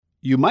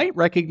You might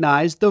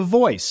recognize the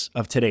voice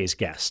of today's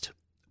guest.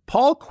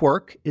 Paul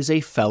Quirk is a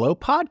fellow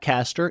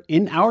podcaster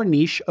in our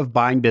niche of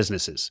buying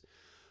businesses.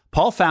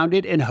 Paul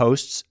founded and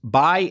hosts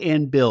Buy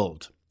and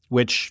Build,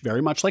 which,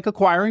 very much like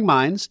Acquiring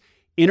Minds,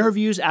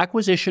 interviews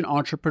acquisition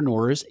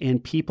entrepreneurs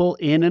and people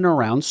in and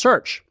around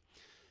search.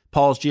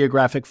 Paul's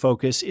geographic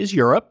focus is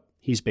Europe.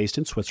 He's based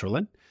in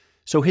Switzerland.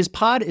 So his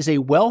pod is a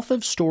wealth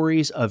of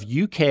stories of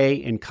UK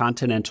and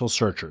continental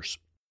searchers.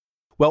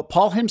 Well,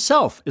 Paul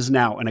himself is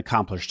now an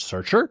accomplished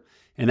searcher,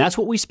 and that's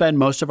what we spend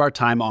most of our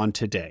time on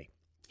today.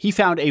 He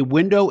found a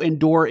window and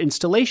door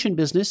installation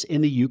business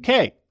in the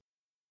UK.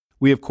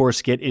 We, of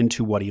course, get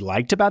into what he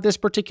liked about this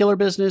particular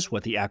business,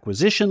 what the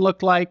acquisition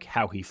looked like,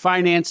 how he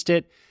financed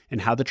it,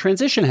 and how the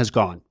transition has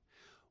gone.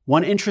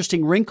 One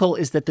interesting wrinkle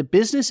is that the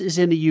business is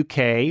in the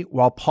UK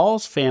while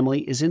Paul's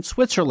family is in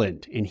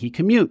Switzerland and he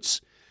commutes.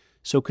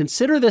 So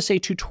consider this a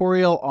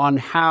tutorial on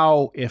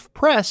how, if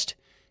pressed,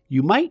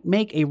 you might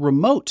make a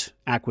remote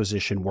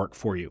acquisition work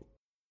for you.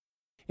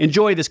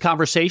 Enjoy this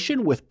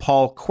conversation with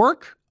Paul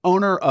Quirk,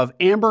 owner of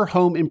Amber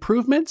Home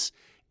Improvements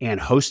and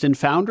host and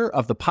founder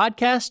of the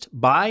podcast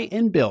Buy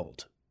and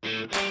Build.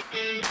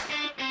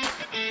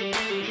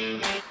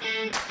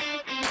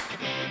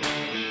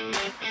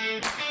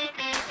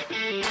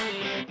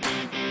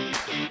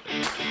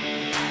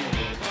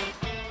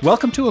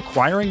 Welcome to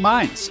Acquiring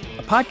Minds,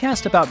 a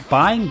podcast about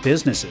buying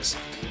businesses.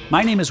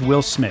 My name is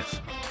Will Smith.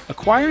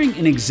 Acquiring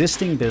an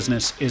existing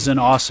business is an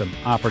awesome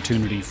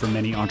opportunity for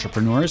many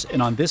entrepreneurs, and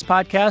on this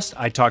podcast,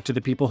 I talk to the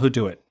people who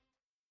do it.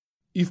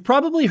 You've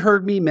probably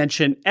heard me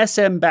mention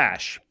SM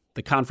Bash,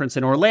 the conference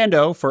in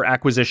Orlando for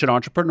acquisition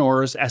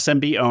entrepreneurs,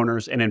 SMB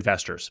owners, and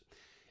investors.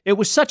 It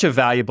was such a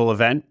valuable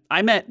event.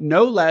 I met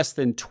no less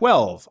than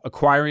 12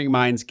 Acquiring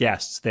Minds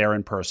guests there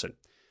in person,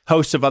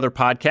 hosts of other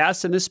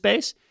podcasts in this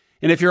space.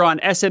 And if you're on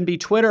SMB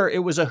Twitter, it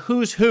was a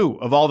who's who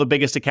of all the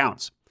biggest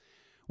accounts.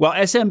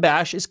 Well, SM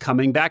Bash is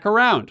coming back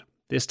around,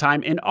 this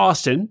time in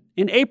Austin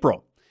in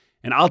April,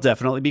 and I'll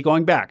definitely be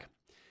going back.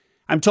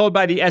 I'm told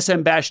by the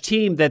SM Bash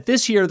team that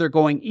this year they're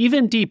going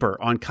even deeper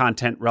on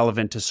content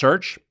relevant to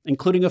search,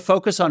 including a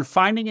focus on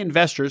finding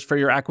investors for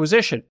your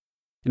acquisition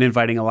and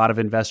inviting a lot of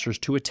investors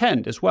to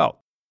attend as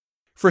well.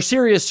 For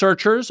serious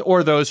searchers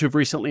or those who've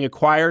recently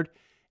acquired,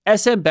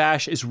 SM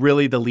Bash is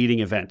really the leading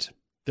event.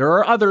 There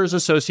are others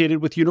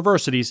associated with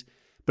universities,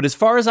 but as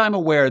far as I'm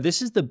aware,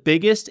 this is the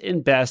biggest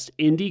and best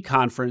indie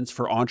conference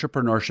for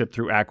entrepreneurship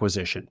through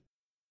acquisition.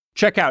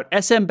 Check out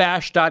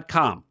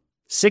smbash.com,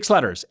 6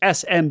 letters,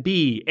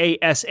 smbash.com,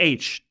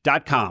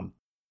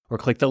 or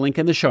click the link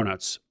in the show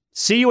notes.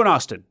 See you in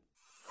Austin.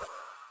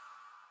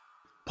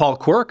 Paul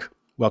Quirk,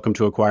 welcome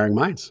to Acquiring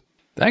Minds.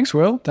 Thanks,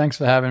 Will. Thanks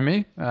for having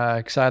me.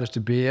 Excited to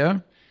be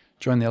here.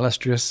 Join the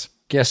illustrious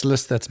guest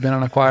list that's been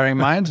on Acquiring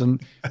Minds,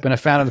 and been a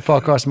fan of the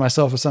podcast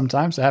myself for some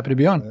time, so happy to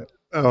be on.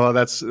 Oh,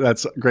 that's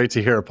great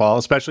to hear, Paul,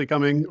 especially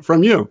coming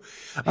from you.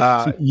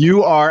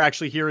 You are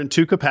actually here in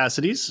two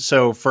capacities.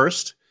 So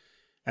first,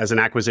 as an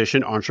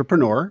acquisition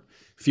entrepreneur,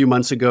 a few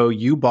months ago,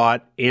 you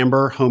bought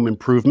Amber Home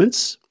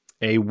Improvements,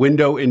 a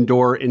window and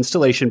door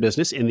installation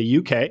business in the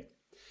UK.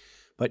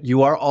 But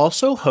you are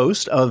also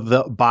host of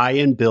the Buy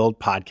and Build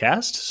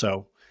podcast.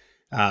 So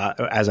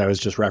as I was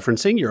just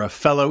referencing, you're a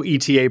fellow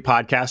ETA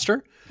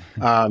podcaster.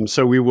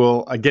 So we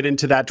will get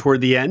into that toward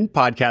the end,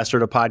 podcaster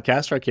to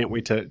podcaster. I can't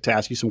wait to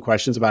ask you some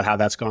questions about how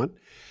that's gone.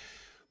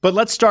 But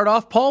let's start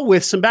off, Paul,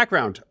 with some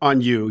background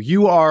on you.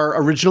 You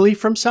are originally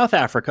from South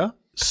Africa.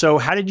 So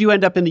how did you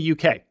end up in the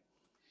UK?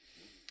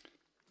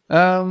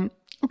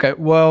 Okay,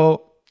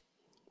 well,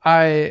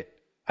 I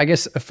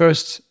guess a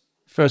first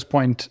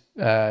point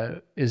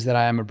is that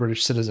I am a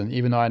British citizen,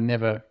 even though I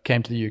never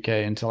came to the UK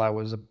until I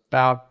was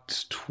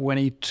about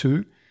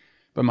 22.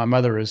 But my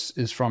mother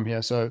is from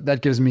here, so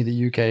that gives me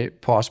the UK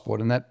passport,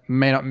 and that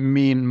may not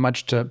mean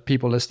much to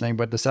people listening,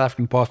 but the South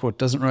African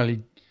passport isn't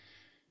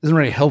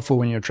really helpful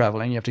when you're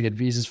traveling. You have to get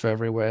visas for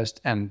everywhere,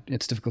 and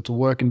it's difficult to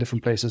work in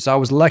different places. So I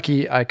was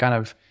lucky. I kind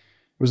of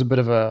was a bit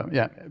of a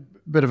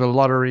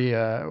lottery,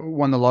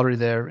 won the lottery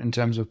there in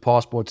terms of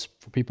passports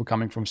for people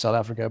coming from South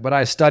Africa. But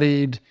I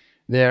studied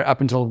there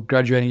up until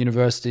graduating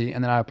university,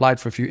 and then I applied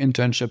for a few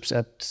internships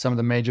at some of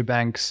the major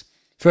banks,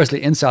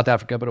 firstly in South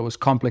Africa, but it was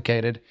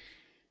complicated.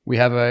 We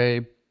have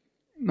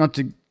not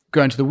to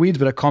go into the weeds,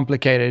 but a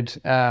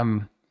complicated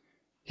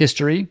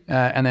history.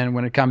 And then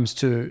when it comes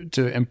to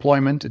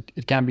employment,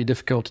 it can be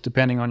difficult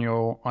depending on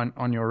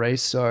your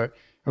race. So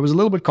it was a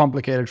little bit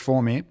complicated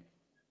for me.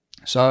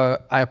 So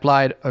I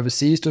applied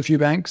overseas to a few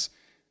banks,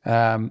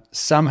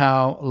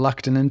 somehow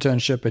lucked an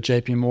internship at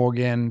JP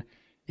Morgan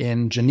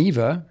in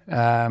Geneva.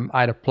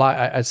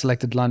 I'd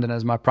selected London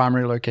as my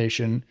primary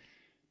location,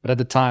 but at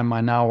the time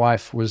my now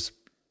wife was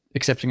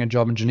accepting a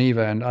job in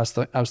Geneva, and I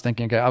was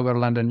thinking, okay, I'll go to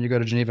London, you go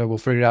to Geneva, we'll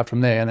figure it out from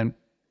there. And then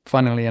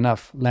funnily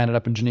enough, landed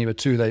up in Geneva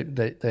too.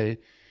 They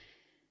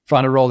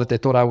found a role that they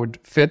thought I would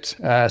fit.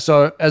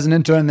 So as an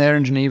intern there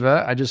in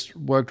Geneva, I just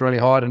worked really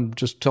hard and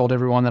just told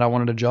everyone that I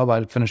wanted a job.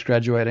 I'd finished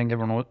graduating,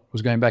 everyone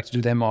was going back to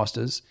do their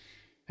masters,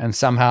 and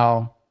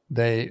somehow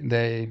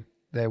they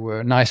they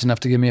were nice enough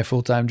to give me a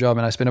full-time job,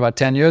 and I spent about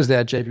 10 years there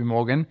at JP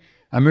Morgan.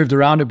 I moved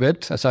around a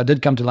bit, so I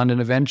did come to London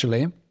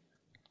eventually.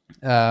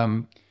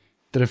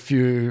 Did a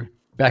few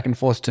back and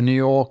forth to New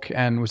York,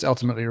 and was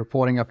ultimately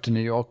reporting up to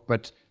New York,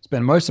 but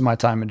spent most of my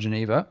time in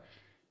Geneva.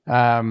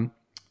 And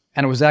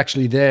it was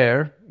actually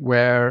there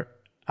where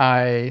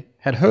I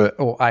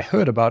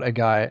heard about a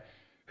guy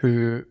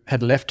who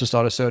had left to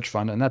start a search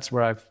fund, and that's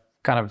where I've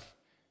kind of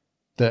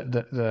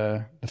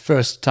the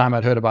first time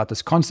I'd heard about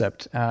this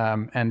concept.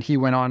 And he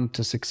went on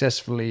to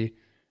successfully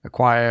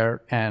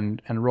acquire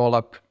and roll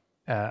up,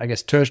 I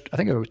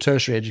think it was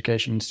tertiary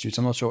education institutes.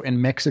 I'm not sure,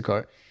 in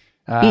Mexico.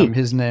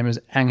 His name is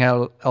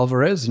Angel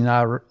Alvarez.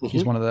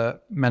 He's one of the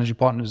managing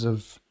partners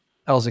of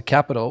Elza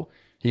Capital.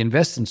 He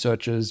invests in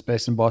searches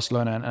based in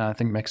Barcelona and I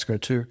think Mexico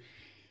too.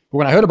 But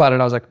when I heard about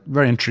it, I was like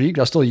very intrigued.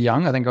 I was still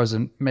young. I think I was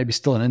maybe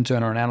still an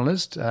intern or an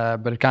analyst,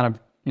 but it kind of,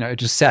 it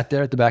just sat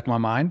there at the back of my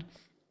mind.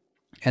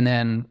 And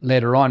then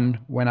later on,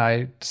 when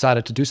I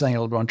decided to do something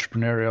a little bit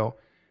entrepreneurial,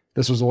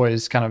 this was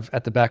always kind of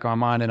at the back of my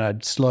mind, and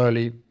I'd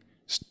slowly,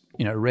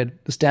 read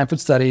the Stanford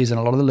studies and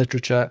a lot of the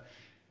literature.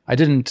 I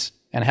didn't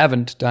and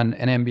haven't done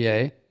an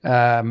MBA.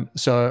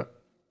 So,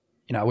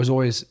 I was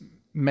always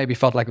maybe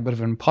felt like a bit of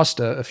an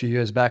imposter a few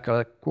years back. I was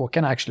like, well,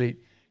 can I actually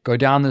go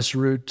down this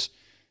route?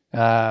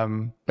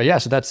 But yeah,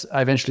 so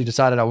I eventually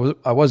decided I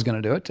was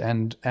going to do it.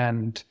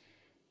 And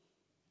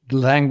the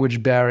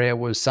language barrier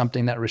was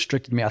something that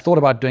restricted me. I thought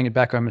about doing it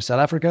back home in South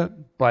Africa,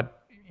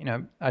 but,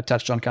 I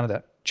touched on kind of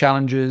the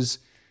challenges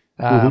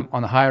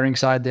on the hiring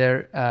side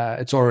there.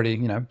 It's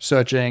already,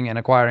 searching and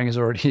acquiring is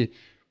already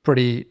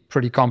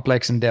pretty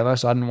complex endeavor.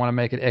 So I didn't want to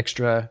make it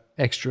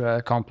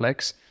extra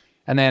complex.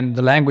 And then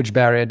the language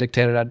barrier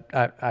dictated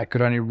I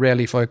could only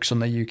really focus on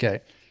the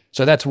UK.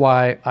 So that's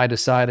why I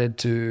decided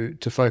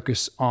to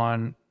focus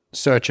on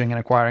searching and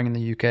acquiring in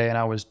the UK. And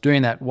I was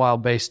doing that while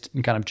based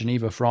in kind of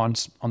Geneva,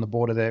 France, on the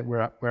border there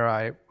where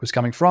I was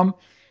coming from.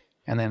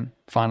 And then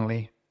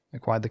finally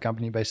acquired the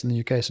company based in the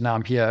UK. So now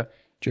I'm here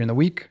during the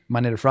week,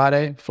 Monday to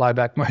Friday, fly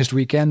back most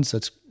weekends. So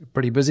it's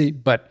pretty busy,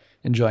 but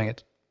enjoying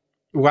it.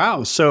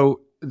 Wow.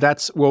 So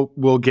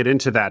we'll get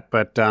into that,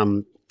 but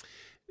a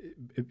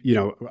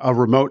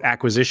remote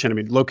acquisition. I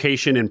mean,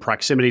 location and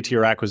proximity to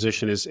your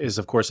acquisition is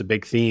of course a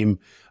big theme.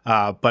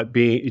 But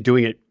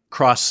doing it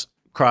cross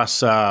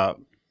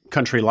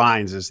country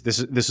lines this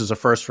is a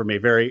first for me.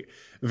 Very,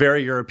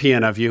 very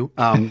European of you.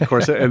 Of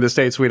course, in the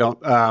States we don't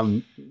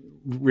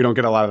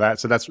get a lot of that.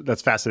 So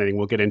that's fascinating.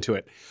 We'll get into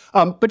it.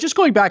 But just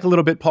going back a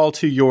little bit, Paul,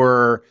 to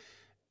your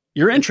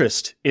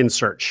interest in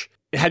search.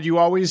 Had you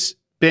always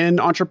been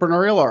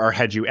entrepreneurial, or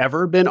had you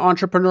ever been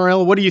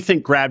entrepreneurial? What do you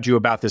think grabbed you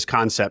about this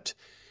concept?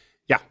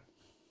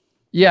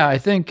 Yeah, I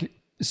think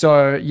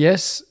so.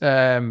 Yes,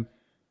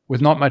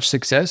 with not much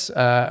success.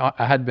 I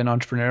had been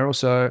entrepreneurial.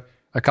 So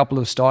a couple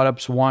of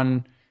startups.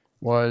 One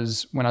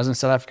was when I was in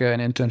South Africa,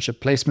 an internship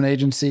placement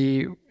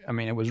agency. I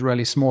mean, it was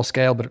really small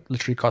scale, but it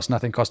literally cost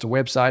nothing, cost a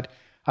website.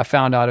 I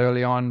found out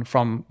early on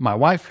from my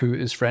wife, who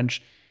is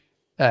French,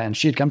 and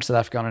she had come to South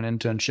Africa on an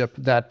internship,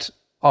 that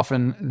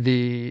often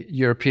the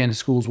European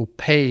schools will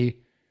pay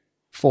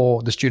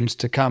for the students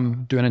to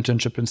come do an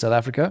internship in South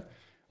Africa.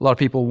 A lot of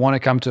people want to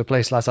come to a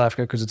place like South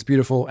Africa because it's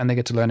beautiful and they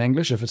get to learn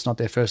English if it's not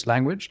their first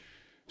language.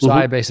 So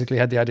I basically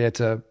had the idea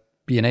to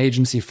be an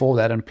agency for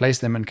that and place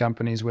them in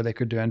companies where they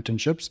could do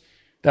internships.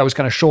 That was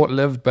kind of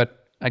short-lived,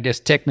 but I guess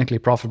technically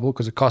profitable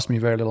because it cost me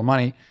very little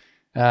money.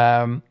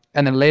 And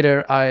then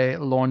later I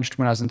launched,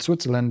 when I was in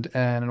Switzerland,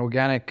 an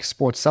organic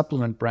sports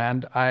supplement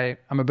brand.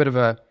 I'm a bit of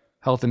a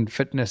health and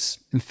fitness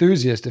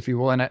enthusiast, if you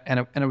will, and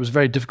it was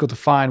very difficult to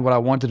find what I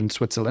wanted in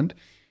Switzerland.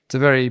 It's a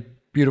very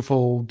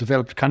beautiful,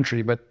 developed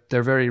country, but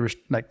they're very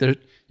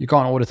you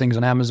can't order things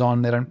on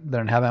Amazon. They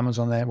don't have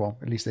Amazon there. Well,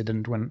 at least they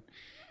didn't when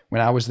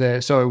I was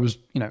there. So it was,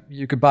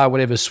 you could buy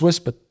whatever Swiss,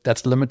 but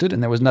that's limited,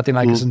 and there was nothing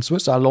like this in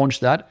Swiss. So I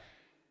launched that.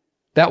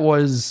 That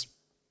was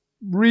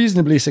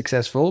reasonably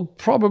successful,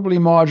 probably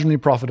marginally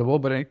profitable,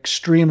 but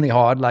extremely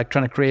hard. Like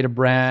trying to create a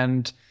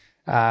brand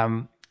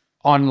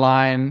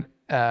online.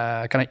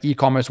 Kind of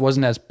e-commerce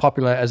wasn't as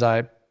popular as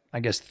I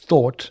guess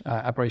thought.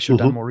 I probably should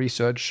have done more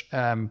research,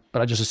 but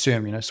I just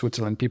assumed,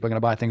 Switzerland, people are going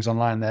to buy things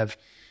online. They have,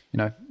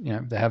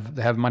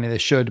 they have money. They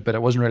should, but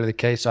it wasn't really the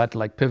case. So I had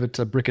to pivot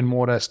to brick and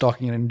mortar,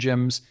 stocking it in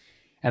gyms,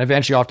 and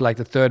eventually after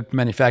the third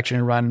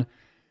manufacturing run,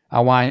 I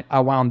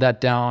wound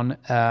that down.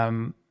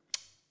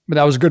 But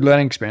that was a good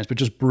learning experience, but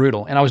just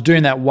brutal. And I was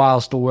doing that while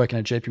still working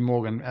at JP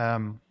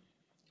Morgan,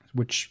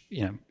 which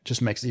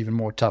just makes it even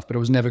more tough. But it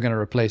was never going to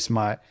replace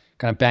my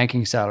kind of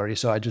banking salary,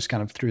 so I just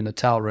kind of threw in the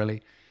towel,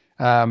 really.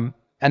 And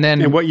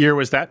what year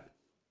was that?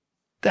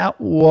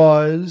 That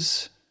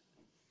was,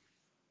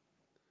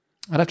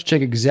 I'd have to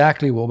check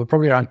exactly, but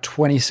probably around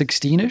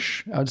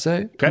 2016-ish, I would say.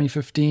 Okay.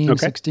 2015,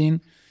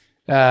 16.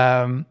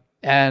 And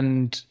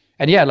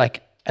yeah,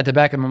 at the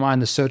back of my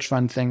mind, the search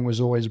fund thing was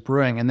always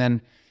brewing. And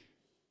then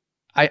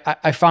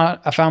I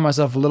found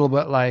myself a little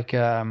bit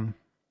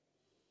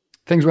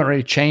things weren't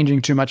really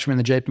changing too much from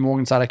the JP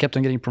Morgan side. I kept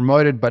on getting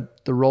promoted,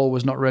 but the role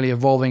was not really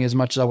evolving as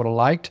much as I would have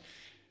liked.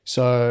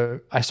 So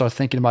I started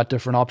thinking about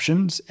different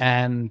options,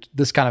 and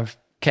this kind of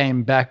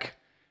came back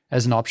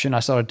as an option. I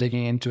started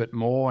digging into it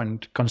more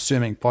and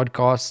consuming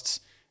podcasts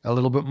a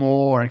little bit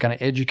more and kind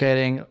of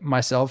educating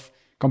myself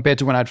compared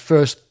to when I'd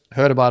first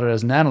heard about it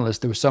as an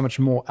analyst. There was so much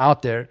more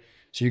out there,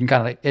 so you can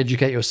kind of like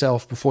educate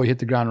yourself before you hit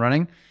the ground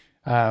running.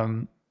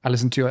 I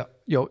listened to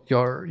your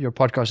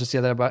podcast just the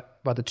other day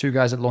about the two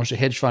guys that launched a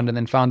hedge fund and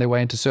then found their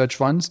way into search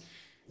funds.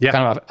 Yeah.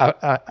 Kind of,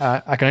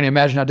 I can only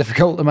imagine how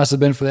difficult it must have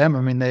been for them.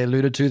 I mean, they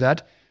alluded to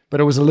that,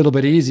 but it was a little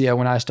bit easier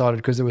when I started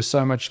because there was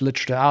so much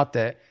literature out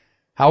there.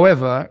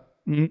 However,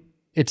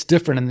 it's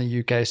different in the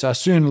UK. So I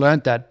soon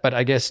learned that, but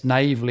I guess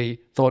naively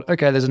thought,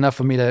 okay, there's enough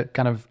for me to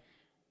kind of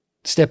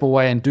step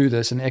away and do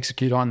this and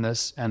execute on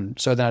this. And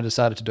so then I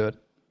decided to do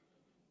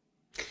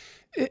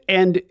it.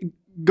 And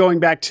going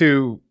back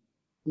to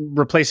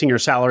replacing your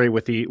salary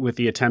with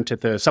the attempt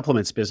at the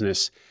supplements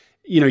business,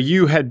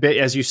 you had been,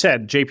 as you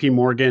said, JP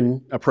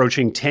Morgan,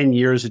 approaching 10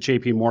 years at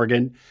JP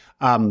Morgan.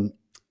 I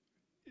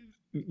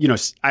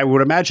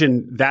would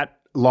imagine that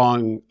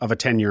long of a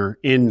tenure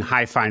in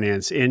high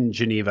finance in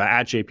Geneva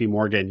at JP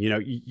Morgan,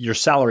 your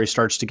salary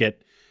starts to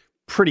get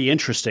pretty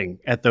interesting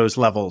at those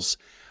levels.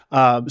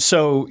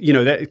 So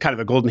that kind of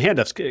a golden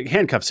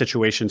handcuff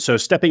situation. So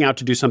stepping out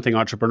to do something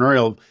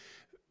entrepreneurial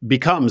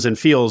becomes and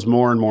feels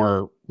more and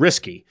more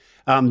risky.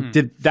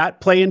 Did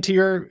that play into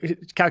your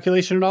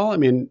calculation at all? I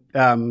mean,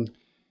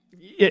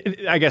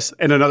 I guess,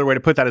 and another way to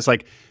put that is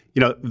like,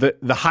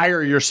 the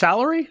higher your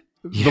salary,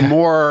 the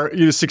more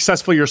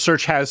successful your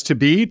search has to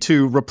be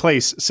to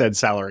replace said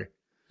salary.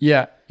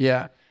 Yeah.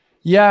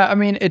 I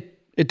mean,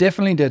 it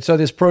definitely did. So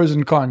there's pros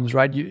and cons,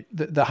 right?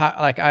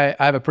 I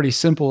have a pretty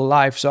simple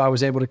life, so I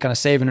was able to kind of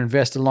save and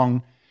invest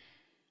along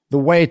the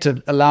way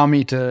to allow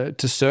me to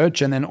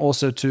search, and then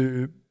also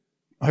to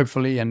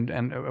hopefully, and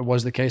it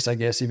was the case, I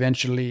guess,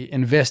 eventually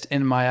invest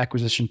in my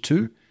acquisition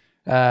too.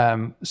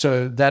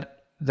 So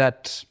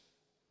that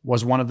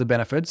was one of the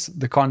benefits.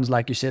 The cons,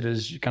 like you said,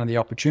 is kind of the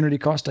opportunity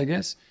cost, I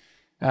guess.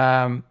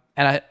 And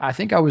I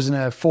think I was in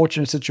a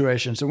fortunate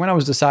situation. So when I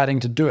was deciding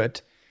to do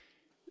it,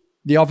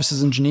 the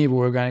offices in Geneva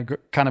were going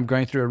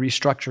through a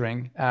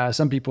restructuring.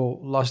 Some people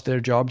lost their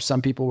jobs.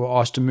 Some people were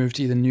asked to move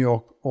to either New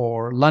York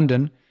or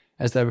London,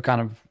 as they were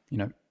kind of,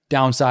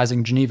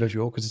 downsizing Geneva, if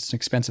you will, because it's an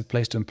expensive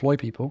place to employ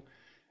people.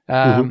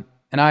 And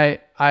I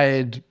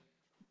had,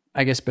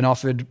 I guess, been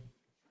offered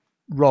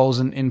roles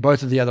in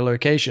both of the other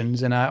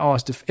locations. And I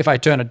asked if I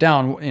turn it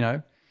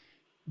down,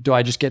 do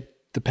I just get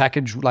the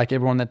package like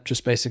everyone that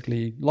just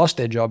basically lost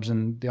their jobs?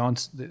 And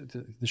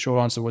the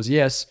short answer was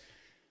yes.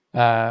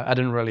 I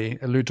didn't really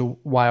allude to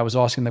why I was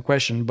asking the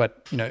question,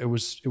 but it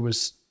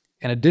was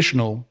an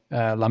additional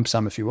lump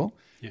sum, if you will.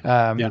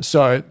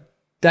 So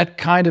that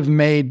kind of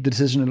made the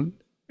decision,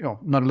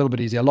 not a little bit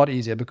easier, a lot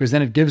easier, because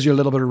then it gives you a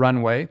little bit of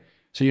runway.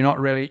 So you're not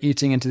really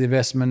eating into the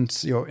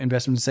investments, your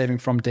investment saving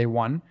from day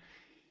one.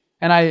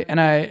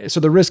 So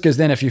the risk is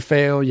then if you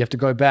fail, you have to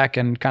go back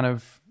and kind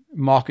of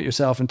market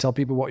yourself and tell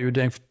people what you were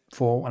doing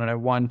for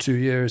 1-2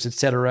 years,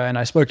 etc. And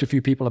I spoke to a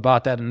few people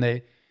about that, and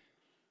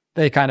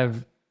they kind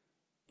of,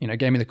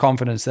 gave me the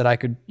confidence that I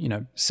could,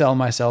 sell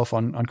myself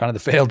on kind of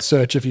the failed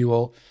search, if you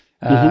will.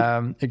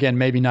 Again,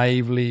 maybe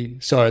naively.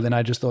 So then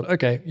I just thought,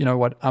 okay, you know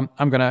what,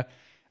 I'm gonna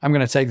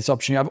take this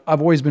opportunity.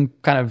 I've always been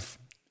kind of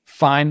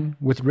fine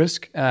with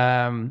risk.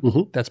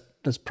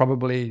 That's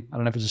probably, I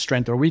don't know if it's a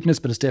strength or a weakness,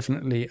 but it's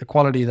definitely a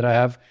quality that I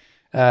have.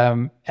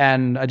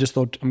 And I just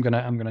thought I'm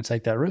gonna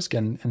take that risk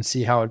and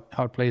see how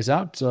it plays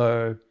out.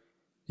 So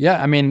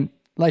yeah, I mean,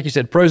 like you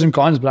said, pros and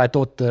cons, but I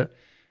thought the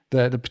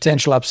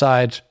potential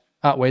upside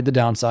outweighed the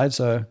downside.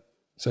 So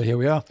here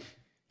we are.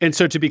 And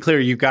so to be clear,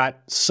 you got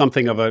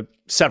something of a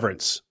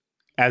severance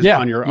as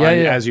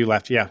you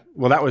left. Yeah.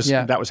 Well, that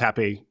was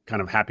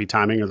happy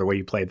timing, or the way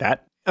you played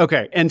that.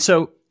 Okay. And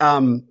so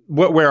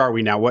where are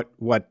we now?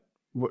 What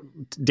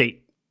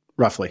date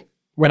roughly?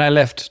 When I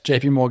left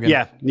JP Morgan.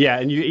 Yeah.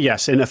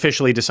 And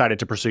officially decided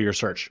to pursue your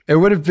search. It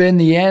would have been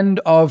the end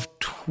of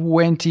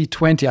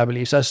 2020, I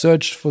believe. So I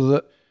searched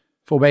for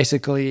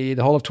basically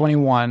the whole of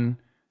 21,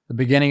 the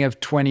beginning of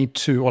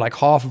 22, or like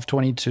half of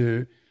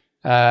 22.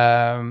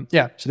 So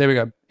there we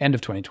go. End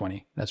of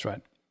 2020. That's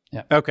right.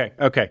 Yeah. Okay.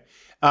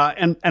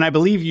 And I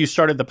believe you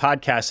started the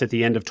podcast at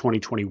the end of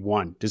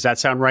 2021. Does that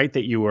sound right?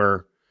 That you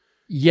were?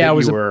 Yeah, it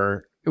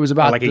was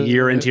about like a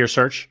year into your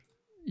search.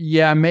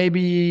 Yeah,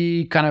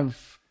 maybe kind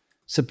of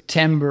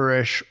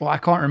September-ish. Well, I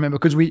can't remember,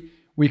 because we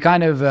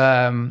kind of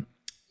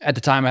at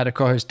the time I had a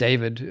co-host,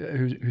 David,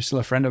 who's still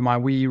a friend of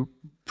mine. We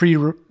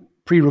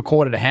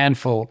pre-recorded a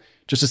handful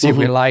just to see if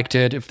we liked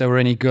it, if they were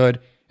any good.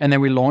 And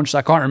then we launched.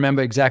 I can't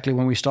remember exactly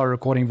when we started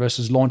recording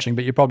versus launching,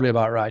 but you're probably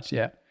about right.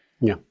 Yeah.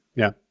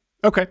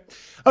 Okay.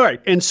 All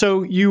right. And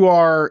so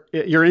you're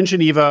in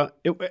Geneva.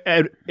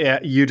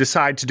 You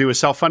decide to do a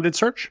self-funded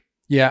search?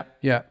 Yeah.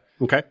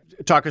 Okay.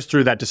 Talk us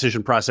through that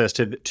decision process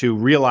to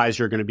realize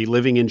you're going to be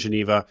living in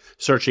Geneva,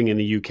 searching in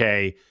the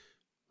UK,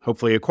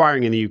 hopefully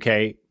acquiring in the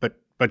UK,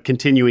 but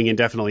continuing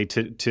indefinitely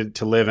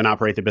to live and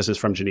operate the business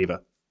from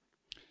Geneva.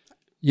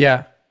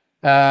 Yeah.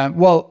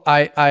 Well,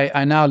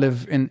 I now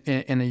live in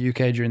the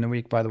UK during the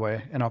week, by the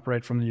way, and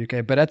operate from the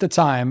UK. But at the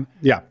time,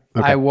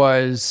 I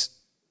was,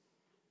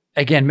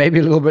 again, maybe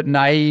a little bit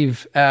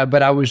naive,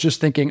 but I was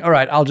just thinking, all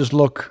right, I'll just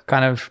look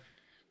kind of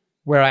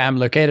where I am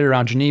located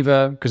around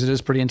Geneva, because it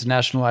is pretty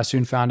international. I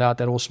soon found out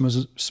that all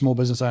small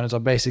business owners are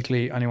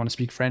basically only want to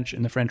speak French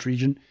in the French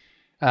region,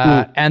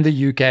 and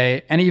the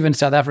UK, and even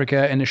South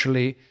Africa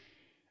initially.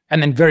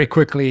 And then very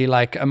quickly,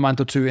 like a month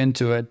or two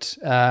into it,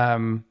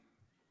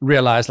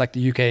 realized like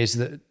the UK is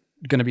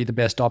going to be the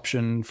best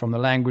option from the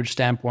language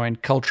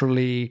standpoint,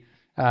 culturally,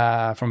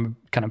 from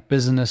kind of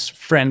business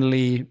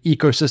friendly,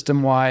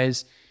 ecosystem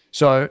wise.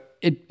 So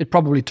it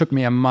probably took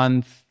me a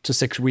month to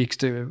 6 weeks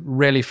to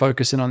really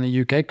focus in on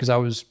the UK, because I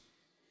was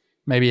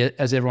maybe,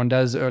 as everyone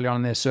does early on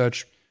in their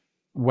search,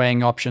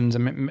 weighing options.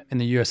 In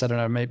the US, I don't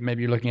know,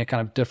 maybe you're looking at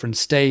kind of different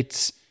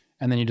states,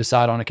 and then you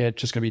decide on, okay, it's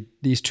just going to be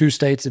these 2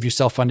 states. If you're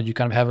self-funded, you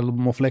kind of have a little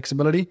more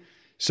flexibility.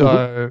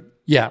 So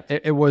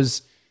it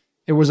was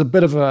a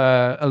bit of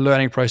a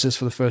learning process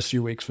for the first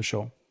few weeks, for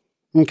sure.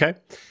 Okay.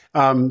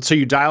 So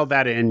you dialed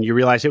that in, you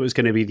realized it was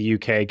going to be the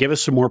UK. Give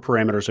us some more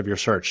parameters of your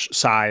search.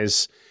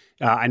 Size.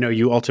 I know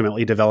you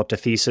ultimately developed a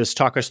thesis.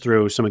 Talk us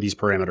through some of these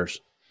parameters.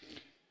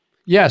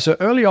 Yeah. So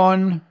early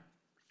on,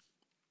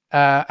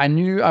 I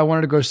knew I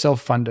wanted to go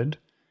self-funded.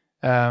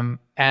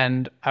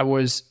 And I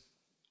was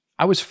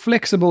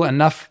flexible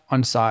enough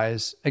on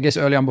size, I guess,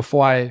 early on,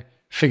 before I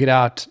figured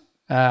out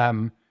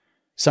some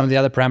of the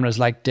other parameters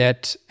like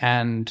debt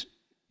and,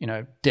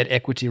 debt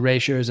equity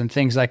ratios and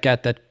things like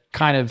that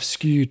kind of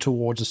skew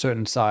towards a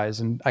certain size.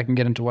 And I can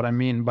get into what I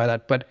mean by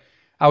that. But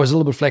I was a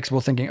little bit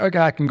flexible, thinking, okay,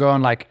 I can go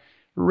on like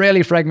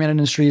really fragmented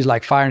industries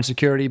like fire and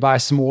security, buy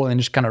small and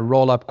just kind of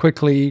roll up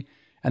quickly.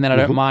 And then I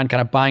don't mind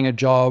kind of buying a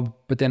job,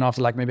 but then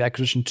after like maybe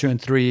acquisition 2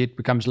 and 3, it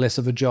becomes less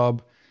of a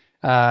job,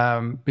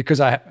 because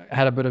I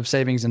had a bit of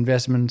savings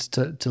investments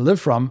to live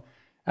from,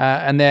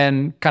 and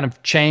then kind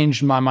of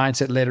changed my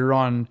mindset later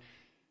on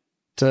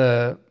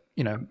to,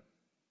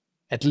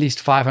 at least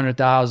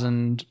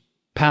 500,000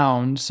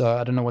 pounds. So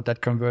I don't know what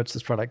that converts.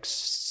 It's probably like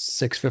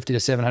 $650,000 to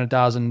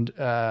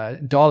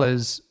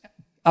 $700,000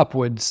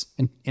 upwards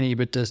in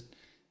EBITDA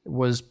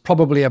was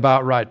probably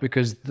about right,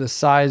 because the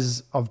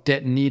size of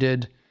debt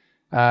needed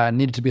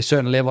to be a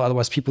certain level.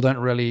 Otherwise, people don't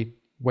really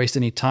waste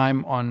any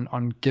time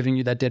on giving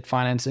you that debt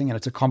financing, and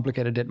it's a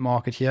complicated debt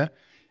market here.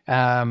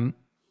 And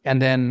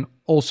then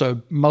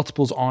also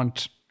multiples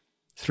aren't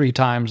 3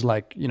 times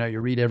like, you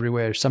read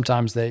everywhere.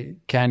 Sometimes they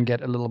can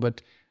get a little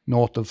bit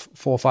north of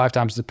 4 or 5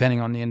 times depending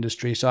on the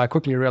industry. So I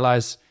quickly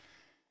realized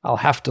I'll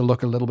have to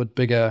look a little bit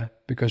bigger,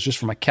 because just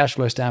from a cash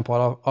flow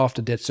standpoint,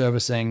 after debt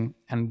servicing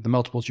and the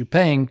multiples you're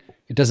paying,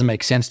 it doesn't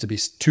make sense to be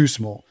too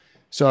small.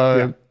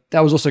 So that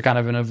was also kind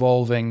of an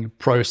evolving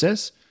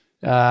process.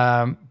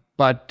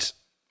 But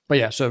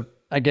yeah, so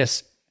I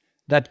guess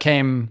that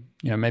came,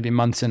 maybe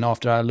months in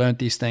after I learned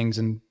these things,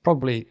 and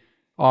probably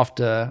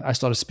after I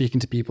started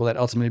speaking to people that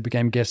ultimately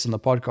became guests on the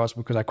podcast,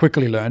 because I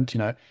quickly learned,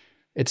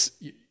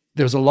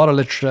 there's a lot of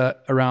literature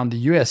around the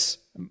US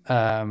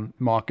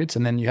markets,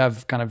 and then you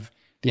have kind of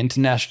the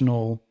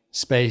international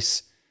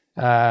space,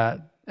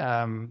 the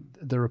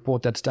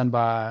report that's done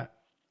by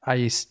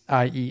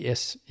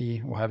IESE,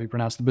 or however you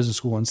pronounce the business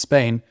school in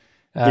Spain.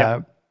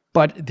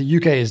 But the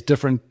UK is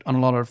different on a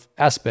lot of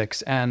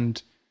aspects.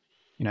 And,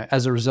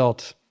 as a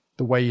result,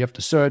 the way you have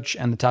to search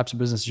and the types of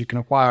businesses you can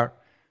acquire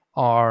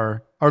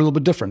are a little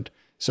bit different.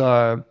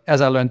 So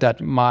as I learned that,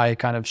 my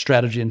kind of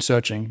strategy in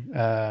searching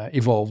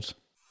evolved.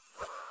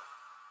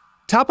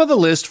 Top of the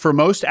list for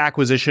most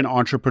acquisition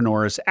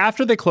entrepreneurs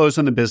after they close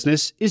on the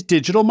business is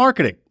digital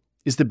marketing.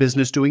 Is the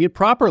business doing it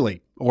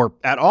properly or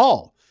at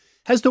all?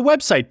 Has the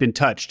website been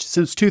touched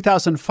since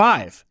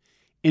 2005?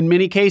 In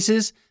many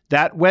cases,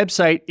 that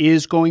website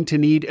is going to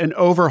need an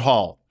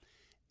overhaul.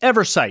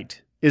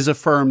 Eversight is a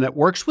firm that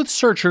works with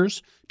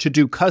searchers to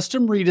do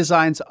custom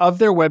redesigns of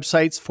their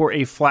websites for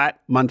a flat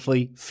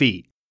monthly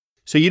fee.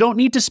 So you don't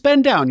need to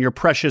spend down your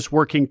precious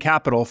working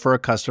capital for a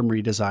custom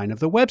redesign of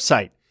the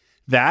website.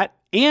 That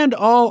and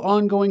all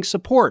ongoing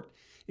support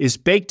is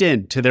baked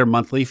into their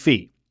monthly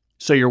fee.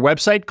 So your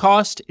website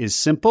cost is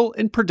simple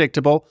and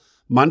predictable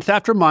month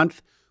after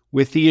month,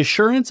 with the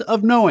assurance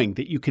of knowing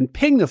that you can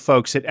ping the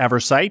folks at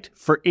Eversight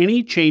for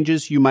any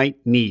changes you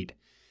might need.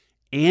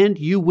 And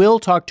you will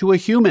talk to a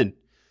human.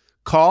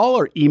 Call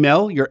or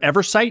email your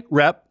Eversight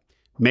rep,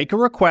 make a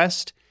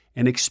request,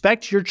 and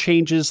expect your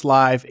changes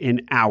live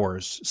in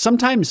hours,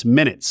 sometimes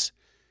minutes.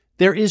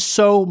 There is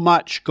so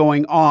much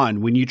going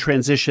on when you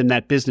transition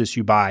that business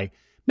you buy.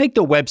 Make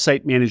the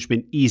website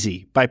management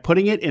easy by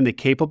putting it in the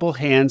capable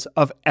hands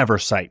of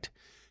Eversight.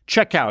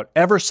 Check out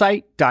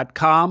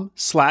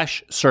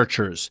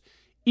eversight.com/searchers.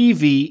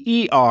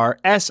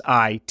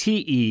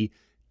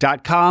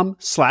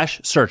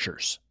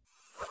 EVERSITE.com/searchers.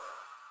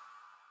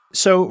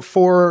 So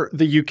for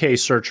the UK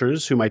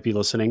searchers who might be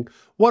listening,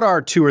 what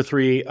are 2 or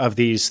 3 of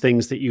these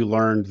things that you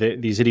learned,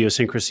 these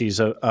idiosyncrasies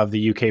of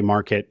the UK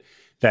market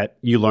that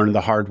you learned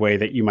the hard way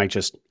that you might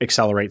just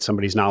accelerate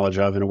somebody's knowledge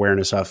of and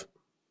awareness of?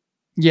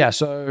 Yeah,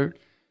 so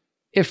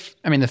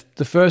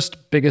the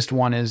first biggest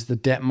one is the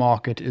debt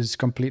market is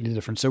completely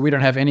different. So we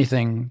don't have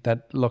anything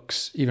that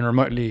looks even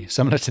remotely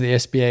similar to the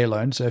SBA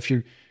loan. So if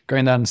you're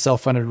going down the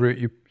self-funded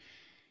route,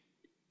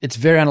 it's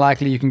very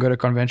unlikely you can go to a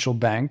conventional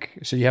bank.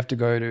 So you have to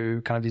go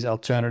to kind of these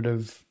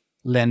alternative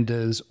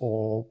lenders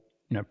or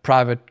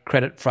private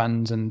credit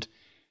funds and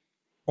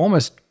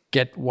almost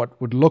get what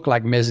would look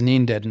like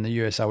mezzanine debt in the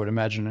US, I would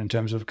imagine, in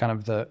terms of kind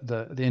of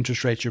the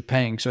interest rates you're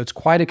paying. So it's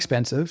quite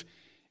expensive.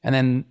 And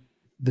then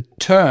the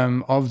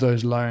term of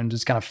those loans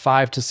is kind of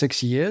 5 to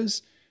 6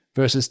 years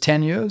versus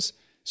 10 years.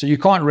 So you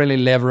can't really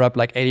lever up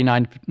like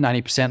 89,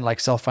 90% like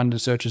self-funded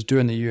searchers do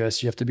in the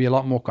US. You have to be a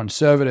lot more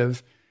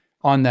conservative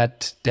on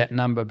that debt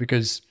number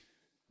because,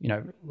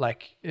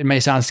 like it may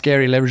sound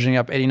scary leveraging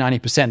up 80,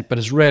 90%, but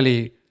it's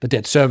really the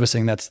debt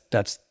servicing. That's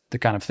the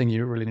kind of thing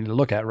you really need to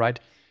look at, right?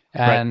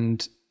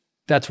 And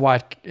that's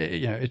why,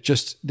 it's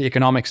just the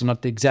economics are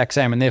not the exact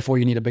same. And therefore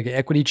you need a bigger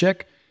equity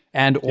check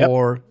and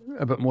or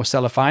a bit more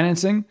seller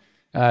financing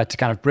to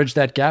kind of bridge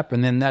that gap.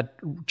 And then that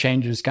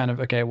changes kind of,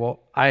 okay, well,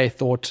 I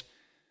thought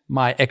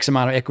my X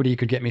amount of equity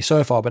could get me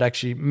so far, but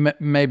actually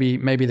maybe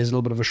there's a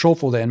little bit of a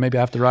shortfall there and maybe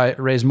I have to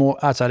raise more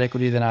outside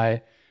equity than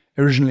I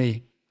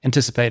originally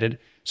anticipated.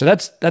 So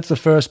that's the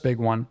first big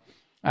one.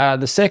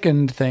 The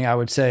second thing I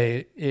would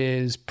say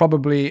is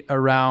probably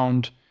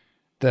around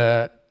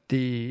the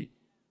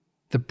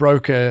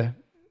broker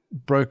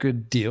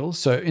deals.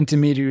 So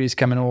intermediaries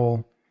come in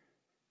all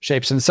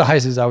shapes and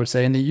sizes, I would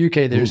say. In the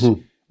UK, there's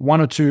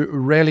one or two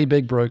really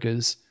big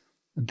brokers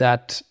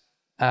that,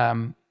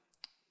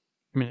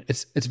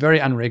 it's very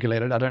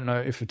unregulated. I don't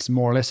know if it's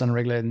more or less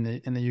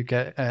unregulated in the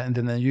UK than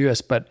in the US,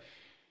 but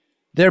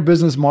their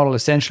business model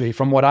essentially,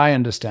 from what I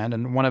understand,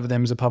 and one of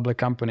them is a public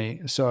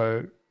company,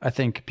 so I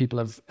think people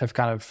have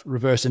kind of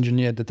reverse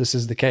engineered that this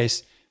is the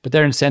case, but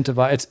they're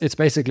incentivized. It's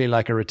basically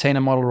like a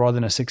retainer model rather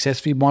than a success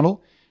fee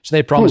model. So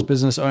they promise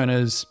business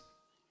owners,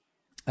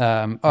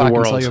 I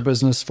can sell your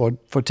business for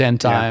 10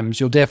 times.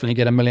 You'll definitely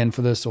get $1 million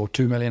for this or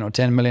 2 million or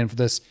 10 million for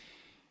this.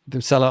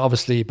 The seller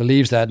obviously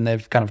believes that and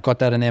they've kind of got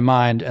that in their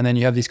mind. And then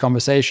you have these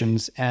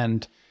conversations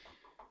and,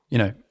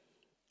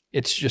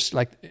 it's just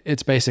like,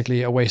 it's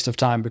basically a waste of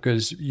time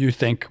because you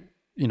think,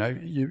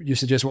 you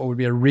suggest what would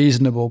be a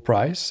reasonable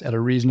price at a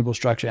reasonable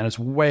structure and it's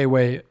way,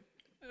 way,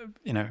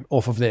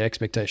 off of their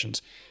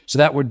expectations. So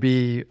that would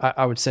be,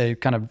 I would say,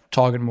 kind of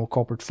target more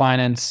corporate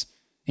finance,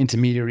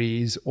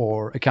 intermediaries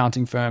or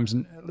accounting firms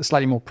and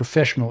slightly more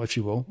professional, if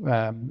you will.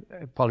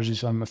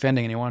 Apologies if I'm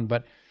offending anyone,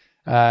 but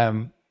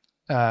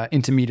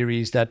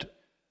intermediaries that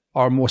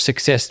are more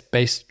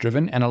success-based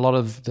driven. And a lot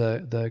of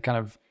the kind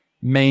of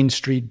main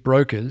street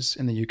brokers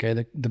in the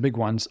UK, the big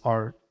ones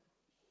are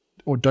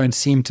or don't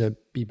seem to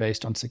be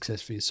based on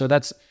success fees. So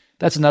that's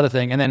another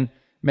thing. And then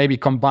maybe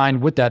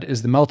combined with that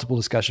is the multiple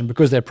discussion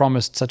because they're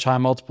promised such high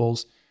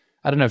multiples.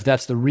 I don't know if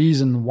that's the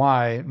reason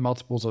why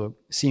multiples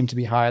seem to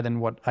be higher than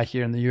what I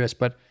hear in the US,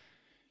 but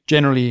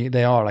generally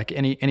they are. Like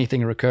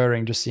anything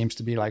recurring just seems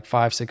to be like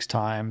 5-6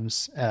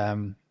 times,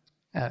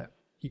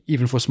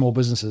 even for small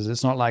businesses.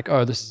 It's not like,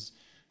 oh, this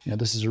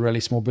is a really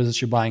small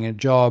business. You're buying a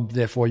job,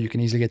 therefore you can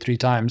easily get 3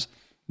 times.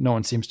 No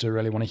one seems to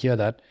really want to hear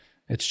that.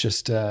 It's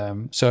just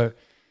the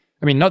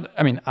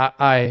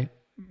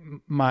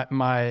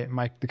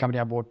company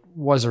I bought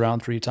was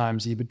around 3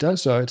 times EBITDA,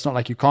 so it's not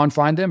like you can't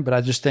find them. But I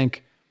just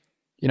think,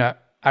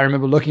 I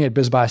remember looking at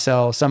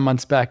BizBuySell some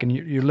months back, and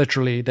you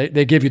literally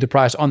they give you the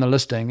price on the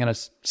listing, and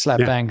it's slap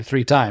bang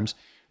 3 times.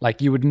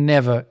 Like you would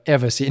never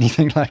ever see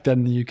anything like that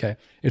in the UK.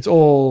 It's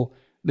all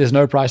there's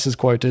no prices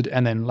quoted,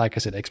 and then like I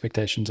said,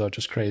 expectations are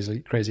just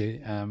crazy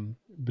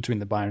between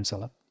the buyer and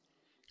seller.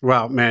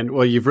 Wow, man.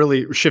 Well, you've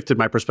really shifted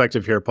my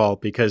perspective here, Paul,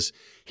 because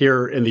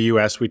here in the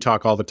US, we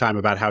talk all the time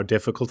about how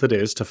difficult it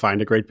is to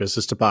find a great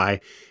business to buy.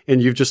 And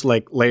you've just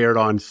like layered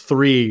on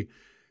 3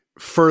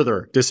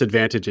 further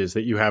disadvantages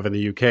that you have in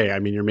the UK. I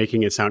mean, you're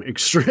making it sound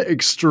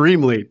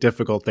extremely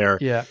difficult there.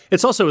 Yeah.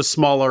 It's also a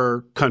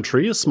smaller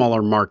country, a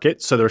smaller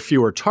market, so there are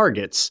fewer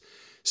targets.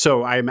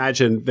 So I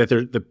imagine that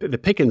the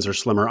pickings are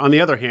slimmer. On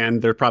the other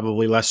hand, there are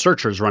probably less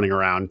searchers running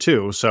around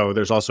too. So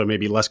there's also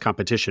maybe less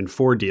competition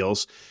for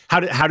deals.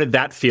 How did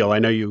that feel? I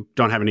know you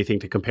don't have anything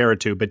to compare it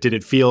to, but did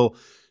it feel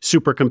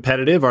super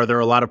competitive? Are there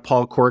a lot of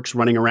Paul Quirks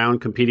running around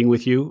competing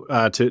with you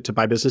to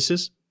buy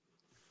businesses?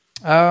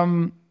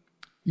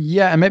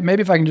 Yeah, and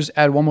maybe if I can just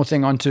add one more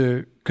thing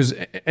onto, because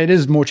it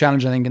is more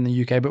challenging, I think, in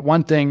the UK. But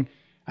one thing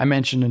I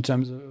mentioned in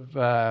terms of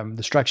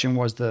the structuring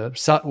was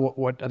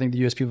what I think the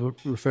US people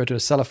refer to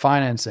as seller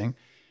financing.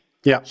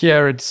 Yeah.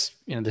 Here it's,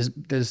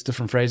 there's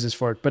different phrases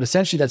for it, but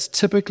essentially that's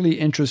typically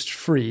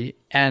interest-free.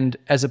 And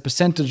as a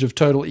percentage of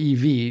total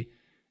EV,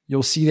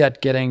 you'll see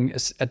that getting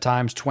at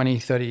times 20,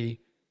 30%,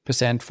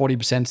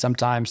 40%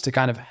 sometimes to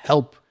kind of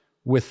help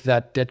with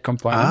that debt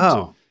component.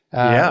 Oh.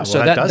 Yeah,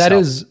 so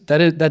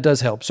that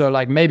does help. So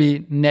like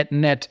maybe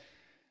net,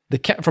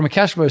 from a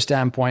cash flow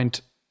standpoint,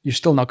 you're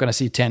still not going to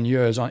see 10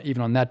 years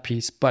even on that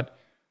piece. But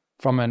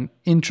from an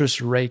interest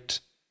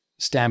rate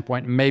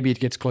standpoint, maybe it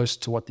gets close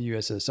to what the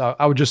US is. So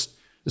I would just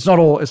it's not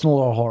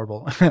all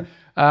horrible.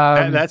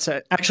 That's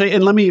actually,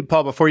 and let me,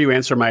 Paul, before you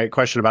answer my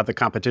question about the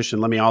competition,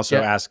 let me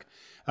also ask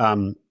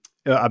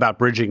about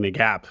bridging the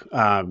gap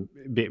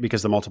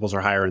because the multiples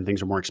are higher and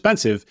things are more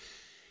expensive.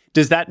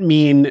 Does that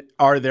mean,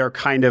 are there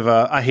kind of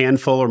a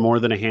handful or more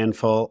than a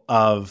handful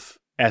of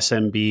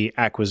SMB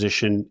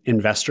acquisition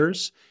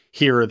investors?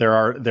 Here, there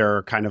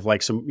are kind of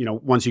like some,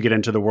 once you get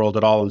into the world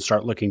at all and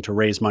start looking to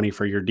raise money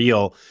for your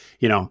deal,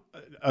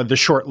 the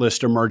short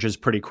list emerges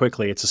pretty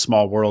quickly. It's a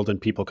small world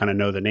and people kind of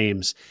know the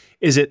names.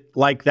 Is it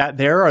like that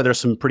there? Are there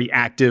some pretty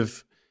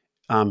active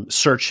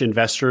search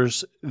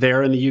investors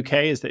there in the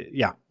UK?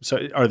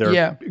 So are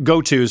there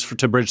go-tos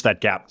to bridge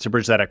that gap, to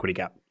bridge that equity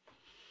gap?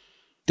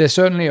 There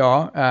certainly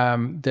are.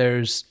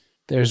 There's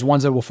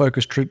ones that will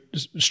focus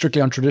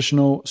strictly on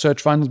traditional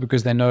search funds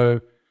because they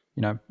know,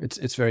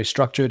 it's very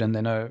structured and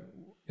they know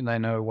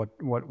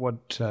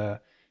what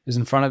is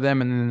in front of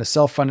them. And then the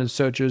self-funded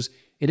searchers,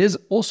 it is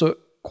also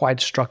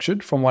quite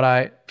structured from what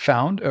I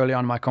found early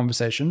on in my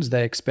conversations.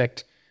 They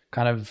expect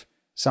kind of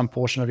some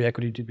portion of the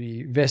equity to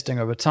be vesting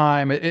over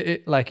time.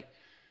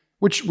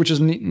 Which is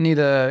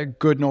neither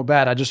good nor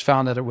bad. I just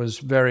found that it was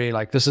very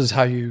like, this is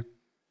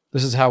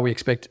how we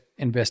expect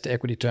investor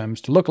equity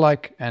terms to look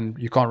like, and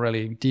you can't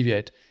really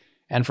deviate.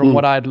 And from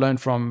what I'd learned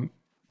from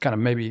kind of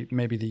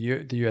maybe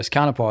the US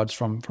counterparts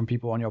from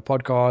people on your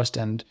podcast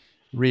and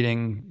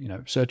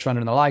reading, Search Fund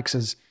and the likes,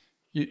 is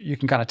you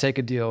can kind of take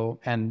a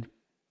deal and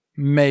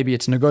maybe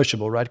it's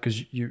negotiable, right?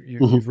 Because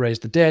you've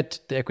raised the debt,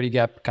 the equity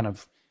gap kind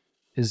of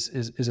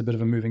is a bit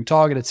of a moving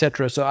target,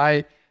 etc. So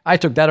I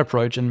took that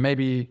approach, and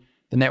maybe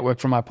the network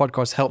from my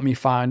podcast helped me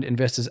find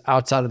investors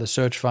outside of the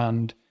search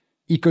fund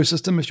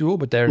ecosystem, if you will,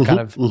 but they're kind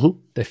of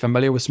they're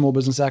familiar with small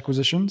business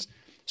acquisitions.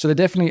 So they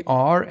definitely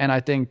are, and I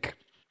think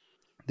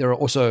there are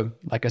also,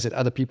 like I said,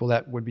 other people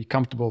that would be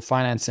comfortable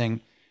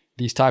financing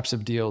these types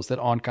of deals that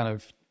aren't kind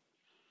of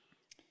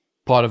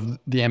part of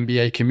the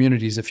MBA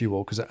communities, if you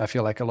will, because I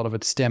feel like a lot of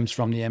it stems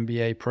from the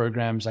MBA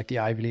programs, like the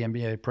Ivy League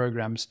MBA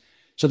programs.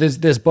 So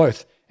there's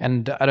both,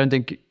 and I don't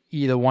think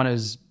either one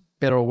is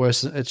better or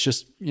worse. It's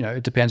just,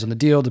 it depends on the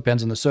deal,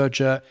 depends on the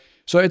searcher.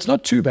 So it's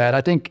not too bad.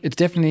 I think it's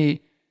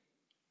definitely,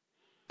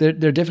 they're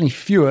definitely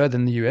fewer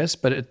than the US,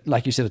 but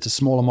like you said, it's a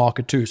smaller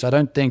market too. So I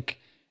don't think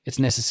it's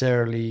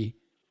necessarily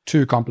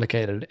too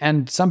complicated.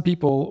 And some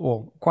people,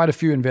 or quite a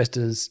few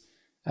investors,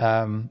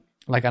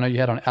 like I know you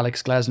had on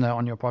Alex Glasner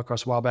on your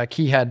podcast a while back,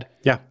 he had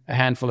a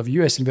handful of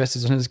US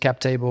investors on his cap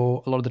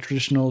table. A lot of the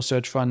traditional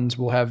search funds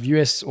will have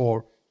US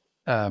or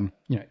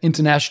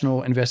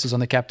international investors on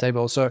the cap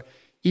table. So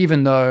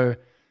even though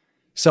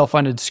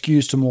self-funded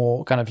skews to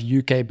more kind of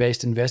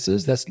UK-based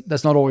investors,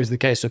 that's not always the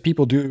case. So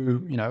people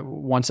do,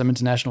 want some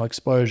international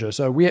exposure.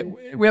 So we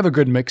have a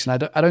good mix,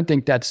 and I don't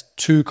think that's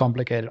too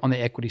complicated on the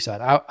equity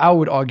side. I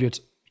would argue it's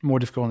more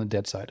difficult on the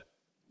debt side.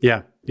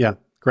 Yeah,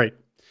 great.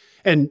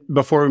 And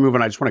before we move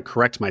on, I just want to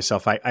correct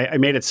myself. I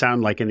made it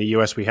sound like in the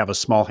US we have a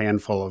small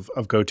handful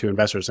of go-to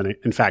investors, and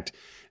in fact,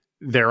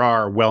 there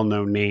are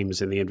well-known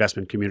names in the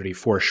investment community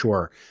for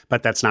sure,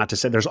 but that's not to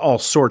say there's all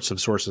sorts of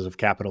sources of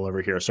capital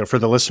over here. So for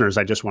the listeners,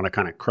 I just want to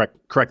kind of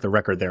correct the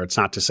record there. It's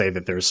not to say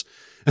that there's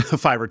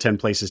 5 or 10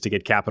 places to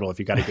get capital if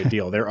you got a good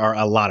deal. There are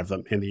a lot of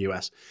them in the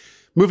U.S.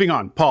 Moving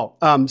on, Paul.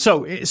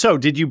 So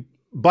did you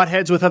butt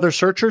heads with other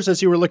searchers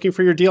as you were looking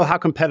for your deal? How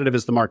competitive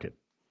is the market?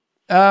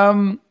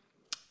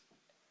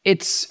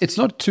 It's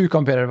not too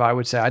competitive, I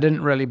would say. I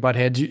didn't really butt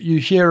heads. You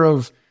hear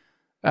of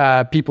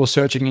people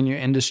searching in your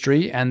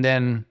industry, and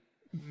then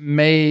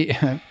maybe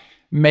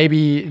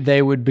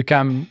they would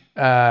become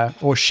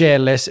or share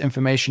less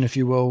information, if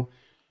you will,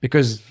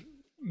 because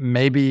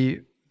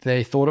maybe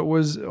they thought it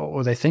was,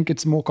 or they think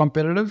it's more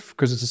competitive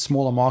because it's a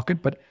smaller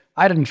market. But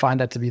I didn't find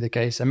that to be the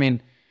case. I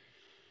mean,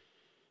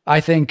 I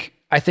think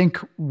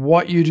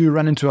what you do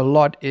run into a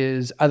lot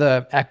is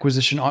other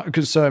acquisition.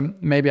 So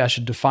maybe I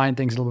should define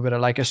things a little bit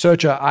better. Like a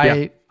searcher,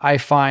 I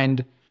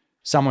find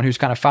someone who's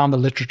kind of found the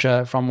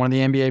literature from one of the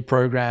MBA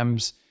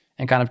programs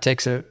and kind of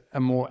takes a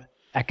more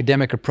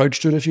academic approach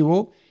to it, if you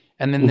will.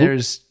 And then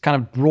there's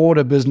kind of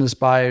broader business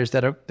buyers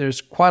there's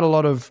quite a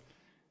lot of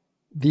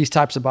these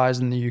types of buyers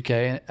in the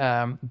UK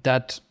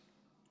that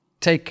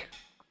take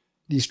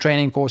these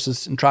training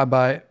courses and try to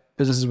buy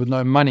businesses with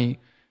no money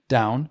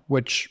down,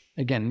 which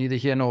again, neither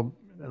here nor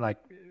like,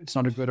 it's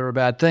not a good or a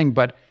bad thing,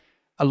 but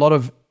a lot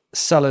of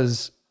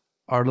sellers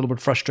are a little bit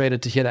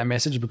frustrated to hear that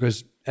message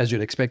because, as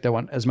you'd expect, they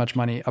want as much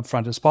money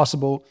upfront as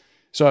possible.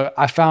 So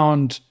I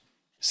found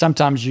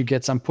sometimes you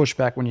get some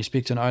pushback when you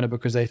speak to an owner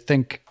because they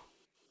think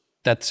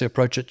that's the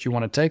approach that you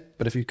want to take.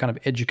 But if you kind of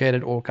educate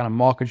it or kind of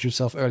market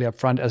yourself early up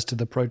front as to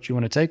the approach you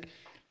want to take,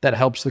 that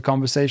helps the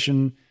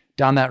conversation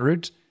down that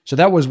route. So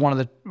that was one of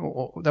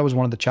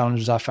the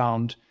challenges I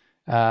found,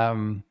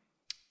 kind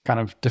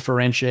of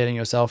differentiating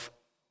yourself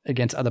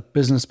against other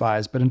business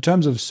buyers. But in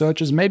terms of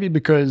searches, maybe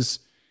because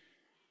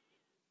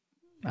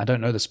I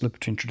don't know the split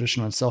between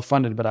traditional and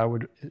self-funded, but I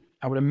would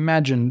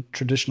imagine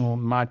traditional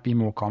might be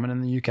more common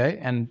in the UK,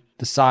 and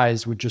the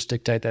size would just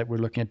dictate that we're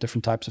looking at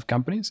different types of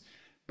companies.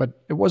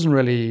 But it wasn't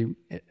really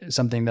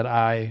something that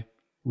I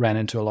ran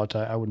into a lot,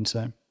 I wouldn't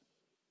say.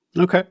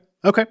 Okay.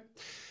 Okay.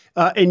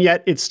 And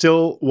yet it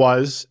still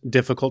was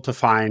difficult to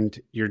find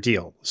your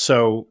deal.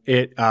 So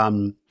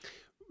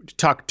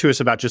talk to us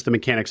about just the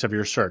mechanics of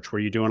your search. Were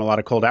you doing a lot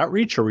of cold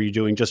outreach, or were you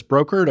doing just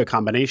brokered, a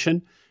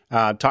combination?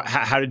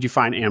 How did you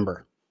find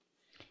Amber?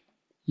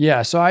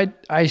 Yeah, so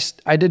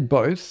I did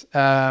both.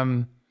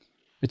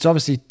 It's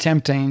obviously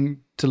tempting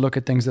to look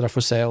at things that are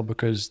for sale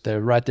because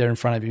they're right there in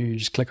front of you. You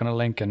just click on a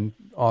link and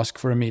ask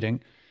for a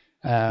meeting.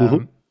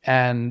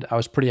 And I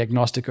was pretty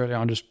agnostic early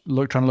on, just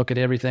trying to look at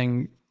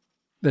everything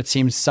that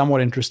seems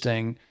somewhat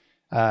interesting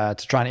to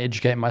try and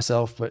educate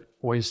myself, but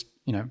always,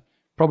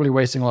 probably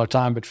wasting a lot of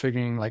time, but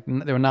figuring like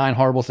there were 9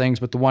 horrible things,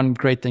 but the one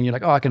great thing you're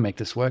like, oh, I can make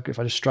this work. If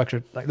I just structure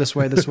it like this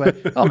way,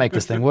 I'll make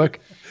this thing work.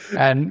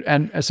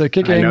 And so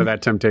kicking, I know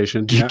that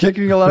temptation. Yeah.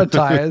 Kicking a lot of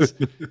tires.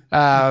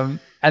 And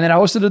then I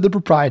also did the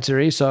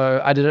proprietary.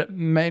 So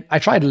I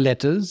tried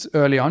letters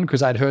early on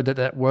because I'd heard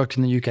that worked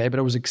in the UK, but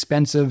it was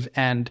expensive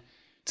and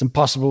it's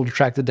impossible to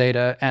track the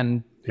data.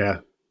 And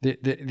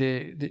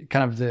the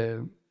kind of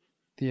the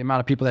amount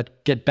of people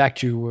that get back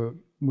to you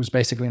was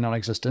basically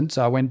non-existent.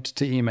 So I went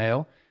to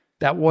email.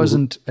 That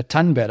wasn't a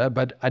ton better,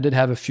 but I did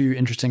have a few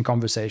interesting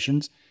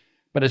conversations.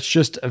 But it's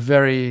just a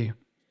very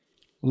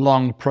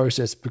long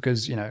process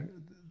because,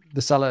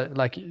 the seller,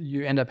 like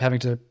you end up having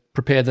to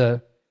prepare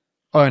the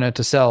owner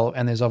to sell,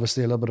 and there's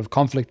obviously a little bit of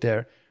conflict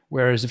there.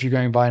 Whereas if you're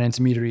going by an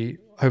intermediary,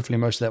 hopefully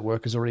most of that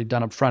work is already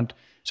done up front.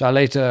 So I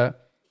later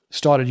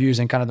started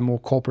using kind of the more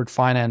corporate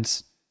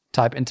finance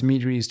type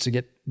intermediaries to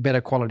get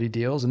better quality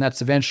deals. And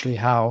that's eventually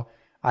how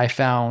I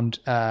found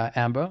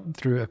Amber,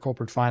 through a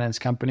corporate finance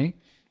company.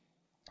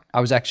 I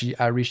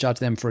reached out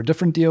to them for a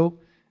different deal,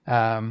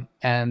 and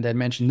they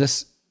mentioned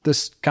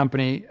this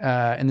company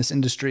in this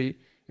industry,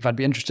 if I'd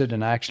be interested.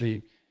 And I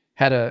actually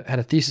had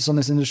a thesis on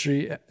this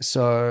industry,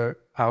 so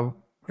I'm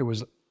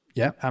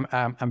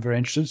very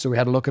interested. So we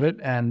had a look at it,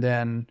 and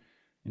then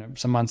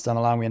some months down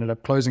the line, we ended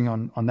up closing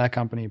on that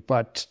company.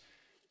 But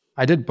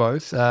I did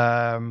both,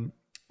 and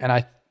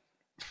I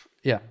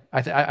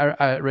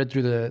read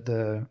through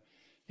the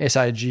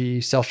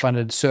SIG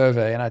self-funded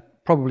survey, and I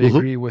probably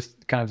agree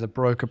with kind of the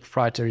broker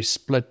proprietary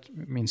split.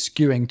 I mean,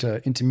 skewing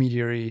to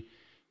intermediary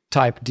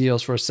type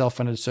deals for a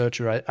self-funded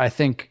searcher. I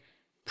think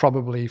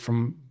probably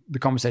from the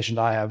conversation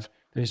that I have,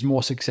 there's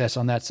more success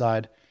on that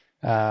side.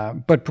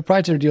 But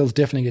proprietary deals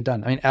definitely get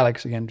done. I mean,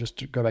 Alex, again, just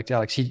to go back to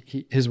Alex,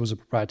 his was a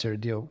proprietary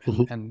deal,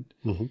 and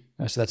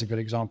so that's a good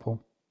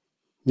example.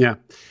 Yeah.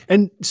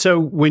 And so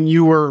when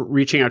you were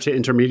reaching out to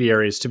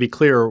intermediaries, to be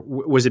clear,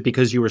 was it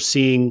because you were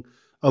seeing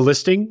a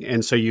listing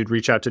and so you'd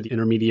reach out to the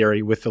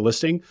intermediary with the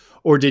listing?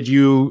 Or did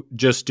you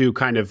just do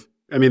kind of,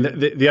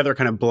 the other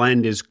kind of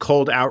blend is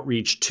cold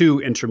outreach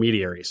to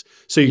intermediaries.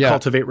 So you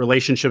cultivate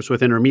relationships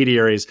with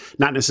intermediaries,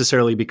 not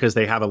necessarily because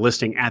they have a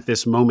listing at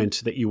this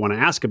moment that you want to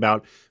ask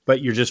about,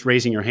 but you're just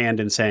raising your hand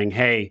and saying,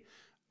 hey,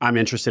 I'm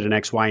interested in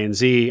X, Y, and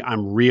Z.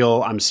 I'm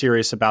real. I'm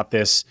serious about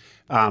this.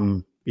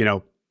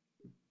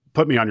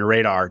 Put me on your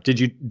radar.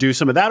 Did you do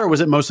some of that, or was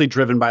it mostly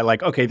driven by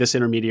like, okay, this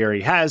intermediary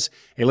has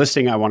a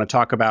listing I want to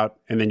talk about,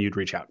 and then you'd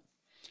reach out?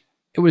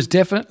 It was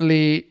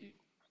definitely,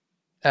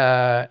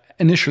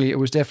 initially, it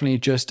was definitely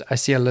just I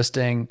see a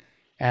listing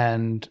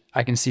and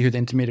I can see who the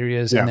intermediary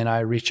is, and then I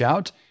reach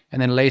out. And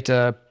then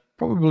later,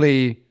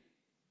 probably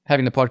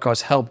having the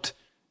podcast helped.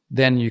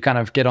 Then you kind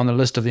of get on the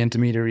list of the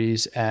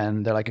intermediaries,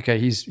 and they're like, okay,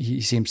 he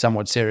seems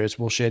somewhat serious.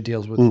 We'll share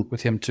deals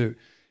with him too.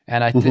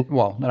 And I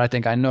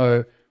think I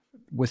know.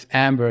 With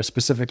Amber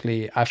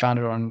specifically, I found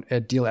it on a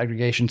deal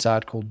aggregation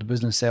site called the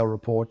Business Sale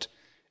Report.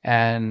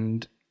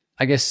 And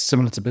I guess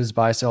similar to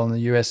BizBuySell in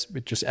the US,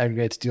 it just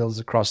aggregates deals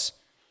across,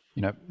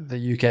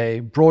 the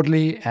UK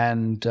broadly.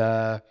 And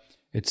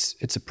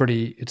it's a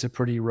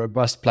pretty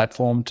robust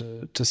platform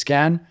to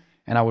scan.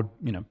 And I would,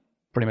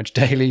 pretty much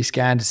daily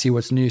scan to see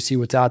what's new, see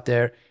what's out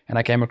there. And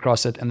I came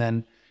across it. And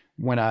then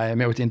when I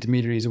met with the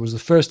intermediaries, it was the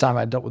first time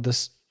I dealt with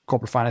this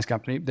corporate finance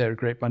company. They're a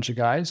great bunch of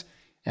guys.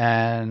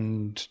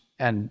 And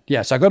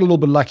so I got a little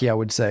bit lucky, I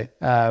would say.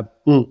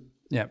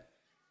 Yeah.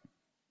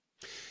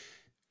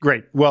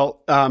 Great.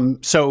 Well,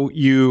 so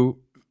you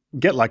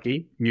get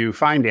lucky, you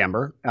find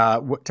Amber.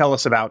 Tell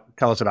us about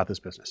this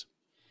business.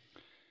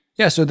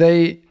 Yeah. So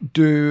they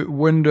do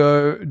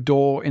window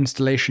door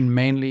installation,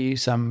 mainly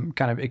some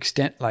kind of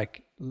extent,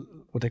 like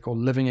what they call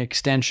living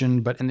extension.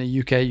 But in the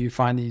UK, you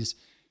find these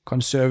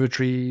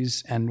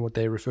conservatories and what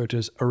they refer to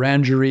as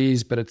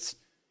orangeries, but it's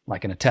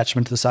like an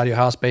attachment to the side of your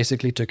house,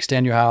 basically, to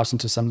extend your house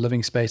into some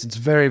living space. It's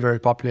very, very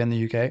popular in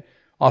the UK,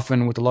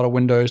 often with a lot of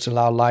windows to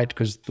allow light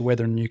because the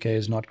weather in the UK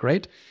is not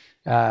great.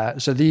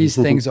 So these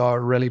things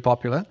are really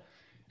popular.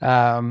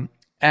 And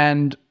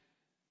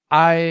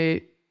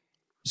I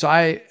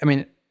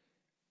mean,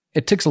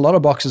 it ticks a lot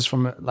of boxes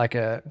from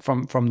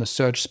the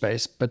search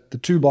space, but the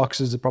 2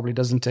 boxes it probably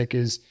doesn't tick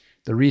is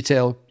the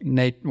retail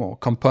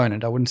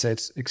component. I wouldn't say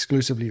it's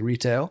exclusively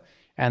retail,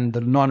 and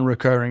the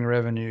non-recurring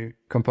revenue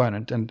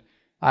component. And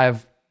I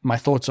have my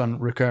thoughts on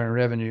recurring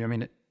revenue. I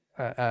mean,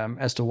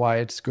 as to why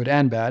it's good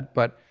and bad,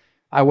 but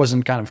I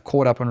wasn't kind of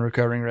caught up on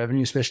recurring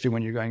revenue, especially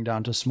when you're going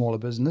down to smaller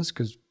business,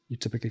 because you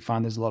typically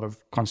find there's a lot of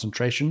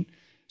concentration.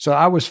 So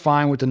I was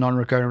fine with the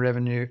non-recurring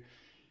revenue.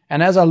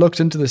 And as I looked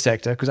into the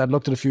sector, because I'd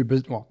looked at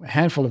a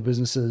handful of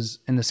businesses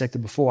in the sector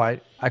before,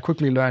 I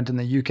quickly learned in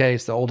the UK,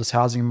 it's the oldest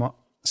housing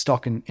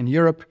stock in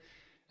Europe.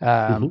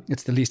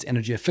 It's the least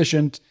energy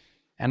efficient.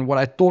 And what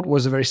I thought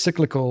was a very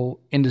cyclical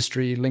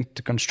industry linked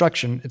to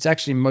construction, it's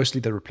actually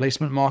mostly the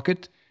replacement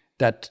market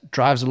that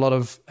drives a lot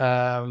of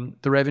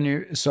the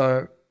revenue.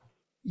 So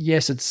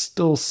yes, it's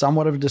still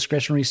somewhat of a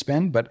discretionary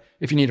spend, but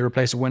if you need to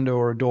replace a window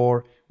or a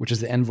door, which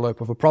is the envelope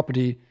of a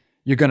property,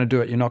 you're going to do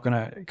it. You're not going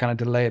to kind of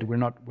delay it. We're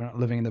not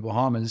living in the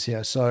Bahamas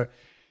here. So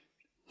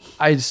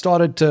I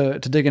started to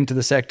dig into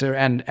the sector,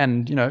 and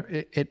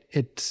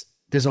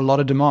there's a lot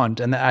of demand,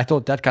 and I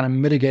thought that kind of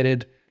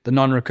mitigated the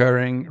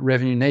non-recurring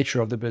revenue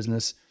nature of the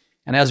business.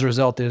 And as a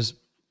result, there's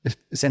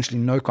essentially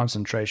no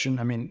concentration.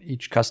 I mean,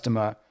 each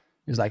customer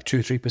is like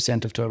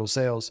 2-3% of total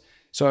sales.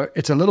 So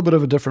it's a little bit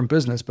of a different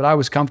business, but I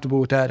was comfortable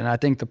with that. And I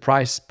think the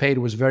price paid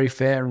was very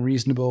fair and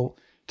reasonable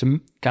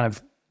to kind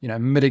of,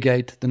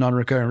 mitigate the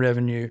non-recurring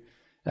revenue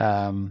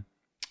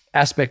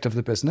aspect of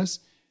the business.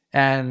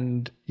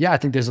 And yeah, I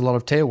think there's a lot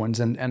of tailwinds,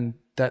 and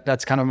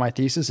that's kind of my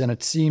thesis. And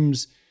it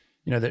seems,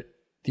 that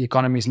the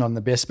economy is not in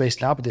the best space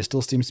now, but there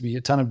still seems to be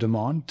a ton of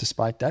demand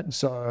despite that.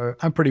 So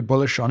I'm pretty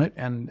bullish on it,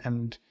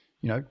 and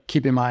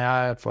keeping my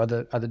eye out for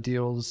other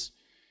deals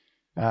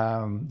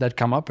that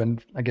come up.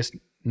 And I guess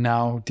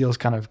now deals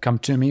kind of come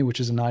to me, which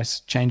is a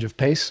nice change of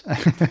pace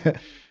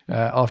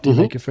after you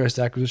make your first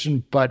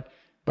acquisition. But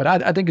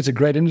I think it's a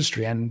great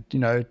industry, and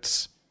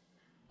it's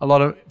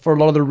for a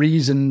lot of the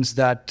reasons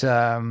that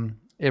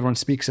everyone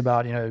speaks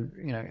about.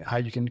 How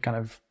you can kind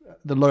of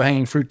the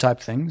low-hanging fruit type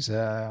things.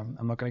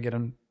 I'm not going to get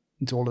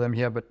into all of them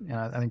here, but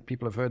I think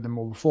people have heard them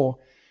all before.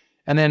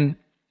 And then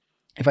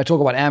if I talk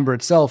about Amber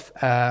itself,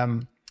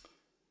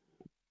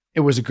 it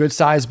was a good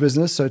sized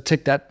business, so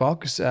tick that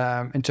box.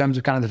 In terms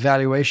of kind of the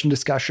valuation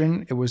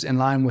discussion, it was in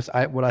line with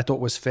what I thought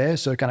was fair.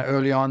 So kind of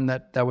early on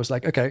that was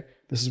like, okay,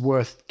 this is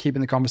worth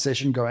keeping the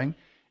conversation going.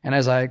 And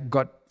as I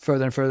got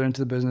further and further into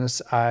the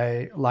business,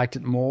 I liked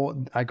it more.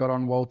 I got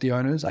on well with the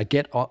owners. I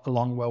get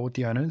along well with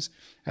the owners.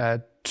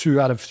 Two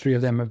out of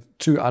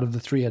the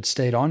three had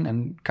stayed on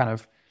and kind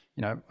of,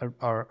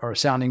 are a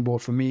sounding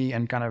board for me,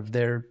 and kind of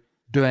they're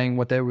doing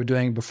what they were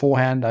doing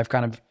beforehand. I've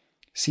kind of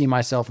seen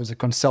myself as a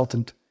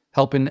consultant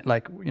helping,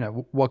 like,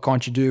 what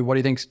can't you do? What do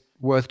you think's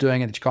worth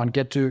doing and that you can't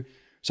get to?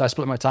 So I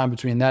split my time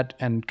between that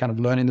and kind of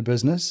learning the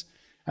business.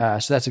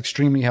 So that's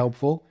extremely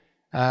helpful.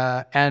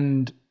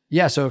 And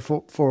yeah, so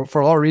for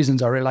a lot of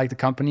reasons, I really like the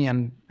company,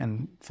 and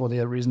for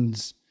the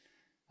reasons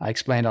I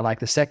explained, I like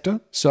the sector.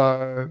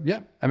 So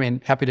yeah, I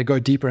mean, happy to go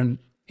deeper into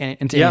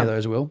any of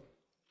those, Will.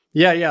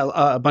 Yeah.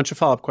 A bunch of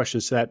follow-up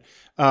questions to that.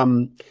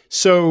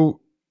 So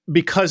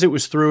because it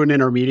was through an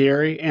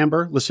intermediary,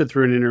 Amber, listed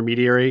through an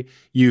intermediary,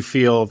 you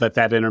feel that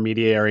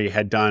intermediary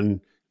had done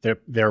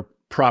their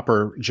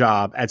proper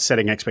job at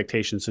setting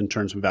expectations in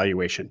terms of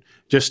valuation.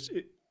 Just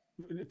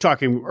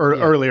talking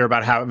earlier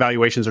about how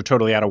valuations are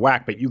totally out of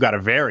whack, but you got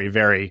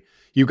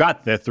you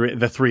got the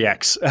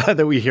 3x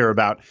that we hear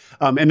about.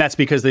 And that's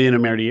because the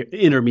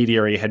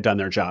intermediary had done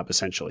their job,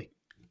 essentially.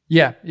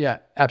 Yeah,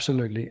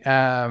 absolutely.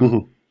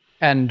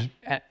 And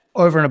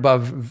over and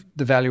above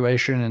the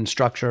valuation and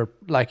structure,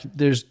 like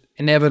there's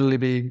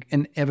inevitably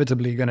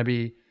going to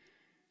be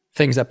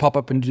things that pop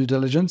up in due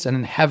diligence,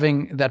 and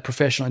having that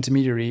professional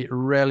intermediary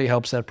really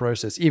helps that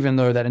process. Even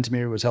though that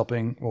intermediary was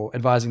helping or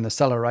advising the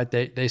seller, right?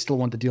 They still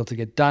want the deal to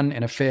get done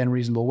in a fair and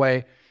reasonable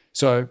way.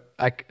 So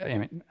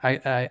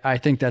I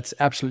think that's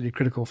absolutely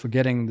critical for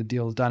getting the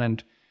deals done.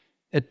 And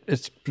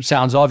it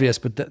sounds obvious,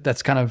 but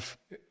that's kind of,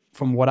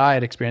 from what I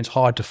had experienced,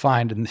 hard to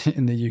find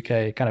in the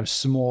UK, kind of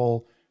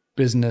small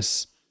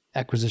business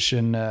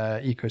acquisition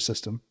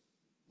ecosystem.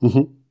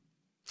 Mm-hmm.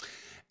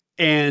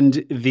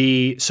 And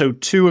so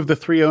 2 of the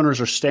 3 owners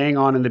are staying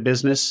on in the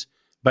business,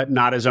 but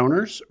not as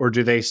owners, or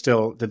did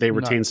they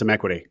retain some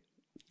equity?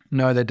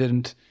 No, they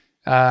didn't.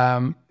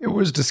 It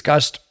was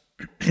discussed.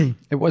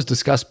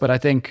 But I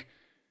think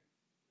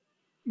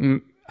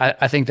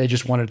they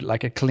just wanted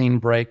like a clean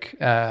break,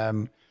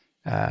 because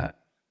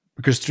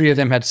 3 of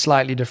them had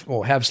slightly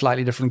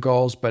different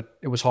goals, but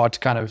it was hard to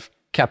kind of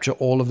capture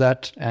all of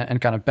that and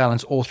kind of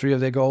balance all 3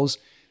 of their goals.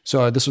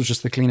 So this was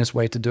just the cleanest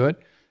way to do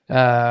it.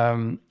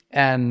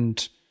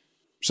 And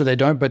so they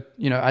don't, but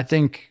I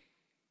think,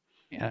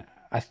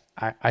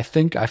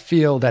 I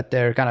feel that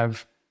they're kind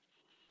of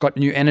got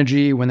new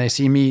energy when they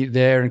see me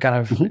there, and kind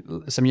of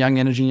some young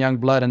energy, young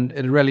blood, and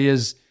it really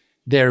is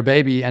their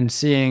baby. And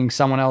seeing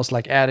someone else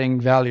like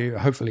adding value,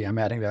 hopefully I'm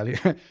adding value,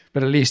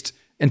 but at least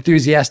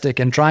enthusiastic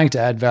and trying to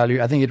add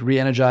value, I think it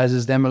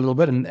re-energizes them a little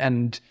bit,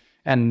 and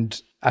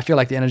I feel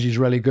like the energy is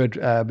really good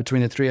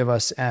between the 3 of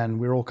us, and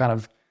we're all kind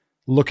of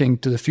looking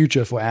to the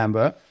future for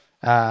Amber.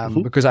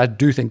 Because I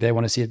do think they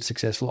want to see it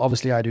successful.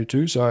 Obviously, I do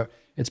too. So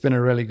it's been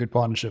a really good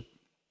partnership.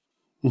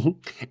 Mm-hmm.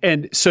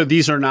 And so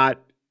these are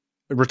not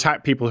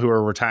people who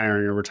are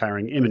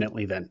retiring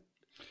imminently then?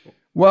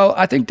 Well,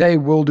 I think they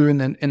will do in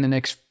the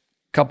next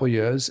couple of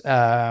years.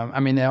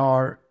 I mean, they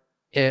are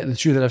The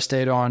two that I've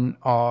stayed on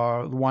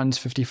are the one's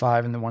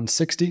 55 and the one's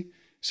 60.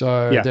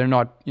 So they're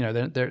not,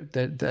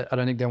 they're I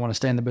don't think they want to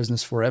stay in the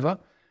business forever.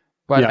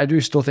 But I do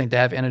still think they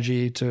have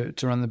energy to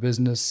run the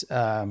business,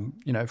 for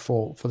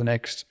the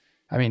next.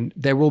 I mean,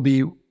 they will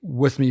be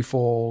with me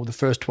for the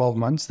first 12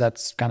 months.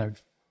 That's kind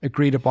of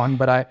agreed upon.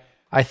 But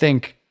I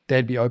think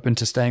they'd be open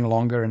to staying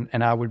longer,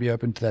 and I would be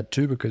open to that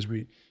too, because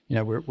we're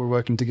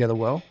working together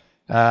well.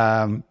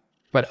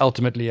 But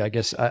ultimately, I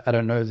guess I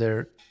don't know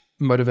their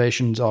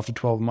motivations after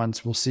 12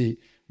 months. We'll see.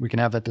 We can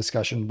have that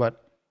discussion.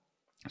 But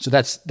so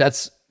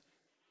that's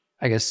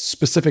I guess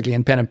specifically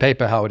in pen and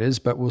paper how it is,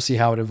 but we'll see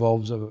how it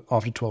evolves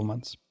after 12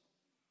 months.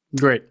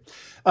 Great.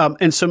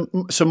 And some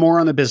more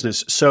on the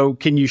business. So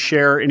can you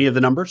share any of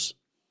the numbers?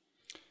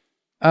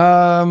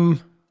 Yeah,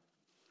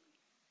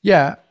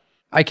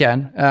 I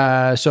can.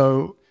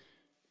 So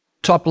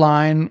top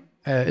line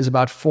is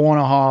about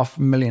 £4.5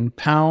 million.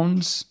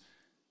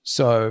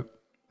 So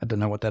I don't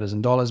know what that is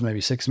in dollars, maybe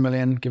 6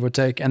 million, give or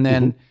take. And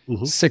then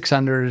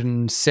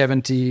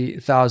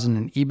 670,000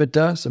 in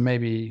EBITDA. So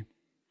maybe,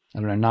 I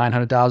don't know,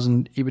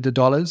 900,000 EBITDA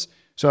dollars.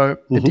 So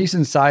a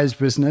decent sized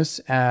business.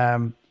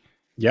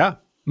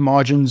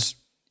 Margins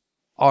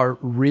are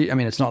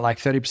it's not like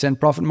 30%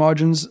 profit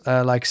margins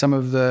like some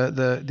of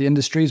the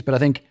industries, but I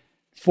think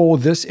for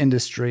this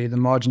industry, the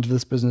margins of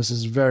this business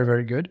is very,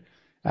 very good.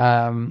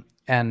 And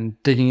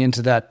digging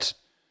into that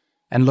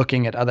and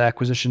looking at other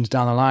acquisitions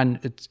down the line,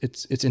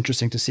 it's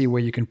interesting to see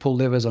where you can pull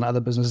levers on other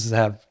businesses that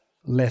have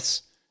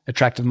less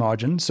attractive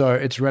margins. So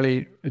it's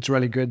really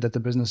good that the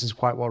business is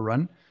quite well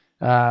run.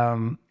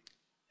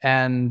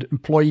 And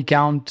employee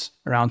count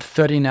around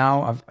 30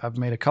 now. I've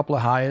made a couple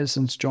of hires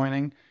since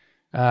joining.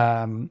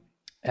 And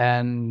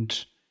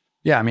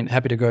yeah, I mean,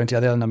 happy to go into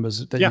other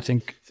numbers that you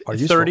think are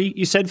useful. 30,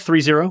 you said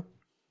 30?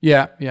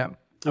 Yeah.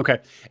 Okay.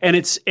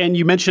 And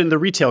you mentioned the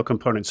retail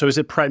component. So is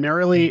it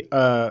primarily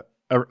a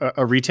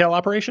retail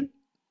operation?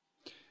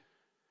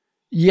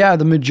 Yeah,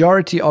 the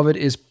majority of it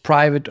is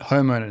private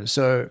homeowners.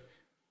 So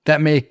that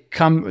may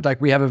come,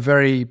 like we have a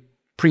very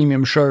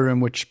premium showroom,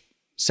 which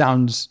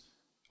sounds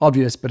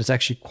obvious, but it's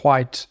actually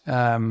quite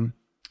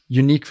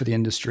unique for the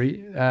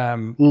industry.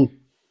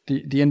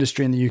 The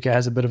industry in the UK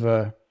has a bit of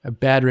a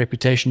bad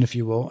reputation, if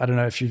you will. I don't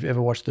know if you've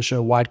ever watched the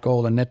show White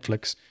Gold on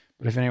Netflix,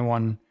 but if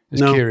anyone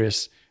is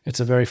curious, it's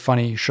a very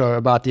funny show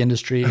about the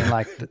industry in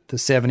like the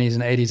 70s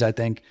and 80s, I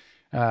think.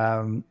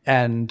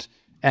 And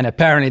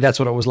apparently that's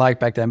what it was like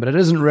back then, but it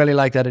isn't really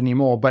like that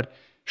anymore. But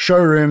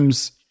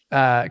showrooms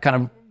kind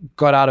of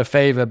got out of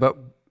favor, but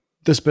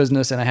this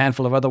business and a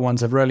handful of other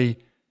ones have really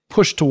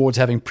pushed towards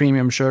having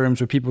premium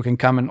showrooms where people can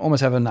come and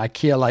almost have an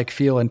IKEA-like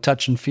feel and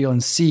touch and feel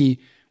and see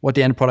what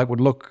the end product would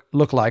look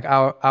like.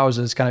 Ours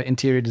is kind of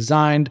interior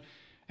designed,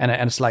 and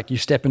it's like you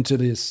step into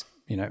this,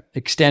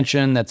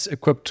 extension that's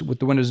equipped with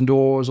the windows and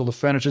doors, all the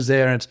furniture's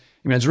there, and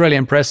it's really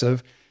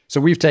impressive. So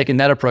we've taken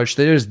that approach.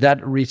 There is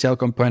that retail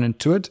component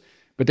to it,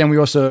 but then we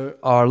also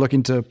are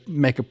looking to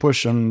make a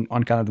push on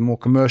kind of the more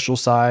commercial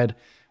side.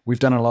 We've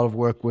done a lot of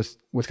work with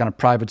kind of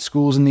private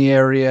schools in the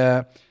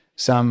area,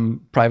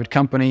 some private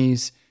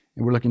companies,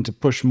 and we're looking to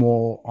push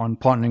more on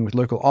partnering with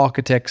local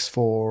architects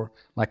for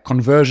like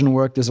conversion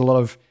work. There's a lot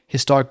of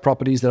historic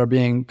properties that are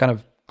being kind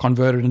of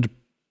converted into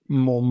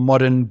more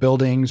modern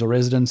buildings or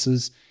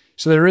residences.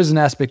 So there is an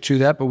aspect to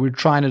that, but we're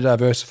trying to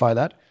diversify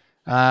that.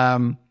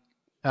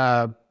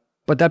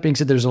 But that being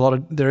said, there's a lot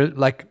of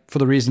for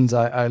the reasons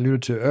I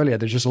alluded to earlier,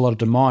 there's just a lot of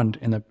demand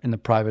in the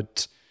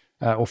private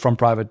or from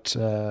private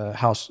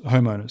house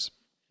homeowners.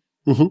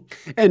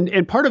 Mm-hmm.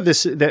 And part of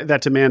this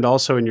that demand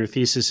also in your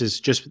thesis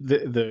is just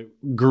the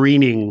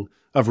greening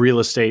of real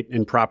estate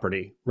and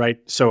property, right?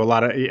 So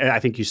I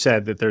think you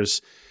said that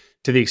there's,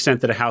 to the extent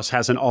that a house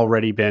hasn't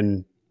already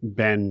been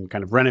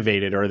kind of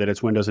renovated, or that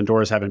its windows and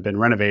doors haven't been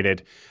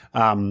renovated,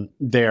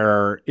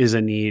 there is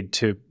a need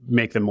to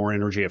make them more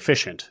energy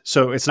efficient.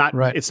 So it's not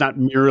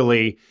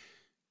merely,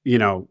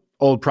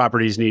 old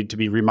properties need to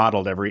be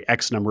remodeled every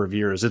X number of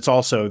years. It's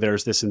also,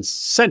 there's this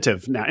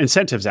incentives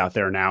out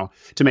there now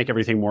to make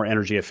everything more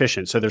energy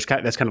efficient. So that's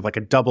kind of like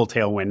a double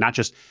tailwind, not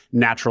just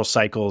natural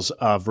cycles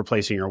of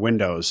replacing your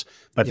windows,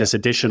 but this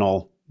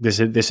additional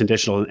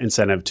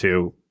incentive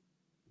to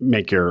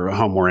make your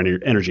home more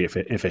energy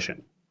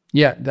efficient.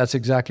 Yeah, that's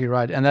exactly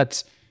right.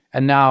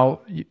 And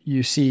now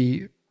you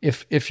see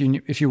if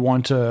you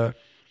want to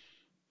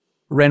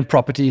rent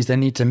properties, they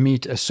need to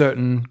meet a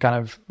certain kind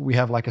of, we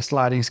have like a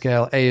sliding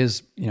scale. A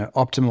is,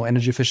 optimal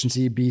energy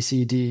efficiency, B,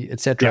 C, D,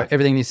 etc. Yeah.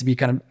 Everything needs to be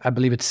kind of, I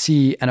believe it's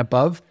C and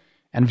above,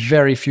 and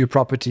very few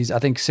properties. I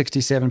think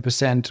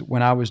 67%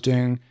 when I was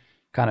doing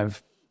kind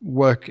of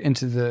work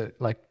into the,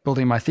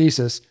 building my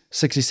thesis,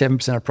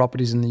 67% of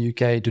properties in the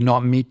UK do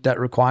not meet that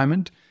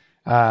requirement.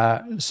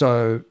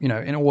 So,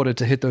 in order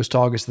to hit those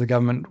targets the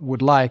government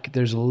would like,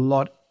 there's a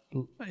lot,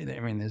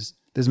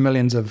 there's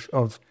millions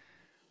of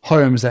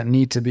homes that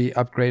need to be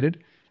upgraded.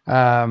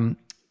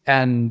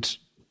 And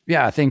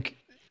yeah, I think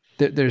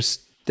there's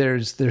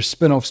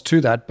spin-offs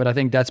to that, but I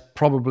think that's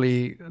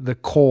probably the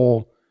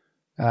core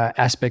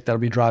aspect that'll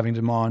be driving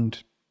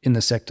demand in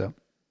the sector.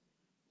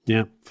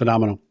 Yeah,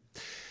 phenomenal.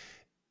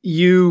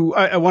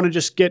 I want to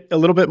just get a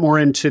little bit more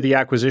into the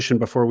acquisition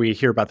before we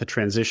hear about the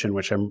transition,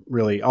 which I'm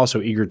really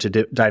also eager to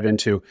dive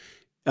into.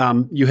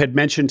 You had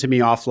mentioned to me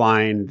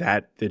offline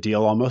that the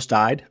deal almost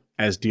died,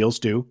 as deals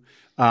do,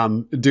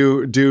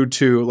 due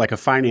to like a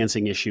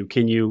financing issue.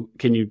 Can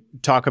you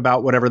talk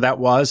about whatever that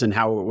was and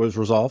how it was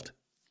resolved?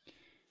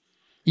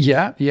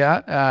 Yeah.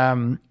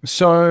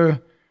 So,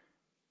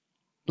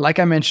 like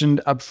I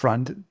mentioned up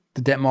front,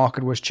 the debt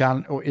market was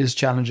is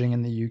challenging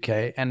in the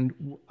UK, and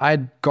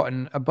I'd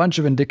gotten a bunch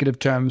of indicative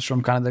terms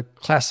from kind of the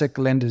classic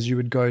lenders you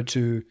would go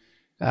to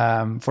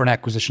for an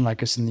acquisition like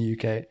this in the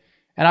UK.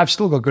 And I've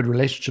still got good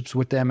relationships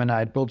with them, and I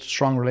had built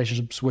strong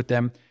relationships with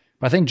them.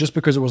 But I think just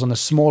because it was on the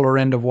smaller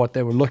end of what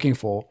they were looking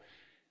for,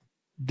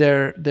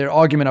 their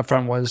argument up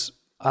front was,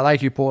 I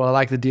like you, Paul, I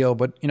like the deal,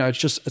 but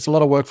it's a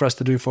lot of work for us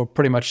to do for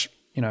pretty much,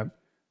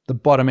 the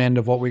bottom end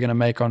of what we're going to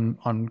make on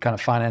kind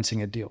of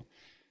financing a deal.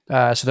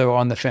 So they were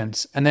on the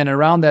fence. And then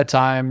around that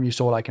time, you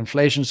saw like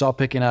inflation start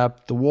picking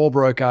up, the war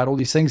broke out, all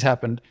these things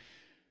happened.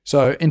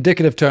 So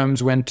indicative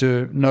terms went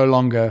to no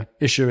longer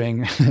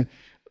issuing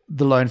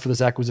the loan for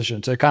this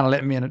acquisition. So it kind of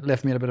left me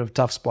in a bit of a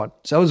tough spot.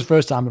 So that was the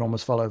first time it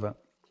almost fell over.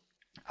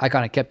 I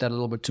kind of kept that a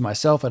little bit to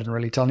myself. I didn't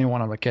really tell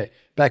anyone. I'm like, okay,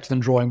 back to the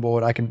drawing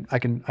board. I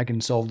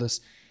can solve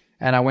this.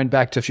 And I went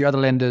back to a few other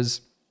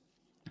lenders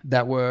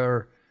that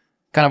were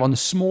kind of on the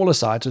smaller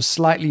side, so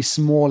slightly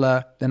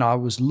smaller than I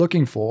was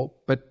looking for,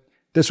 but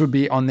this would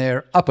be on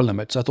their upper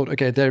limit. So I thought,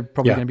 okay, they're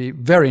probably going to be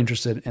very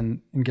interested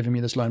in giving me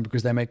this loan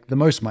because they make the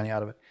most money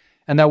out of it.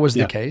 And that was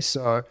the case.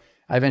 So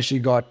I eventually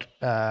got,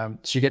 so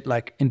you get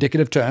like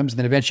indicative terms, and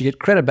then eventually you get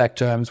credit back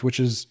terms, which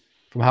is,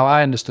 from how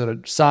I understood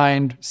it,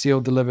 signed,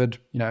 sealed, delivered,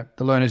 the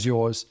loan is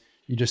yours.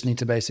 You just need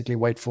to basically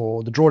wait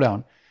for the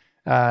drawdown.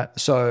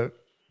 So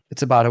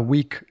it's about a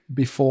week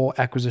before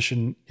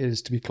acquisition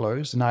is to be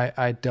closed. And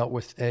I dealt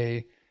with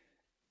a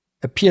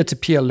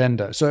peer-to-peer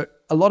lender. So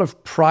a lot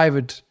of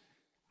private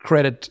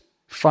credit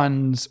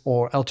funds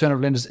or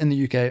alternative lenders in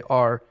the UK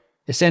are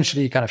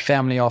essentially kind of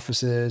family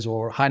offices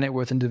or high net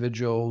worth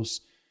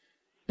individuals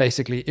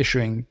basically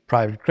issuing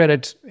private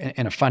credit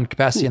in a fund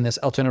capacity. And this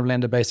alternative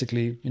lender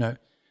basically,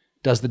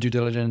 does the due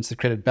diligence, the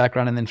credit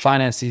background, and then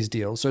finance these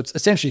deals. So it's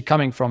essentially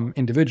coming from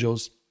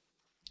individuals.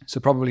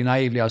 So probably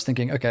naively, I was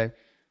thinking, okay,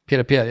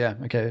 peer-to-peer, yeah,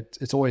 okay,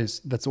 that's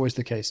always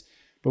the case.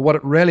 But what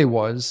it really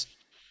was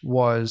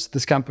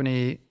this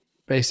company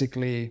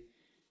basically,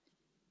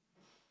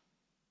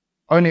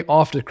 only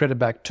after credit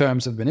back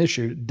terms have been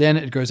issued, then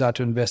it goes out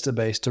to investor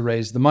base to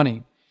raise the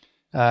money.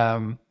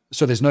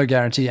 So there's no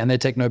guarantee, and they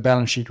take no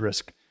balance sheet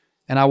risk.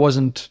 And I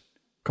wasn't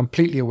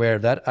completely aware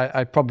of that.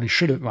 I probably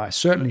should have, I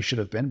certainly should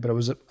have been, but it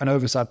was an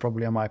oversight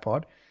probably on my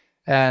part.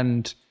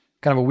 And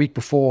kind of a week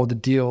before the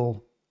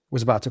deal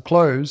was about to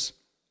close,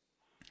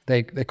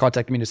 they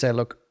contacted me to say,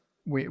 look,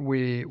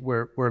 we're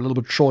a little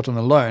bit short on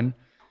the loan.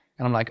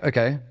 And I'm like,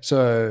 okay,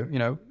 so,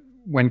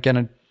 when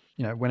are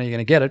you going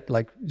to get it?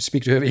 Like,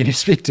 speak to whoever you need to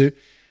speak to.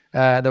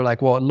 They were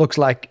like, well, it looks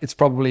like it's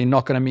probably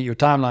not going to meet your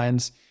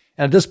timelines.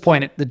 And at this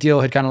point, the deal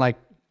had kind of like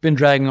been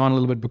dragging on a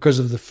little bit because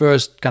of the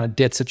first kind of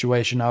debt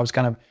situation. I was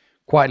kind of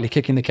quietly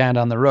kicking the can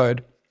down the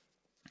road,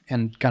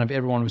 and kind of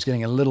everyone was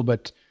getting a little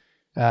bit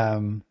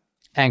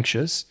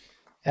anxious.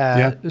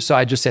 So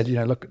I just said,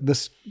 look,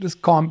 this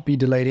can't be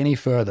delayed any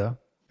further.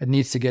 It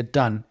needs to get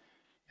done.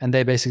 And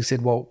they basically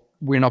said, well,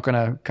 we're not going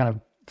to kind of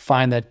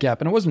find that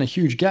gap. And it wasn't a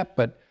huge gap,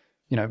 but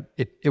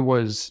it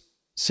was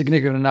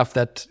significant enough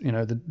that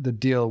the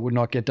deal would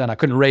not get done. I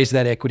couldn't raise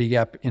that equity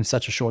gap in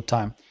such a short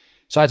time.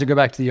 So I had to go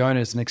back to the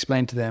owners and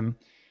explain to them.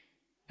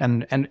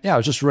 And I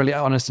was just really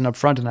honest and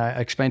upfront, and I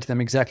explained to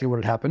them exactly what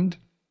had happened.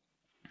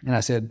 And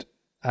I said,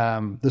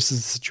 this is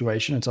the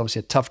situation. It's obviously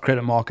a tough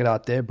credit market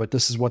out there, but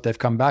this is what they've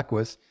come back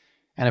with.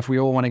 And if we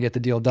all want to get the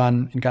deal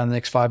done in kind of the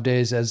next 5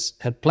 days as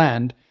had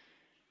planned,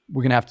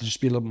 we're going to have to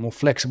just be a little bit more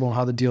flexible on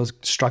how the deal's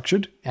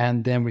structured.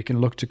 And then we can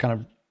look to kind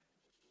of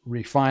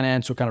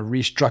refinance or kind of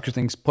restructure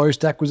things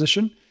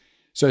post-acquisition.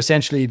 So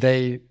essentially,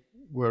 they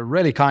were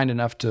really kind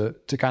enough to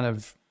kind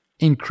of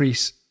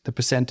increase the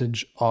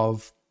percentage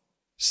of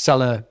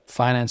seller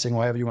financing,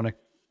 whatever you want to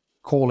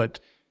call it,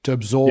 to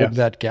absorb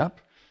that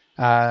gap.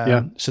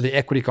 So the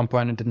equity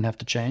component didn't have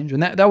to change.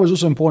 And that was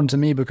also important to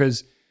me,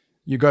 because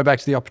you go back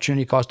to the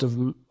opportunity cost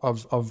of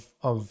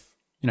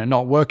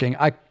not working.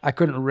 I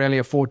couldn't really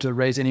afford to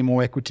raise any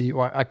more equity,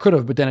 or I could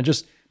have, but then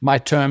my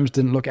terms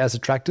didn't look as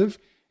attractive,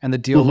 and the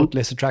deal looked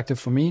less attractive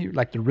for me,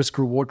 like the risk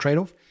reward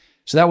trade-off.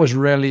 So that was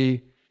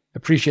really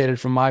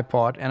appreciated from my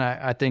part. And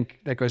I think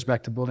that goes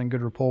back to building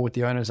good rapport with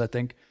the owners, I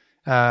think,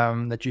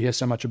 that you hear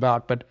so much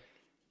about. But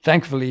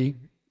thankfully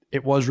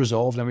it was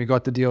resolved and we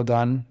got the deal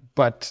done.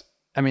 But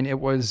I mean, it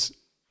was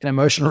an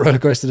emotional roller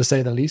coaster, to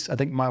say the least. I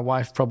think my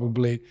wife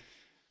probably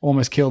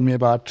almost killed me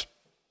about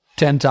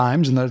 10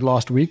 times in those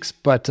last weeks,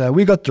 but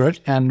we got through it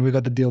and we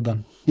got the deal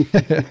done.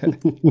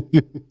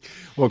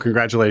 Well,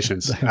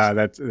 congratulations.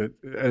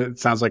 It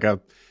sounds like a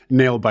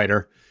nail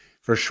biter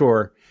for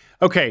sure.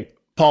 Okay,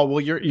 Paul,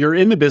 well, you're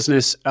in the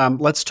business.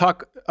 Let's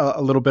talk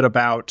a little bit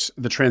about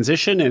the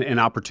transition and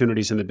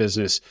opportunities in the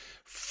business.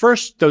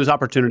 First, those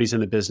opportunities in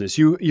the business.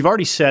 You've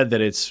already said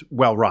that it's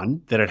well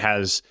run, that it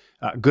has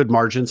good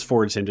margins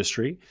for its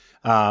industry,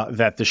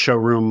 that the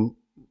showroom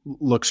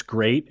looks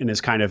great and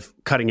is kind of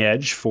cutting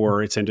edge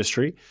for its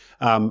industry.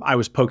 I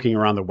was poking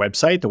around the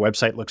website. The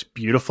website looks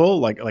beautiful,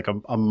 like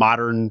a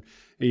modern,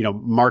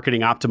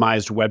 marketing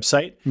optimized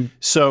website.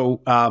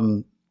 So,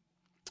 on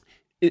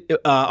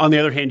the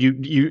other hand,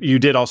 you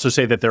did also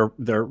say that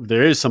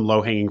there is some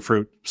low hanging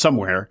fruit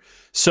somewhere.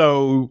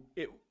 So,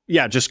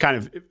 just kind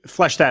of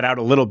flesh that out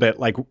a little bit.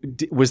 Like,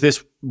 was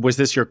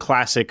this your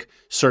classic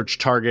search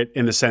target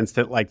in the sense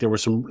that like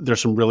there's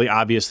some really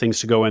obvious things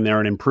to go in there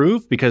and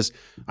improve? Because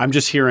I'm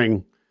just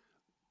hearing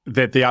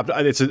that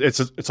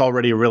it's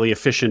already a really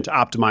efficient,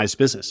 optimized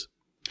business.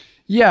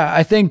 Yeah,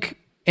 I think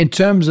in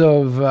terms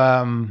of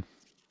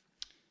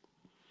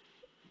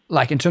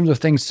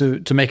things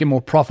to make it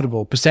more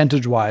profitable,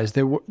 percentage wise,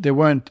 there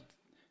weren't.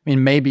 I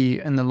mean, maybe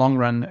in the long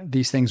run,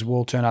 these things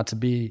will turn out to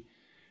be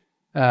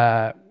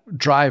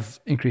drive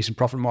increase in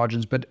profit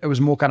margins, but it was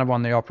more kind of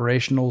on the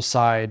operational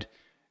side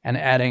and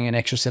adding an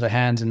extra set of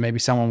hands and maybe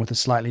someone with a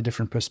slightly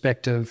different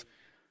perspective.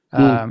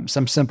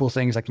 Some simple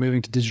things like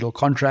moving to digital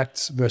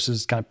contracts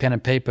versus kind of pen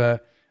and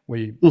paper, where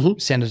you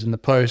send it in the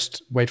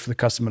post, wait for the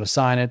customer to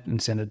sign it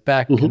and send it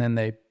back, and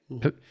then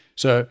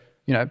so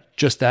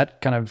just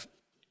that kind of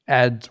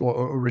adds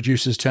or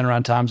reduces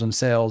turnaround times on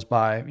sales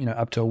by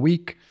up to a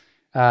week.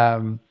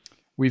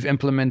 We've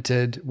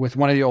implemented with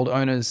one of the old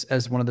owners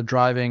as one of the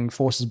driving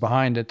forces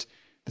behind it,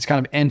 this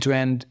kind of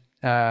end-to-end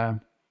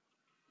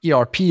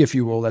ERP, if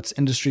you will, that's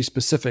industry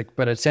specific,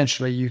 but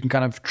essentially you can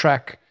kind of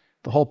track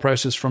the whole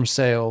process from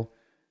sale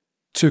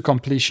to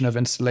completion of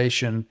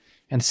installation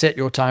and set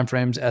your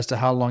timeframes as to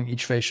how long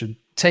each phase should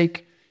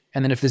take.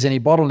 And then if there's any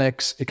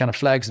bottlenecks, it kind of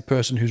flags the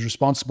person who's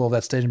responsible at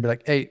that stage and be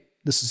like, hey,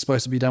 this is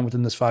supposed to be done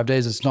within this 5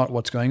 days. It's not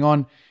what's going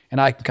on. And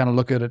I can kind of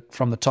look at it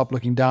from the top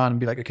looking down and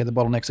be like, okay, the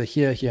bottlenecks are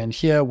here, here, and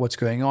here. What's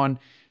going on?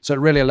 So it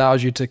really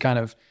allows you to kind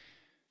of,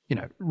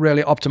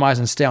 really optimize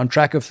and stay on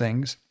track of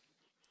things.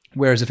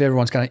 Whereas if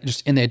everyone's kind of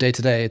just in their day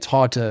to day, it's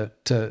hard to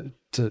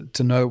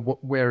know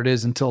where it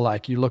is until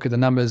like you look at the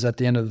numbers at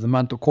the end of the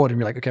month or quarter and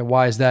be like, okay,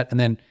 why is that? And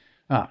then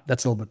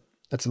that's a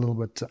little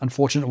bit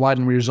unfortunate. Why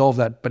didn't we resolve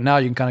that? But now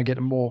you can kind of get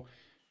a more,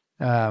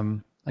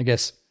 I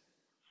guess,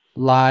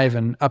 live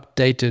and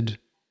updated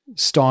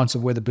stance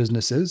of where the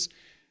business is.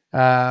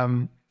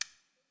 So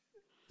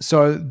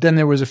then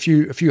there was a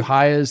few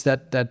hires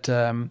that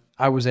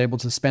I was able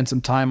to spend some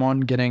time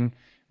on getting,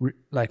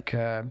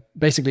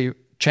 basically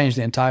change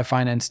the entire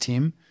finance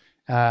team.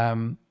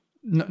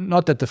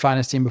 Not that the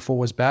finance team before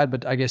was bad,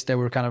 but I guess they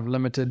were kind of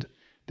limited.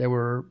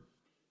 Their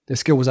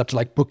skill was up to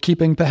like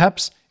bookkeeping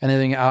perhaps, and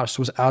everything else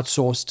was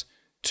outsourced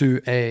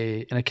to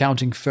an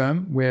accounting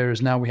firm.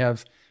 Whereas now we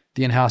have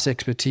the in-house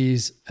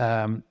expertise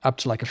up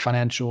to like a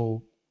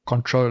financial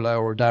controller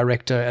or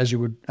director, I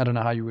don't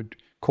know how you would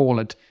call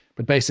it,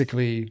 but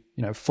basically,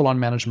 full-on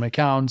management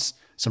accounts,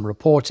 some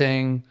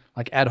reporting,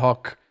 like ad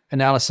hoc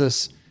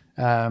analysis.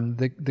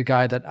 The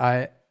guy that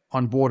I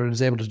onboarded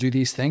is able to do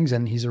these things,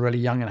 and he's a really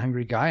young and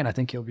hungry guy, and I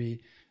think he'll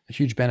be a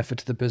huge benefit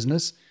to the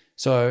business.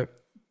 So,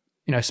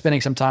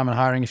 spending some time on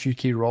hiring a few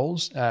key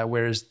roles,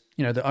 whereas,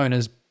 the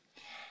owners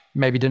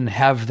maybe didn't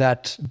have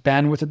that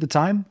bandwidth at the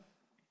time.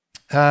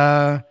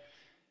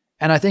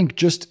 And I think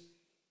just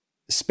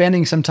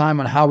spending some time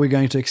on how we're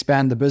going to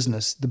expand the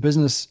business. The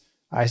business,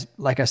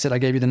 like I said, I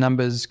gave you the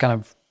numbers kind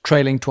of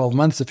trailing 12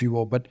 months, if you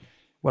will. But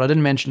what I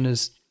didn't mention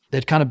is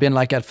they'd kind of been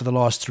like that for the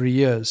last 3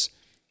 years.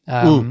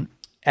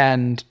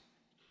 And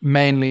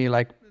mainly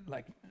like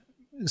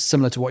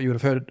similar to what you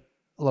would have heard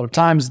a lot of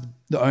times,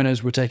 the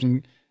owners were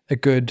taking a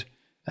good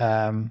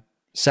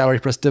salary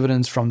plus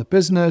dividends from the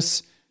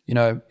business.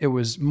 It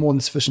was more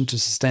than sufficient to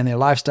sustain their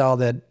lifestyle.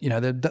 That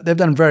they've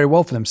done very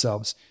well for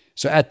themselves.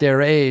 So at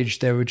their age,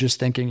 they were just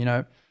thinking,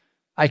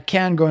 I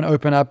can go and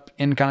open up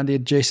in kind of the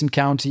adjacent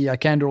county. I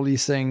can do all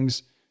these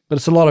things, but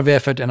it's a lot of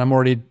effort, and I'm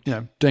already,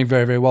 doing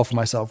very, very well for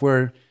myself.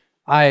 Where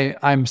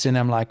I'm seeing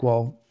them like,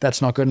 well,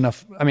 that's not good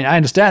enough. I mean, I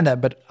understand that,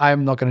 but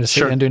I'm not going to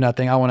sit and do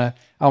nothing. I want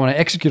to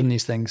execute on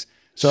these things.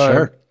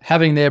 So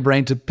having their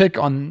brain to pick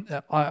on,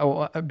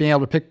 being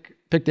able to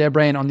pick their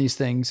brain on these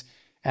things,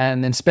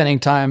 and then spending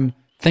time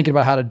thinking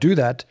about how to do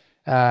that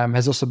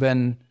has also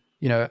been,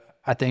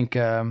 I think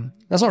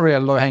that's not really a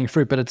low hanging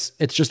fruit, but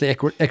it's just the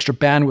extra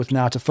bandwidth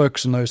now to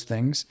focus on those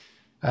things.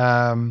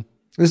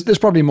 There's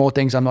probably more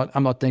things I'm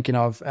not thinking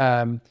of,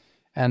 and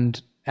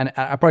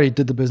I probably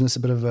did the business a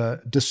bit of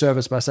a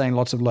disservice by saying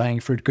lots of low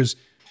hanging fruit, because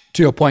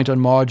to your point on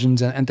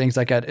margins and things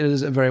like that, it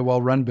is a very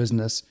well run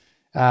business.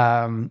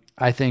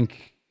 I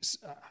think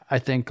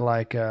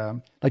like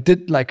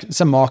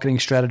some marketing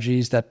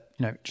strategies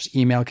that just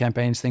email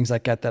campaigns, things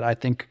like that I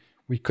think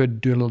we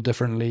could do a little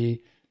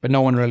differently, but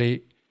no one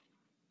really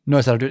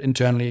knows how to do it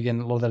internally. Again,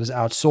 a lot of that is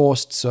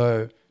outsourced.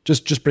 So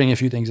just bringing a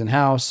few things in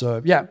house.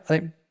 So yeah, I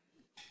think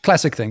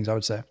classic things, I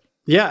would say.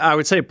 Yeah, I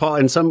would say, Paul,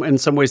 in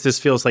some ways, this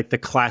feels like the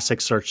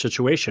classic search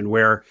situation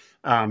where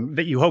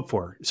that you hope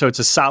for. So it's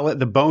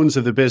the bones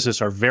of the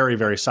business are very,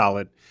 very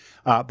solid,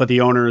 but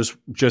the owners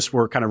just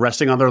were kind of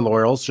resting on their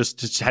laurels,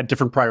 just had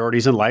different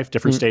priorities in life,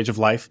 different stage of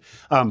life,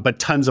 but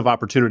tons of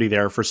opportunity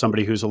there for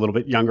somebody who's a little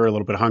bit younger, a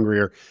little bit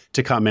hungrier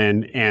to come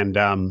in and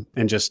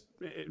just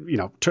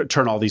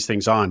turn all these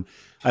things on.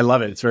 I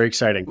love it. It's very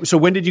exciting. So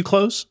when did you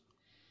close?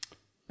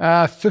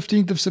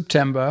 15th of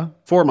September.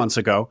 4 months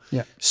ago.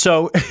 Yeah.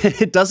 So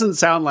it doesn't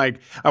sound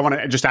like, I want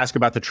to just ask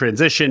about the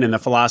transition and the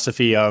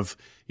philosophy of,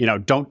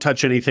 don't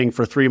touch anything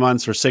for 3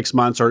 months or 6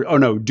 months, or, oh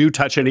no, do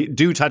touch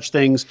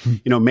things,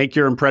 make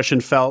your impression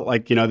felt,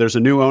 like, there's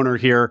a new owner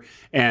here.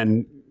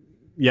 And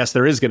yes,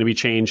 there is going to be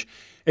change.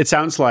 It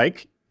sounds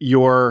like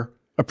your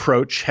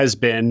approach has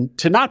been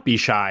to not be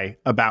shy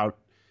about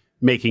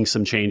making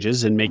some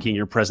changes and making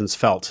your presence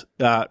felt.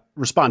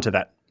 Respond to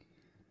that.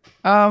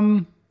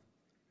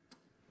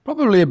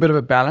 Probably a bit of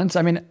a balance.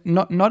 I mean,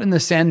 not in the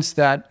sense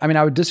that,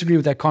 I would disagree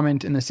with that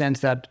comment in the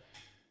sense that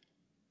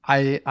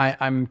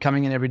I'm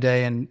coming in every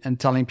day and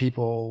telling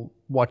people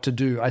what to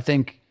do. I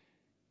think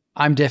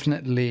I'm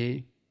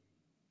definitely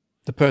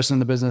the person in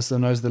the business that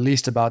knows the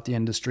least about the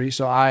industry.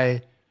 So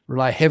I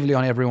rely heavily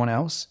on everyone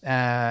else.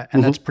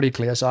 And that's pretty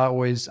clear. So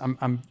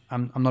I'm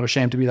not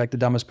ashamed to be like the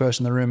dumbest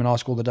person in the room and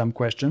ask all the dumb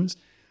questions.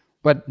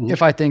 But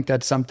if I think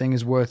that something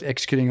is worth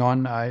executing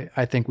on,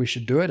 I think we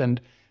should do it. And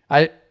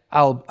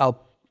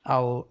I'll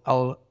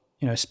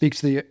speak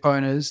to the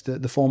owners,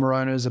 the former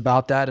owners,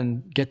 about that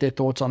and get their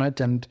thoughts on it.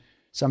 And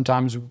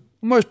sometimes, for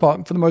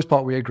the most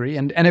part, we agree.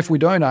 And if we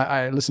don't,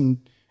 I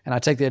listen and I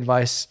take the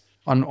advice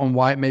on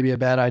why it may be a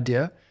bad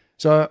idea.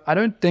 So I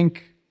don't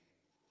think,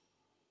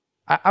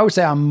 I would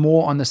say I'm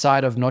more on the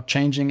side of not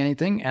changing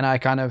anything. And I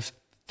kind of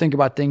think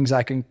about things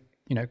I can,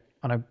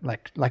 on a,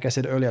 like I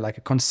said earlier, like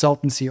a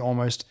consultancy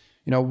almost,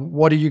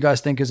 what do you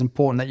guys think is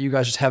important that you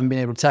guys just haven't been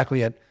able to tackle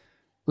yet?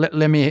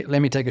 Let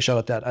me take a shot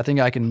at that. I think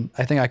I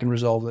can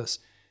resolve this,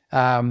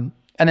 and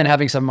then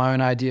having some of my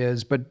own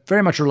ideas, but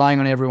very much relying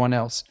on everyone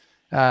else.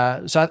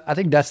 So I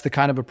think that's the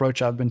kind of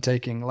approach I've been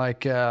taking.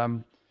 Like,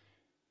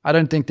 I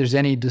don't think there's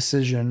any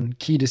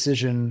key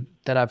decision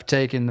that I've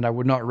taken that I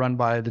would not run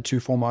by the two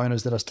former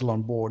owners that are still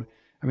on board.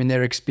 I mean,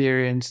 they're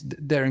experienced,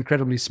 they're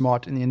incredibly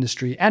smart in the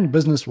industry and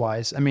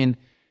business-wise. I mean,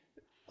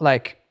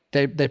 like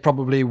they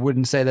probably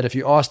wouldn't say that if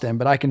you asked them,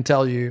 but I can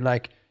tell you,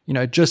 like,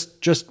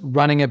 just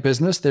running a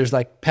business, there's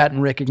like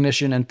pattern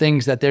recognition and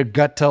things that their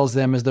gut tells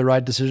them is the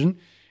right decision.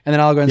 And then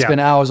I'll go and spend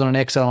hours on an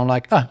Excel and I'm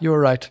like, you were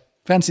right.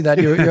 Fancy that.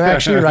 You're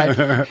actually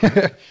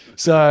right.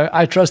 So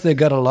I trust their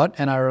gut a lot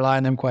and I rely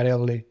on them quite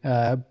heavily.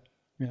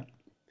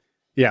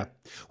 Yeah.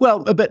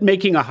 Well, but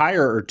making a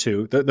hire or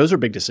two, those are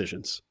big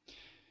decisions.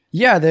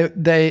 Yeah,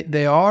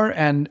 they are.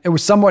 And it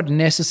was somewhat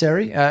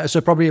necessary.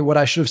 So probably what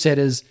I should have said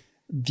is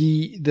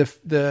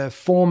the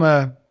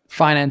former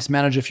finance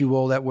manager, if you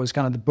will, that was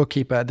kind of the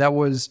bookkeeper, that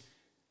was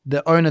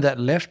the owner that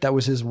left, that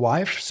was his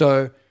wife.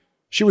 So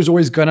she was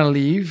always going to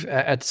leave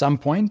at some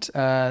point.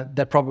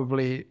 That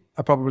probably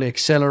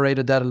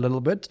accelerated that a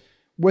little bit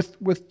with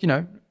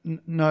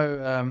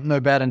no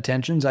bad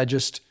intentions. I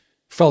just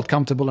felt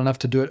comfortable enough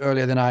to do it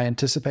earlier than I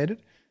anticipated.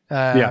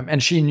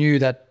 And she knew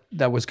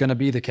that was going to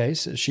be the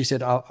case. She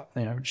said,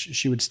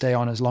 she would stay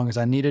on as long as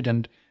I needed.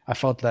 And I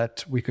felt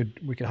that we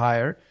could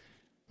hire.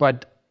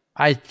 But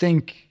I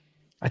think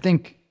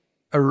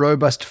a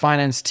robust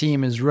finance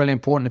team is really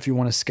important if you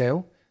want to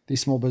scale these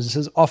small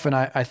businesses. Often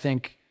I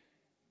think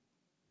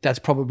that's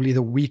probably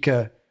the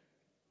weaker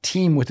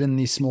team within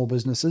these small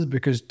businesses,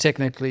 because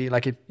technically,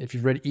 like if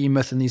you've read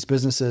E-Myth in these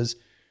businesses,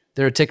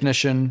 they're a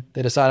technician,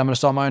 they decide I'm going to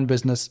start my own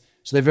business.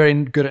 So they're very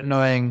good at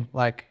knowing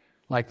like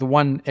the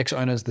one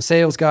ex-owner is the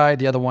sales guy,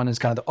 the other one is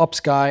kind of the ops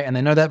guy, and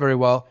they know that very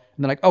well.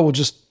 And they're like, oh, well,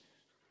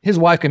 his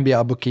wife can be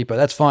our bookkeeper.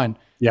 That's fine.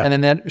 Yeah.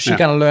 And then she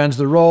kind of learns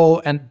the role,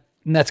 and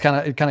that's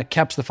it kind of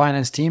caps the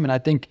finance team. And I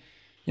think,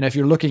 if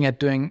you're looking at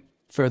doing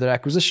further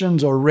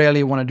acquisitions or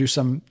really want to do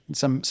some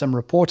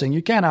reporting,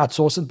 you can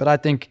outsource it, but I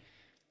think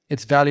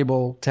it's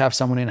valuable to have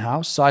someone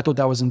in-house. So I thought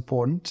that was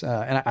important.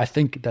 And I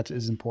think that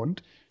is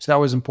important. So that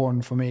was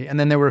important for me. And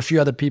then there were a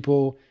few other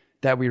people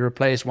that we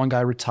replaced. One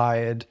guy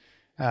retired.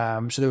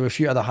 So there were a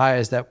few other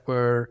hires that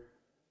were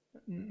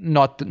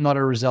not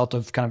a result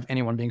of kind of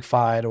anyone being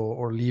fired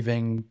or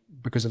leaving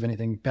because of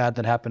anything bad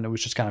that happened. It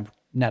was just kind of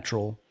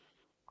natural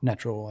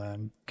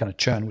kind of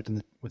churn within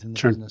the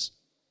business.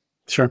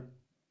 Sure.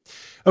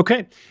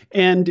 Okay.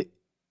 And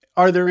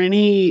are there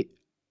any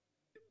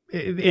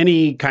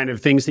kind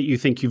of things that you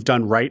think you've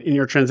done right in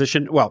your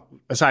transition? Well,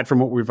 aside from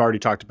what we've already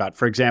talked about,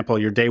 for example,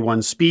 your day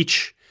one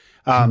speech,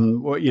 how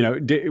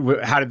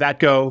did that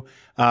go?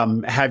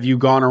 Have you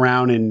gone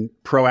around and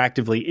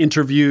proactively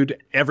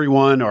interviewed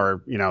everyone,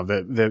 or,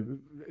 the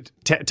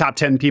top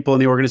 10 people in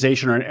the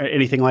organization, or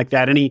anything like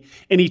that?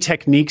 Any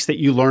techniques that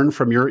you learned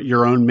from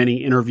your own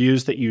many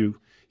interviews that you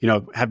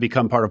have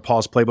become part of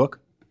Paul's playbook?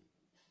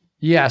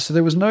 Yeah. So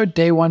there was no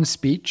day one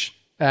speech.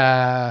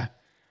 I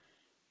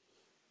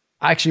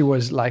actually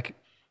was like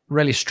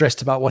really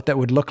stressed about what that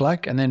would look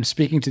like. And then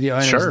speaking to the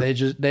owners, Sure.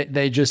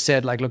 they just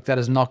said like, look, that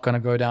is not going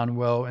to go down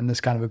well in this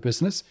kind of a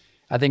business.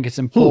 I think it's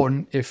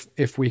important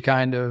if we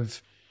kind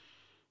of,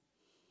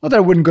 not that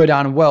it wouldn't go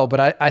down well,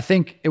 but I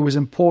think it was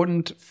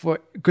important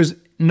because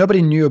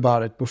nobody knew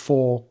about it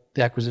before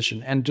the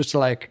acquisition, and just to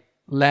like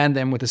land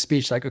them with a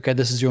speech like, okay,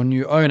 this is your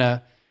new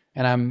owner,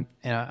 and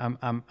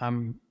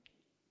I'm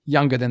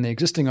younger than the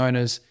existing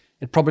owners,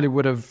 it probably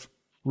would have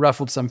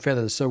ruffled some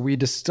feathers. So we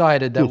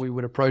decided that we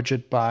would approach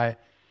it by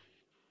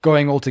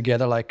going all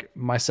together, like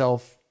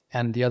myself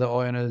and the other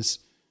owners,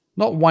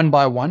 not one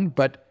by one,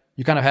 but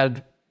you kind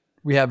of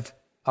we have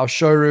our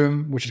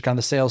showroom, which is kind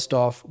of the sales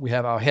staff. We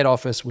have our head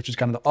office, which is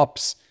kind of the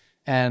ops,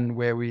 and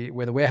where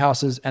the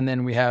warehouse is. And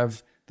then we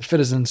have the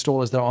fitters and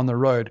installers that are on the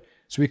road.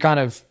 So we kind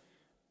of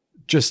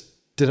just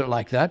did it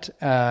like that.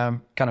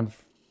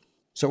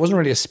 So it wasn't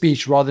really a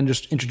speech, rather than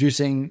just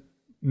introducing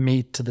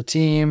me to the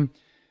team,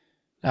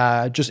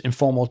 just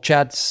informal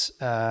chats,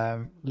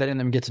 letting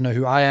them get to know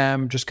who I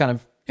am, just kind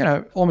of,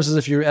 almost as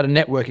if you're at a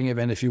networking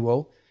event, if you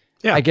will.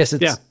 Yeah. I guess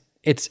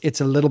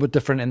it's a little bit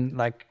different in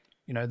like,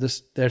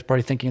 this, they're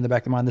probably thinking in the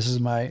back of their mind, this is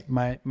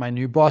my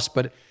new boss,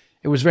 but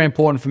it was very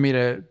important for me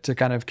to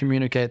kind of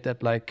communicate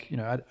that, like,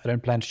 I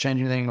don't plan to change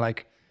anything.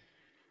 Like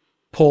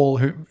Paul,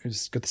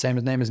 who's got the same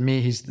name as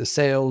me, he's the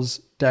sales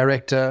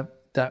director,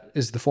 that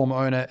is the former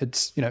owner.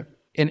 It's,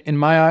 in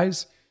my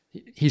eyes,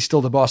 he's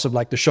still the boss of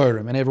like the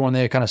showroom, and everyone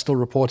there kind of still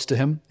reports to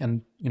him.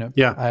 And,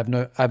 I have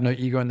no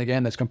ego in the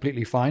game. That's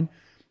completely fine.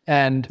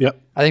 And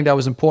I think that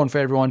was important for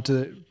everyone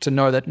to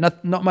know that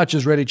not much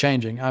is really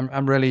changing.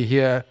 I'm really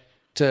here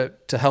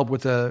to help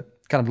with the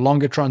kind of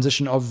longer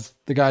transition of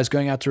the guys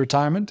going out to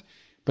retirement,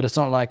 but it's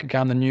not like, okay,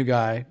 I'm the new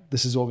guy,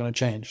 this is all going to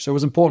change. So it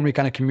was important we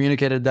kind of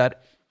communicated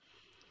that.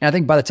 And I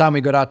think by the time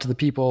we got out to the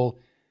people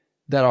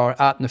that are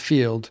out in the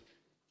field,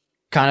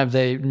 kind of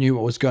they knew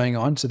what was going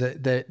on. So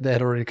they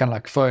had already kind of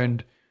like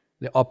phoned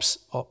the ops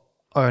old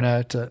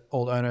owner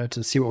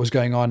to see what was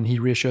going on. He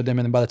reassured them.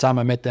 And then by the time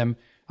I met them,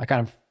 I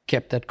kind of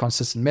kept that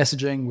consistent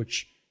messaging,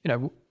 which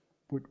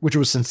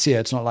was sincere.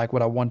 It's not like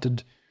what I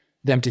wanted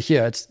them to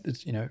hear. It's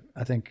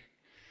I think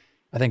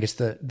it's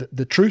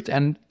the truth,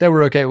 and they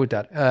were okay with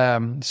that.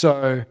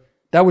 So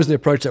that was the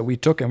approach that we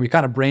took, and we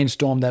kind of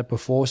brainstormed that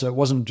before. So it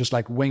wasn't just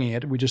like winging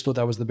it. We just thought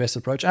that was the best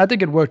approach. And I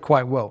think it worked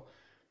quite well.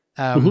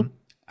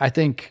 I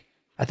think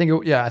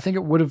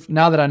it would have,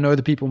 now that I know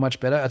the people much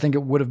better, I think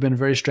it would have been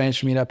very strange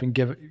for me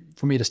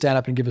to stand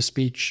up and give a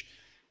speech.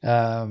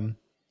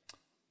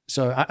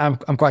 So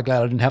I'm quite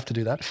glad I didn't have to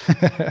do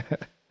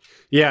that.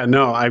 Yeah,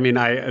 no, I mean,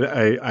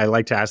 I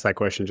like to ask that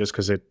question just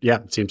because it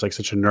seems like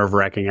such a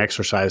nerve-wracking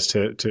exercise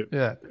to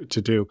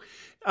do.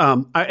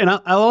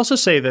 I'll also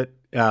say that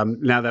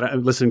now that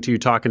I'm listening to you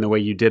talk and the way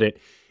you did it,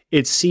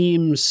 it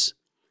seems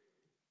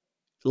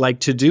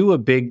like to do a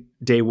big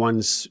day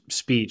one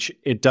speech,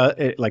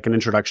 like an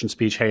introduction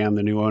speech, hey, I'm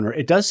the new owner,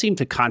 it does seem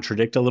to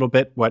contradict a little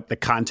bit what the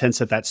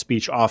contents of that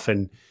speech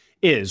often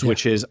is,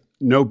 which is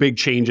no big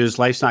changes,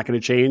 life's not going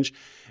to change.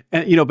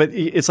 And, but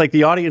it's like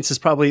the audience is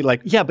probably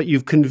like, yeah, but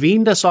you've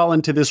convened us all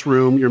into this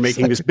room. You're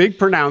making this big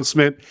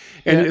pronouncement.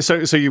 And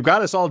so you've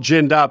got us all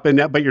ginned up,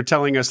 but you're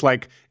telling us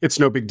like, it's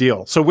no big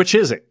deal. So which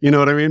is it? You know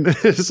what I mean?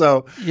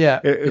 So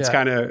it's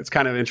kind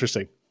of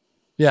interesting.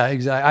 Yeah,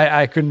 exactly.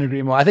 I couldn't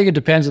agree more. I think it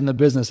depends on the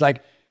business.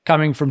 Like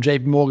coming from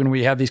JP Morgan,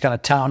 we have these kind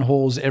of town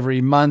halls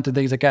every month and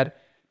things like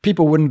that.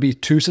 People wouldn't be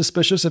too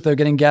suspicious if they're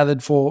getting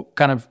gathered for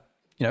kind of,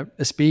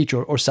 a speech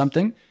or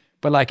something.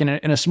 But like in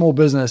a small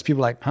business,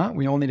 people are like, huh?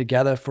 We all need to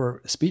gather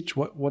for a speech?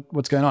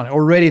 What's going on?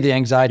 Already the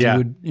anxiety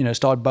would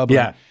start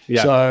bubbling.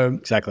 Yeah. So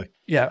exactly.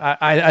 Yeah,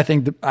 I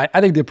think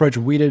the approach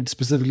we did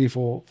specifically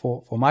for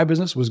my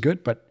business was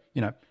good, but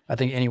I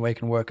think any way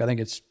can work. I think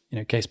it's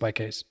case by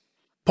case.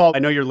 Paul, I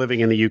know you're living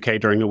in the UK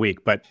during the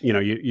week, but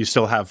you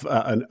still have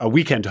a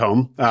weekend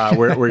home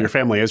where your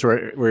family is,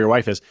 where your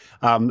wife is.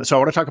 So I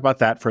want to talk about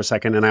that for a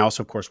second, and I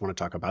also, of course, want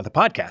to talk about the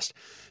podcast.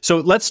 So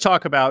let's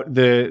talk about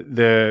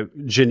the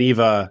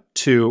Geneva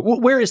to.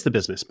 Where is the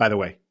business, by the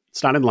way?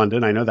 It's not in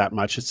London. I know that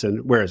much.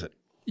 Where is it?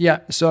 Yeah,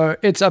 so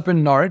it's up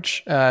in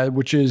Norwich,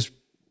 which is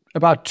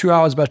about 2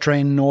 hours by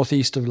train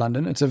northeast of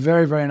London. It's a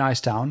very, very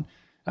nice town.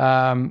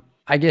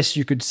 I guess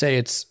you could say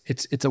it's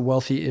a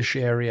wealthy-ish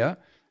area.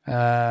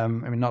 I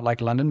mean, not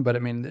like London, but I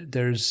mean,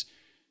 there is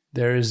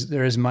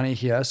money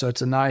here. So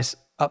it's a nice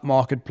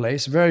upmarket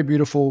place, very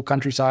beautiful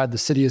countryside. The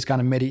city is kind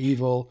of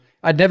medieval.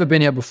 I'd never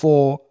been here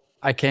before.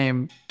 I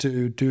came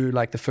to do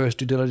like the first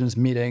due diligence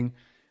meeting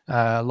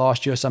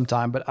last year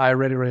sometime, but I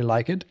really, really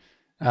like it.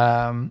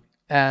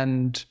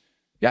 And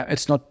yeah,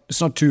 it's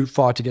not too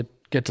far to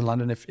get to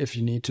London if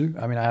you need to.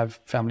 I mean, I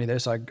have family there,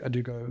 so I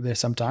do go there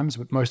sometimes,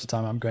 but most of the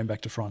time I'm going back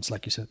to France,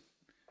 like you said,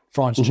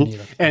 France,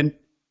 Geneva.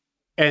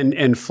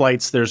 And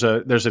flights, there's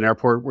an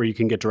airport where you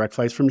can get direct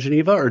flights from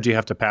Geneva, or do you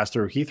have to pass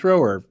through Heathrow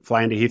or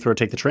fly into Heathrow,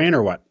 take the train,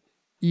 or what?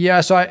 Yeah,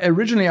 so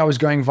originally I was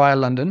going via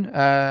London.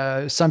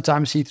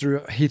 Sometimes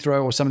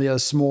Heathrow or some of the other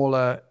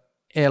smaller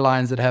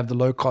airlines that have the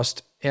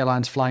low-cost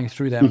airlines flying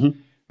through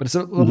them. But it's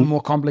a little bit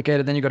more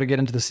complicated. Then you got to get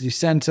into the city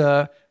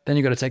center. Then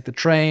you got to take the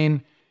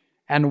train.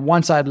 And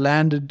once I'd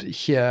landed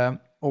here,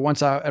 or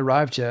once I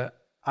arrived here,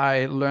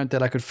 I learned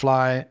that I could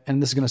fly,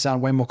 and this is going to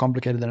sound way more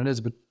complicated than it is,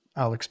 but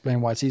I'll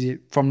explain why it's easy,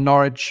 from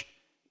Norwich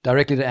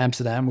directly to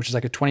Amsterdam, which is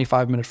like a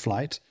 25-minute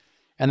flight,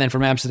 and then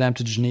from Amsterdam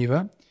to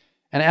Geneva.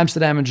 And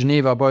Amsterdam and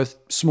Geneva are both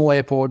small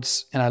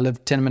airports, and I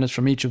live 10 minutes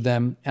from each of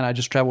them, and I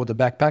just travel with a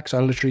backpack. So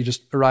I literally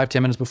just arrive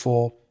 10 minutes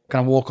before,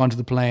 kind of walk onto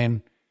the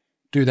plane,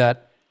 do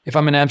that. If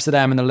I'm in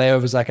Amsterdam and the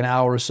layover is like an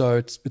hour or so,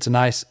 it's a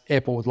nice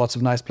airport with lots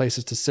of nice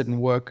places to sit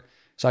and work.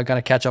 So I kind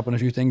of catch up on a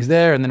few things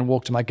there and then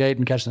walk to my gate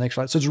and catch the next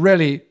flight. So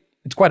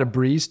it's quite a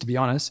breeze, to be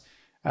honest.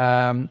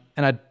 And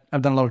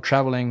I've done a lot of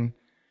traveling,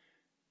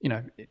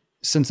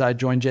 since I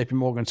joined JP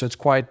Morgan. So it's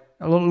quite,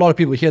 a lot of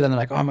people hear that and they're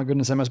like, oh my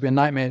goodness, that must be a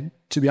nightmare.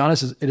 To be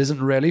honest, it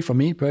isn't really for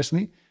me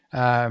personally.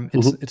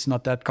 It's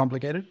not that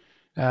complicated.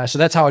 So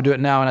that's how I do it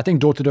now. And I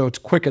think door to door, it's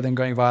quicker than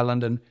going via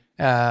London,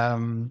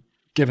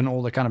 given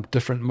all the kind of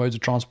different modes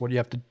of transport you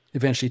have to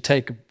eventually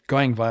take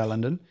going via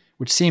London,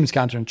 which seems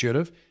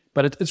counterintuitive,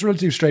 but it's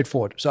relatively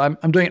straightforward. So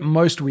I'm doing it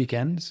most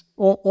weekends,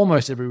 or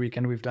almost every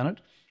weekend we've done it,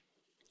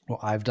 or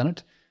I've done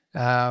it.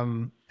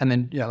 And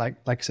then,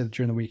 like I said,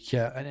 during the week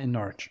here in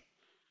Norwich.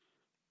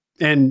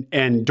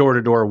 And door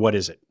to door, what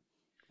is it?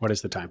 What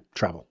is the time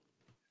travel?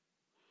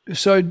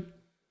 So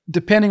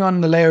depending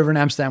on the layover in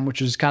Amsterdam,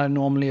 which is kind of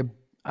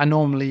I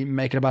normally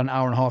make it about an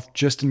hour and a half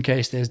just in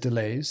case there's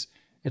delays.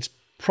 It's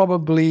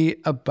probably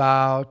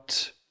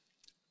about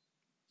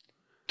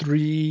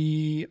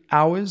 3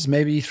 hours,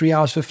 maybe 3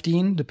 hours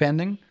 15,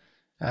 depending.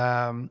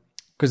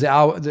 Because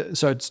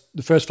it's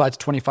the first flight's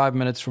 25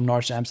 minutes from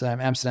Norwich to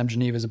Amsterdam. Amsterdam,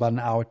 Geneva is about an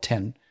hour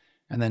 10,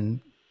 and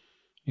then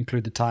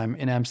include the time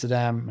in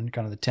Amsterdam and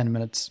kind of the 10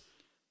 minutes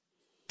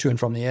to and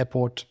from the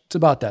airport. It's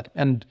about that,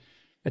 and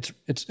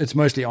it's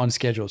mostly on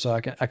schedule, so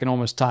I can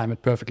almost time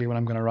it perfectly when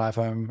I'm going to arrive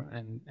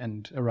home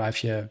and arrive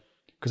here,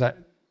 because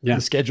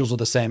the schedules are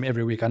the same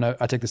every week. I know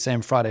I take the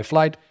same Friday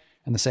flight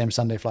and the same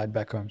Sunday flight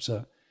back home,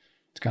 so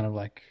it's kind of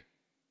like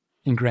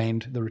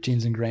ingrained. The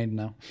routine's ingrained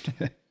now.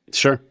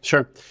 Sure.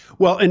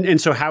 Well, and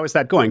so how is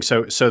that going?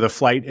 So the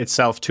flight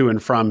itself to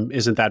and from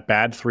isn't that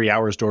bad. 3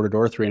 hours door to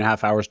door,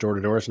 3.5 hours door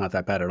to door. It's not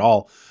that bad at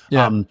all.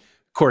 Yeah. Of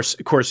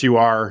course, you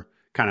are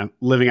kind of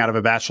living out of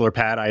a bachelor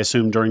pad, I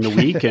assume, during the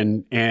week,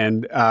 and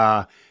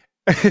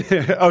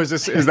oh, is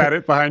that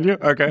it behind you?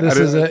 Okay, this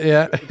is it.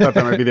 Yeah, I thought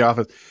that might be the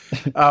office.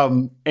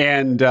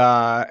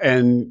 And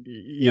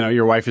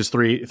your wife is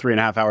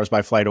 3.5 hours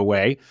by flight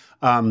away.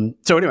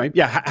 So anyway,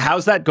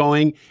 how's that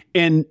going?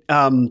 And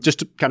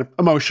just kind of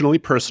emotionally,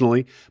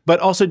 personally,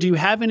 but also, do you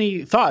have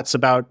any thoughts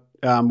about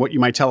what you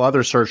might tell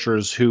other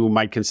searchers who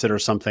might consider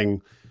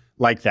something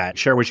like that?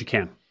 Share what you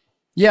can.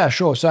 Yeah,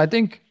 sure. So I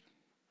think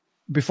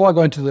before I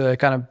go into the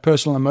kind of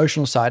personal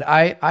emotional side,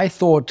 I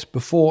thought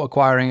before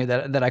acquiring it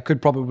that I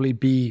could probably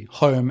be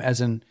home,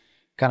 as in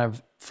kind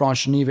of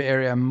France Geneva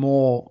area,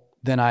 more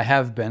than I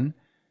have been.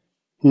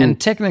 And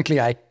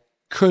technically I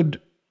could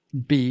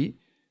be,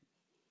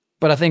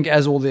 but I think,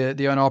 as all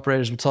the owner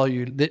operators will tell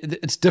you,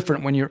 it's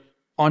different when you're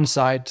on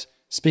site,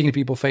 speaking to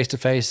people face to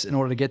face in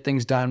order to get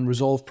things done,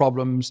 resolve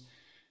problems.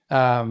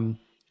 Like,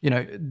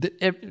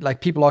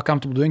 people are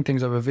comfortable doing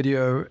things over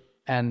video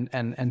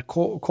and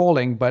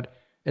calling, but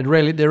there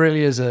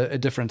really is a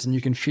difference, and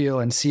you can feel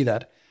and see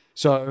that.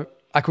 So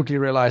I quickly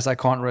realized I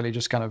can't really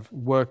just kind of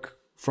work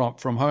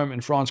from home in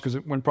France, because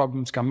when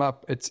problems come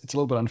up, it's a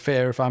little bit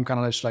unfair if I'm kind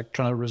of just like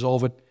trying to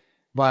resolve it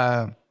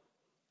via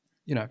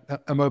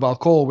a mobile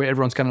call where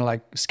everyone's kind of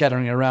like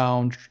scattering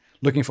around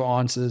looking for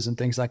answers and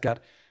things like that.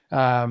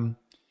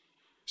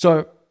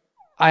 So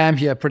I am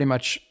here pretty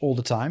much all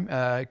the time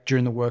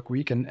during the work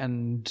week,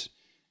 and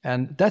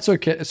that's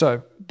okay.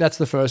 So that's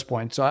the first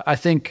point. So I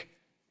think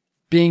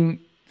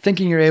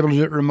thinking you're able to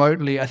do it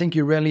remotely, I think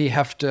you really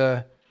have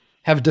to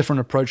have a different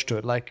approach to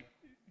it. Like,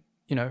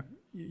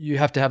 you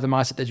have to have the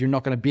mindset that you're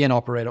not going to be an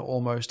operator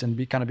almost, and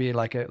be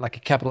like a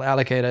capital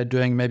allocator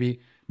doing maybe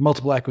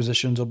multiple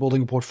acquisitions or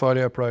building a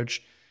portfolio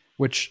approach,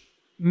 which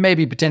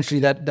maybe potentially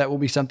that will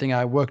be something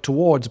I work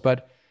towards.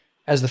 But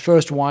as the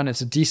first one,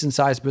 it's a decent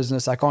sized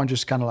business. I can't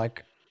just kind of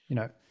like,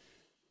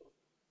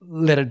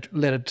 let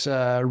it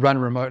run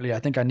remotely. I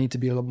think I need to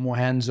be a little more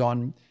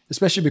hands-on,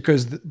 especially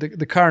because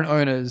the current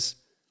owners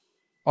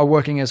are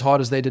working as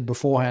hard as they did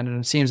beforehand, and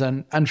it seems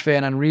unfair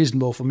and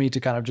unreasonable for me to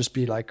kind of just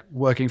be like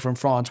working from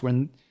France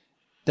when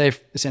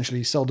they've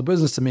essentially sold the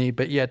business to me,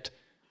 but yet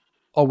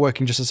are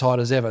working just as hard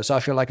as ever. So I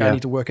feel like I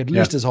need to work at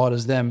least as hard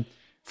as them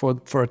for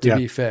it to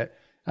be fair.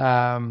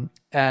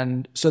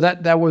 And so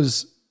that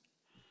was,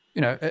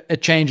 a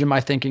change in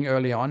my thinking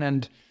early on,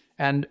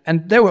 and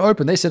they were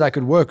open. They said I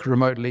could work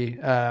remotely.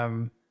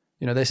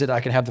 They said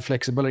I can have the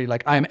flexibility.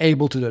 Like, I am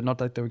able to do it. Not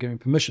that they were giving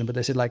permission, but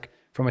they said, like,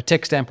 from a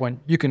tech standpoint,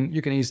 you can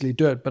easily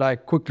do it. But I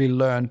quickly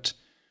learned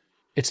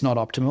it's not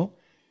optimal.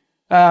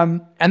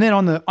 And then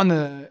on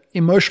the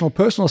emotional,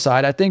 personal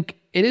side, I think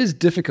it is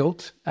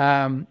difficult.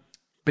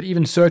 But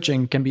even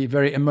searching can be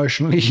very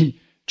emotionally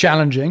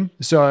challenging.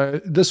 So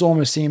this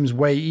almost seems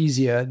way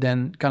easier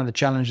than kind of the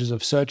challenges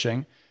of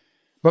searching.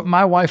 But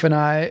my wife and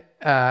I,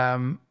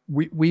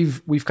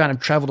 we've kind of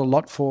traveled a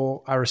lot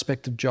for our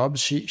respective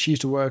jobs. She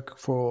used to work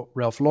for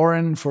Ralph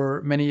Lauren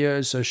for many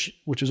years, so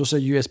which is also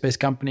a US based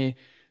company.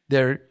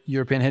 Their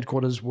European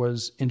headquarters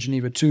was in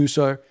Geneva too.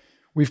 So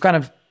we've kind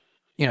of,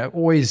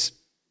 always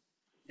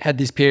had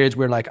these periods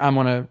where like I'm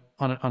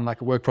on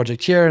like a work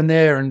project here and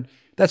there, and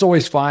that's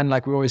always fine.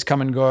 Like we always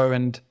come and go,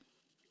 and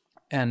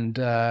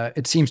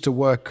it seems to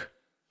work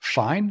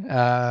fine,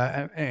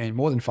 and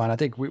more than fine. I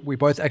think we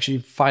both actually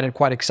find it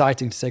quite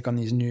exciting to take on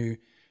these new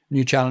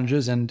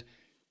challenges. And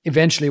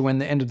eventually, when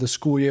the end of the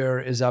school year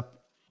is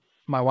up,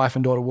 my wife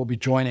and daughter will be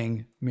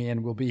joining me,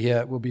 and we'll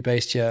be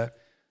based here,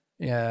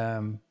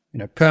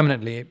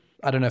 permanently.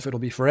 I don't know if it'll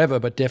be forever,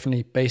 but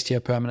definitely based here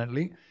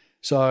permanently.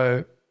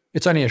 So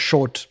it's only a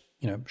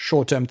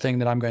short-term thing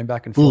that I'm going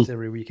back and forth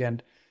every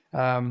weekend.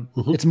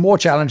 It's more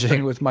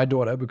challenging with my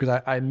daughter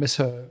because I miss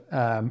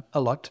her a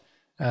lot.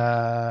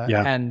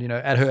 And,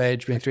 at her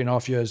age, being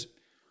 3.5 years,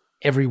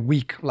 every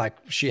week, like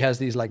she has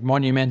these like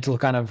monumental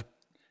kind of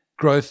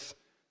growth,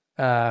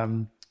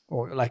 or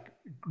like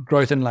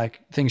growth in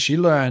like things she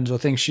learns or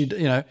things she,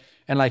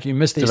 and like you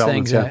miss these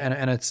things,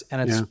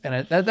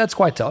 and that's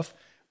quite tough.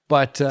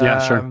 But,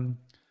 sure.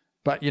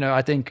 But,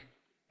 I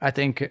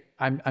think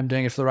I'm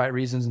doing it for the right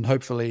reasons, and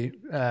hopefully,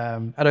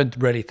 I don't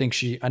really think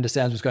she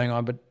understands what's going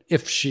on, but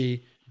if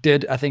she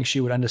did, I think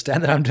she would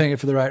understand that I'm doing it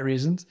for the right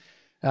reasons.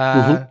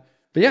 But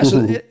yeah,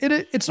 so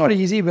it's not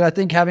easy, but I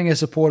think having a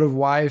supportive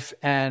wife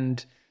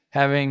and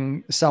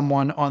having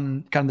someone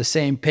on kind of the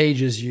same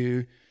page as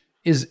you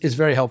is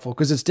very helpful,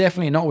 because it's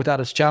definitely not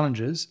without its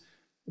challenges,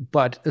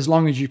 but as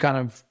long as you kind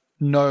of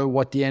know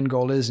what the end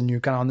goal is and you're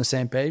kind of on the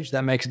same page,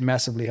 that makes it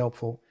massively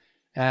helpful.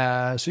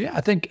 So yeah,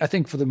 I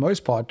think for the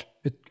most part,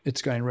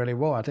 it's going really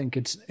well. I think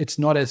it's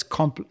not as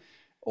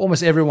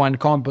almost everyone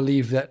can't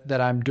believe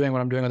that I'm doing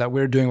what I'm doing or that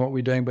we're doing what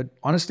we're doing. But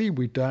honestly,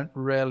 we don't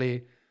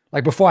really,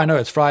 like, before I know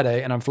it's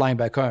Friday and I'm flying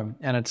back home,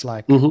 and it's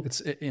like,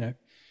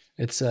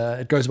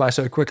 it goes by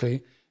so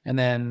quickly. And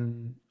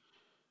then,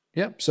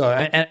 yeah. So,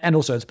 and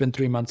also it's been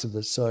 3 months of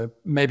this. So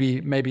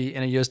maybe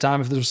in a year's time,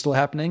 if this was still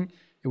happening,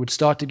 it would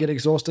start to get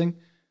exhausting,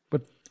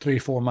 but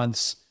 3-4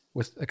 months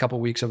with a couple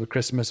of weeks over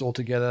Christmas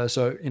altogether.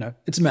 So,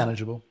 it's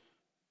manageable.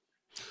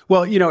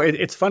 Well,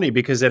 it's funny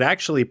because it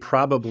actually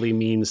probably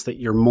means that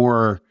you're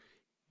more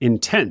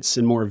intense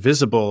and more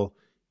visible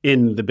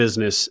in the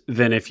business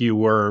than if you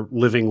were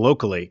living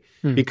locally.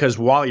 Because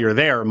while you're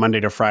there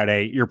Monday to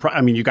Friday,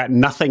 you got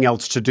nothing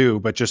else to do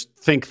but just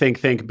think,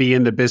 be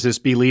in the business,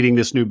 be leading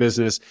this new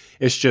business.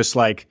 It's just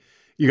like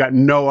you got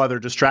no other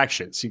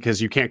distractions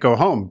because you can't go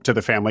home to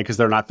the family because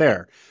they're not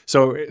there.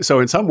 So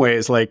in some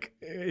ways, like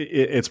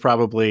it's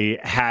probably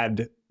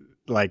had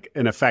like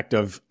an effect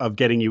of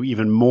getting you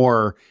even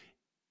more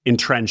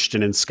entrenched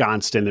and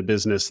ensconced in the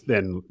business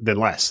than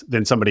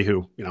somebody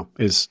who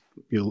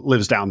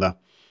lives down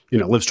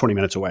lives 20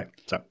 minutes away.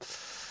 So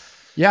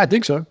yeah, I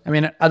think so. I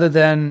mean, other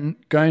than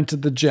going to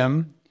the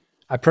gym,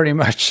 I pretty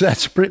much my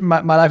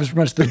life is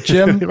pretty much the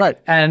gym right.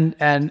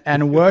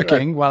 and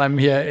working right. while I'm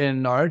here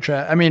in Norwich.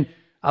 I mean,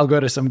 I'll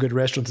go to some good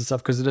restaurants and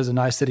stuff because it is a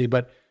nice city,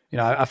 but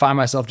I find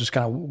myself just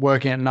kind of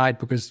working at night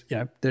because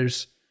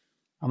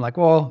I'm like,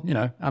 well,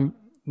 I'm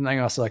nothing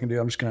else I can do.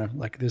 I'm just gonna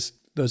like those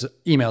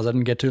emails I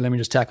didn't get to. Let me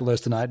just tackle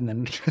those tonight, and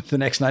then the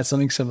next night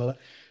something similar.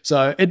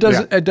 So it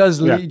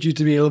does lead you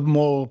to be a little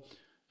more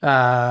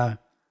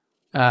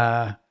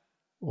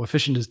well,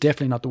 efficient is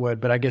definitely not the word,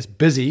 but I guess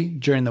busy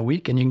during the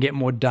week, and you can get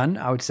more done,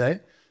 I would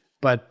say.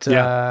 But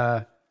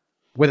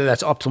whether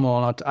that's optimal or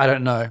not, I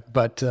don't know.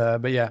 But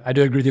yeah, I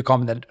do agree with your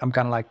comment that I'm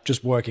kind of like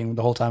just working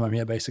the whole time I'm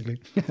here,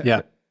 basically.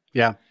 Yeah.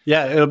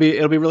 It'll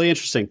be really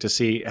interesting to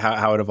see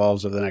how it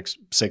evolves over the next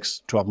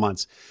 6-12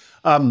 months.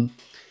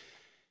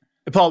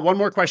 Paul, one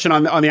more question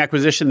on the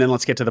acquisition, then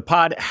let's get to the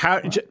pod.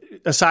 How,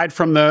 aside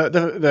from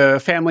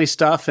the family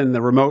stuff and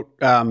the remote,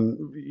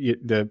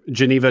 the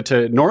Geneva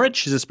to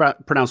Norwich, is this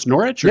pronounced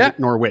Norwich or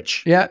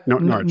Norwich? Yeah,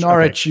 Norwich.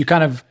 Okay. You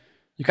kind of,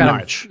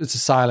 Norwich. It's a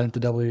silent, the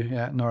W.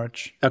 Yeah,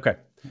 Norwich. Okay,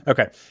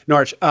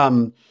 Norwich.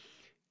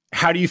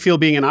 How do you feel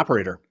being an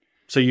operator?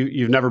 So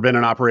you've never been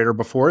an operator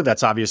before.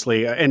 That's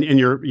obviously, and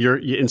you're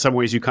in some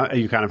ways you kind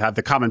of have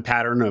the common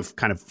pattern of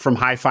kind of from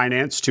high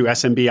finance to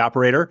SMB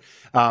operator.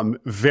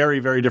 Very,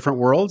 very different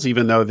worlds,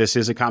 even though this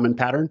is a common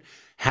pattern.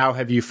 How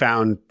have you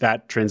found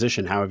that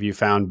transition? How have you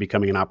found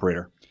becoming an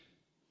operator?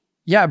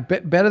 Yeah,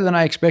 better than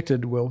I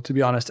expected, Will, to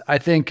be honest. I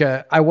think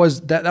that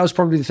was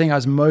probably the thing I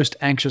was most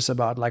anxious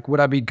about. Like, would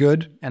I be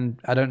good? And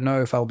I don't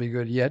know if I'll be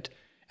good yet.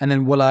 And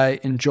then will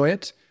I enjoy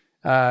it?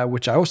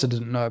 Which I also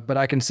didn't know. But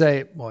I can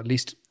say, well, at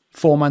least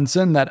 4 months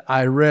in, that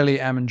I really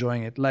am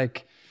enjoying it.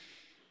 Like,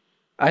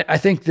 I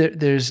think that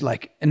there's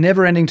like a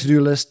never-ending to-do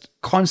list,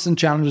 constant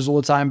challenges all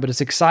the time, but it's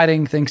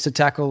exciting things to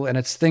tackle, and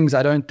it's things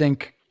I don't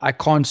think I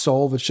can't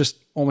solve. It's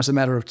just almost a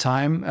matter of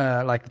time.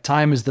 Like, the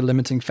time is the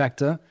limiting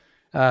factor.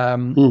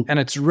 And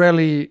it's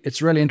really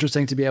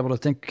interesting to be able to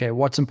think, okay,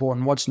 what's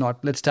important, what's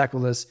not, let's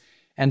tackle this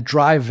and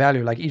drive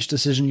value. Like, each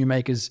decision you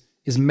make is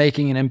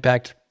making an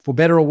impact, for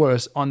better or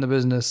worse, on the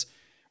business.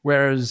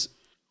 Whereas,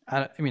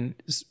 I mean,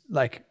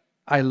 like,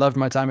 I loved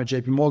my time at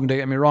JP Morgan, don't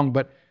get me wrong,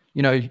 but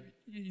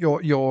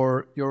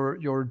your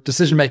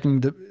decision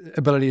making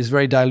ability is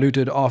very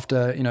diluted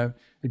after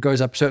it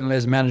goes up certain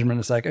layers of management.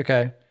 It's like,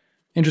 okay,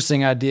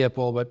 interesting idea,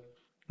 Paul, but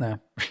no,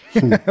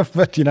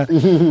 but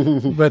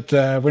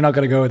we're not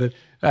going to go with it.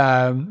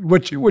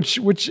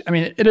 Which I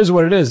mean, it is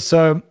what it is.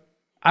 So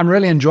I'm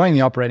really enjoying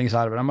the operating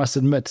side of it, I must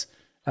admit.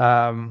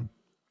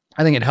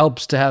 I think it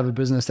helps to have a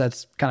business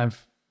that's kind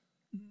of,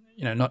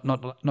 not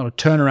a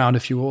turnaround,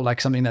 if you will,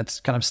 like something that's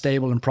kind of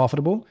stable and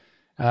profitable.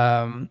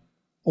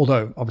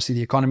 Although obviously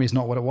the economy is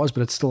not what it was,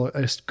 but it's still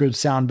a good,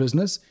 sound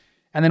business.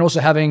 And then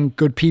also having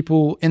good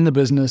people in the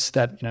business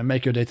that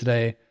make your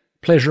day-to-day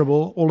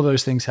pleasurable. All of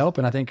those things help.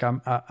 And I think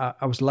I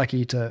was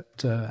lucky to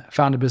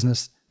found a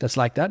business that's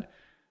like that.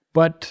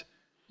 But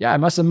yeah, I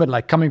must admit,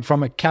 like coming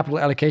from a capital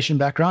allocation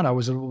background, I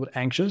was a little bit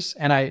anxious,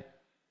 and I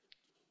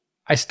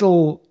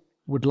still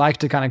would like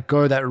to kind of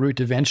go that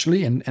route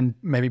eventually and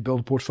maybe build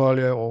a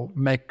portfolio or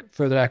make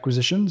further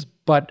acquisitions.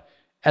 But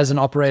as an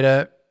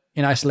operator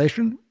in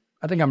isolation,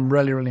 I think I'm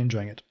really, really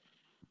enjoying it.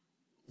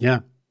 Yeah.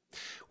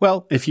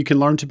 Well, if you can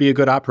learn to be a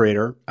good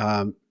operator,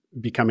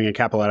 becoming a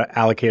capital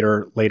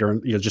allocator later,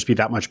 you'll just be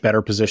that much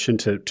better positioned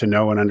to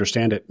know and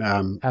understand it.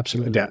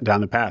 Absolutely.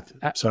 Down the path.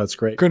 So that's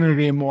great. Couldn't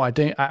agree more. I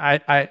think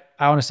I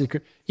honestly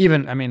could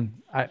even,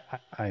 I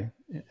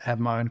have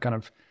my own kind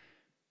of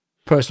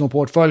personal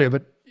portfolio,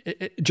 but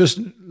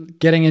just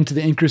getting into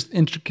the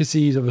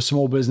intricacies of a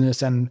small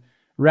business and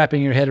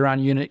wrapping your head around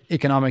unit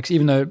economics,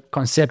 even though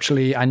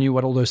conceptually I knew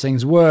what all those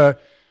things were,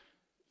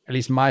 at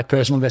least my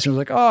personal investment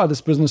was like, oh,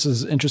 this business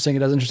is interesting. It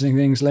does interesting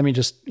things. Let me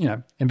just,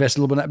 invest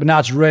a little bit. But now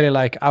it's really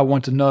like, I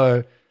want to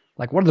know,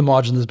 like, what are the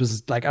margins of this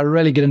business? Like, I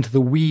really get into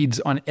the weeds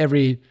on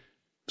every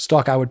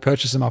stock I would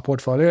purchase in my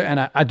portfolio.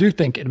 And I do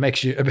think it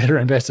makes you a better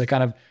investor,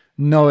 kind of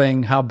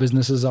knowing how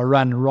businesses are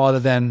run rather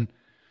than,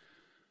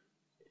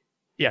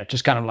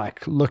 just kind of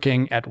like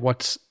looking at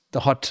what's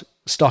the hot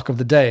stock of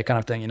the day kind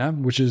of thing,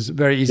 which is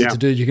very easy to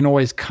do. You can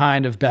always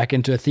kind of back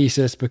into a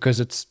thesis because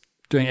it's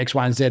doing X,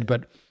 Y, and Z,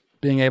 but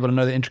being able to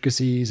know the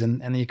intricacies and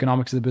the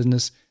economics of the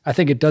business, I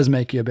think it does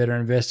make you a better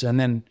investor. And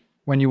then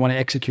when you want to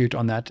execute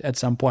on that at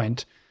some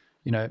point,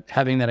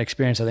 having that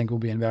experience, I think will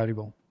be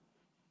invaluable.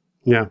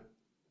 Yeah.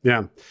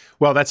 Yeah.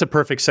 Well, that's a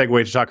perfect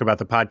segue to talk about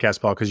the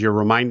podcast, Paul, because you're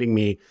reminding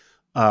me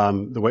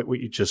the way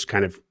what you just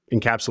kind of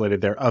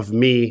encapsulated there of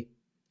me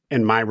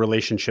and my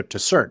relationship to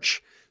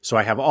search. So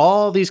I have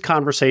all these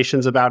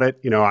conversations about it.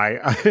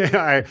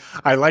 I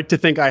like to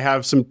think I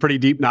have some pretty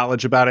deep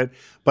knowledge about it,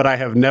 but I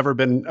have never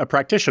been a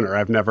practitioner.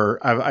 I'm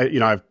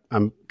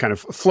kind of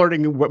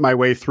flirting my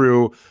way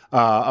through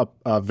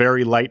a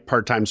very light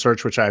part-time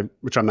search, which I'm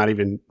not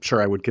even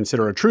sure I would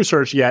consider a true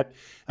search yet.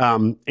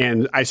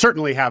 And I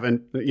certainly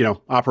haven't,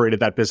 operated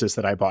that business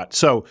that I bought.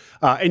 So,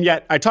 and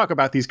yet I talk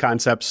about these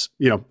concepts,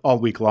 all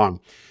week long.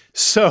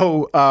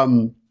 So,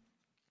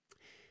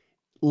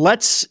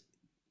 let's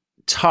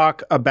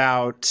talk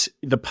about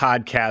the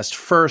podcast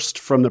first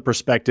from the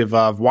perspective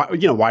of why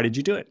did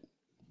you do it?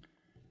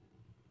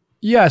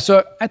 Yeah.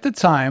 So at the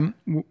time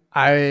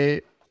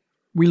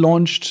we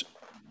launched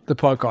the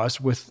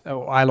podcast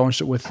I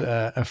launched it with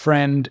a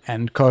friend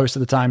and co-host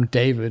at the time,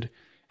 David.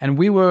 And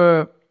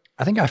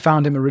I think I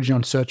found him originally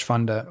on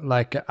Searchfunder.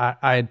 Like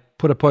I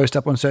put a post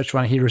up on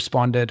Searchfunder, he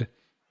responded,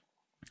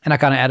 and I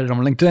kind of added on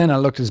LinkedIn. I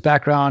looked at his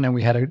background and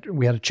we had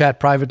a chat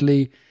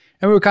privately,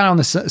 and we were kind of on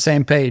the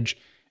same page.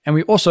 And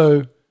we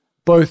also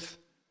both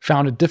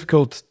found it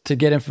difficult to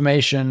get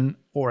information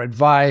or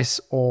advice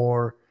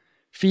or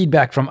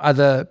feedback from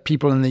other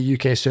people in the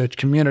UK search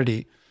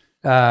community.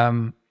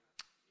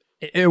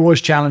 It was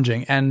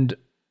challenging. And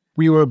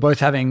we were both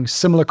having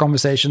similar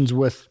conversations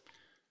with,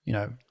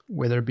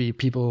 whether it be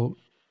people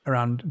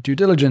around due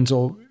diligence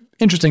or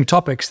interesting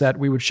topics that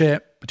we would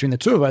share between the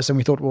two of us. And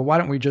we thought, well, why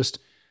don't we just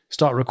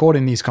start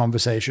recording these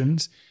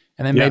conversations?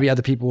 And then maybe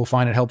other people will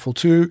find it helpful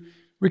too.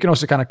 We can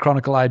also kind of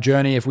chronicle our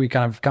journey if we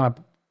kind of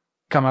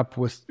come up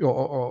with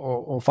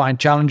or find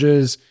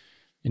challenges,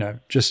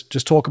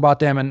 just talk about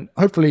them and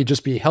hopefully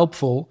just be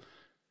helpful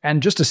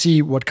and just to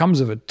see what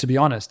comes of it, to be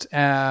honest.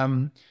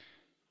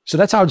 So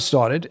that's how it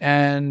started,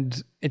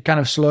 and it kind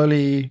of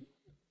slowly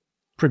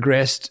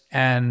progressed,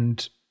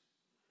 and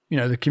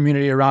the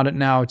community around it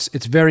now, it's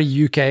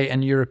very UK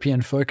and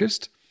European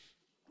focused.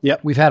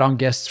 Yep. We've had on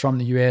guests from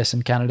the US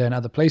and Canada and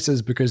other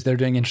places because they're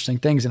doing interesting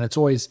things, and it's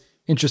always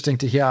interesting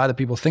to hear how other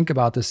people think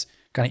about this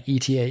kind of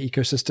ETA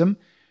ecosystem.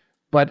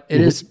 But it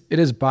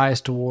is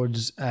biased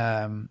towards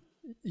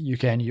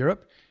UK and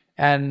Europe.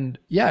 And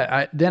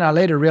then I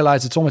later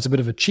realized it's almost a bit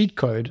of a cheat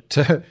code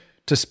to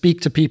speak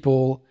to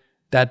people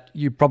that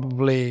you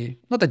probably,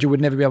 not that you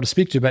would never be able to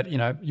speak to, but you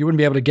wouldn't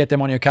be able to get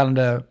them on your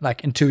calendar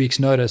like in 2 weeks'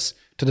 notice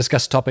to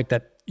discuss a topic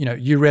that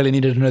you really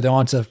needed to know the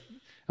answer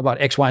about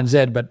X, Y, and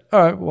Z. But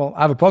all right, well,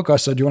 I have a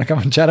podcast, so do you want to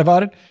come and chat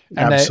about it?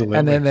 And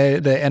Absolutely.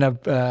 Then they end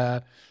up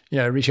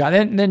reaching out.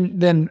 And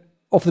then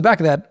off the back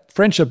of that,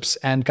 friendships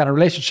and kind of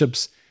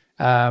relationships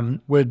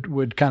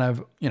would kind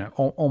of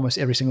almost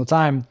every single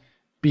time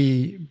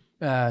be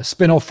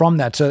spin off from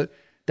that. So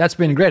that's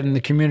been great, and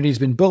the community's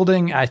been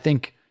building. I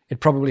think it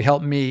probably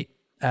helped me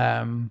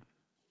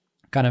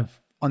kind of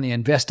on the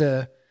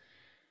investor,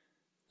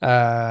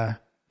 kind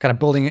of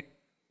building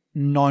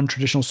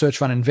non-traditional search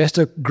fund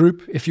investor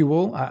group, if you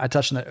will. I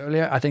touched on that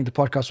earlier. I think the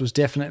podcast was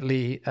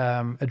definitely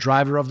a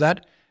driver of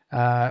that.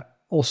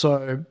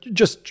 Also,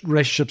 just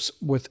relationships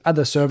with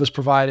other service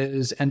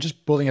providers and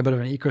just building a bit of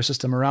an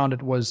ecosystem around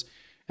it was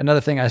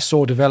another thing I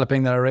saw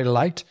developing that I really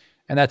liked.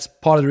 And that's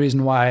part of the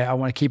reason why I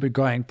want to keep it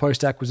going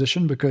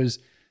post-acquisition, because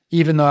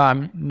even though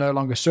I'm no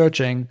longer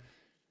searching,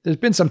 there's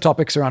been some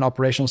topics around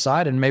operational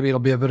side, and maybe it'll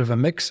be a bit of a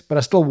mix, but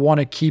I still want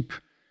to keep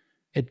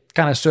it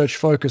kind of search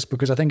focused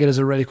because I think it is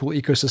a really cool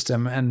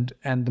ecosystem,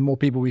 and the more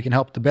people we can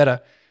help, the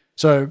better.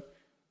 So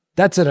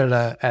that's it at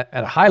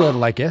a high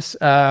level, I guess.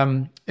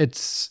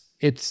 It's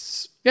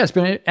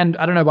been, and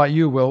I don't know about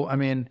you, Will. I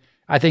mean,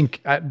 I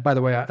think, by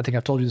the way, I think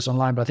I've told you this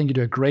online, but I think you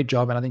do a great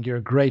job, and I think you're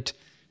a great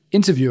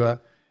interviewer.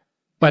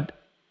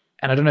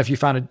 And I don't know if you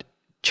found it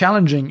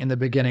challenging in the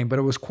beginning, but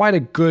it was quite a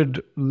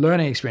good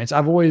learning experience.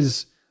 I've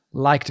always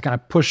liked to kind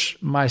of push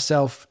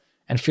myself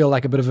and feel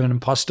like a bit of an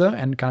imposter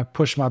and kind of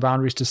push my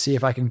boundaries to see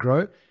if I can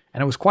grow.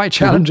 And it was quite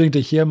challenging to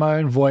hear my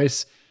own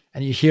voice,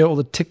 and you hear all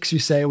the tics you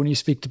say when you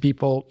speak to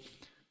people.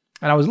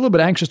 And I was a little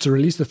bit anxious to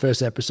release the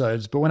first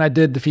episodes, but when I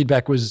did, the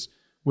feedback was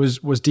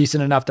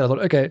decent enough that I thought,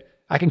 okay,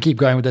 I can keep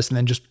going with this and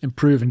then just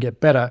improve and get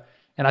better.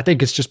 And I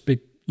think it's just big,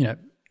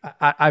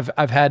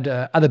 I've had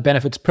other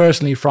benefits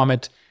personally from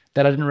it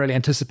that I didn't really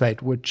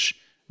anticipate, which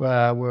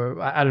were,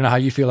 I don't know how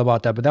you feel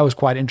about that, but that was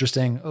quite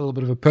interesting. A little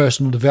bit of a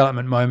personal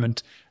development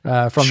moment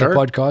from the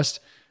podcast.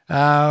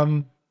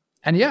 And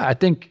yeah, I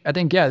think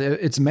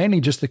it's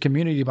mainly just the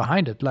community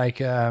behind it,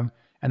 and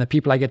the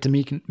people I get to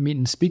meet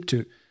and speak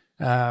to.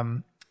 I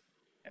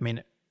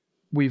mean,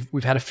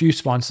 we've had a few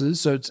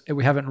sponsors, so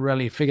we haven't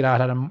really figured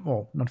out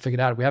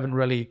we haven't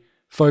really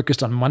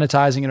focused on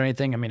monetizing it or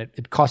anything. I mean,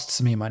 it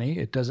costs me money.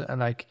 It doesn't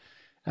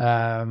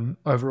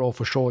overall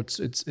for sure.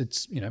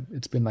 It's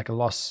been like a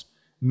loss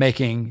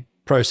making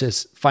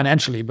process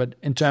financially, but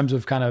in terms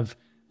of kind of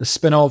the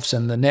spin-offs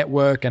and the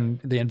network and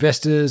the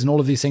investors and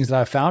all of these things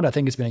that I've found, I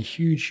think it's been a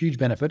huge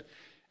benefit.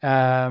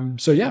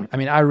 So yeah, I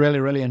mean, I really,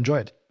 really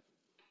enjoyed.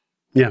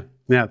 Yeah,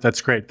 that's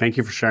great. Thank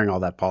you for sharing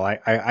all that, Paul.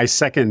 I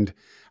second,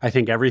 I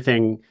think,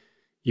 everything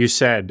you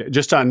said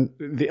just on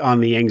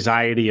the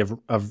anxiety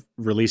of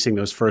releasing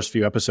those first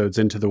few episodes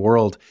into the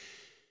world.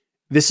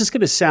 This is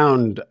going to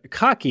sound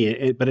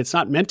cocky, but it's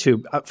not meant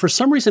to. For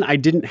some reason, I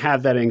didn't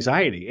have that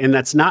anxiety. And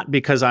that's not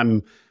because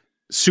I'm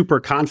super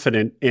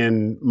confident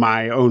in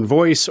my own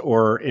voice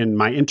or in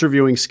my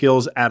interviewing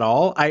skills at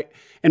all.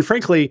 And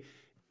frankly,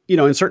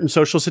 in certain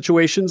social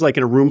situations, like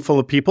in a room full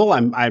of people,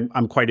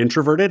 I'm quite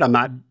introverted. I'm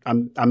not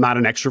an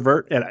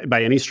extrovert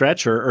by any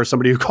stretch, or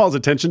somebody who calls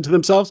attention to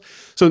themselves.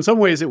 So in some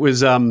ways, it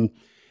was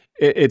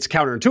it's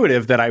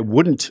counterintuitive that I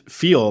wouldn't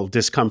feel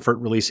discomfort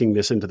releasing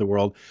this into the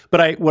world.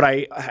 But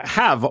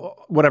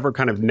whatever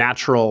kind of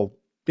natural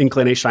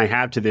inclination I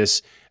have to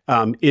this,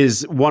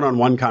 is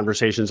one-on-one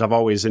conversations. I've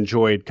always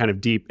enjoyed kind of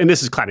deep, and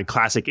this is kind of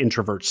classic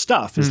introvert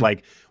stuff, is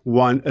like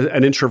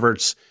an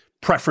introvert's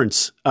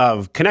preference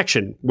of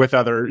connection with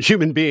other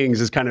human beings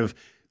is kind of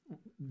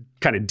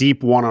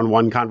deep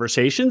one-on-one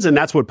conversations. And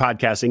that's what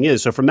podcasting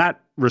is. So from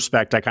that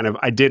respect,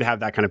 I did have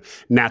that kind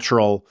of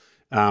natural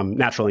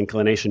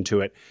inclination to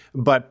it.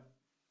 But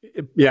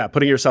yeah,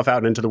 putting yourself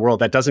out into the world,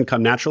 that doesn't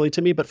come naturally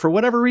to me. But for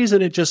whatever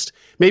reason, it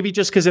maybe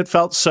just because it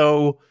felt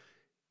so,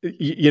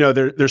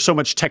 there's so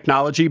much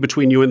technology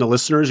between you and the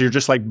listeners. You're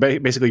just like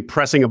basically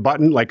pressing a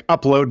button, like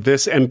upload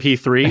this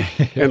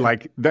MP3, and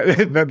like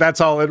that's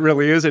all it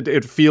really is.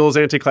 It feels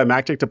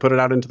anticlimactic to put it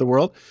out into the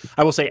world.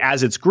 I will say,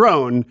 as it's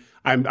grown,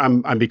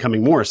 I'm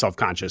becoming more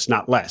self-conscious,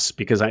 not less,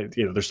 because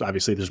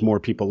there's more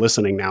people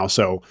listening now,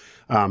 so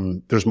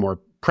there's more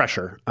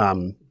pressure.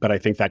 But I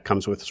think that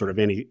comes with sort of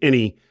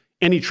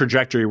any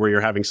trajectory where you're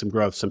having some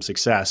growth, some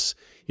success.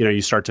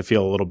 You start to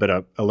feel a little bit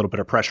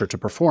of pressure to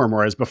perform,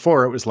 whereas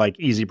before it was like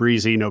easy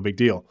breezy, no big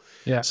deal.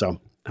 Yeah. So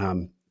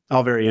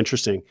all very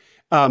interesting.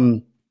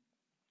 For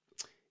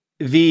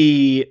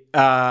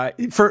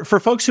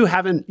folks who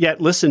haven't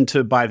yet listened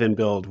to Buy Then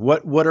Build,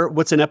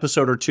 what's an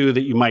episode or two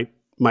that you might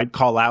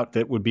call out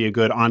that would be a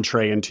good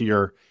entree into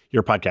your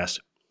podcast?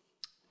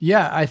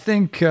 Yeah, I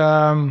think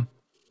the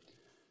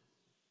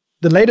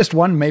latest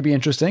one may be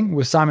interesting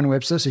with Simon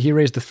Webster. So he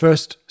raised the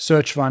first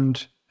search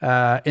fund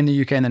in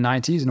the UK in the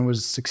 90s, and it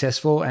was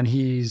successful. And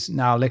he's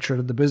now lectured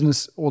at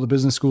all the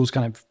business schools,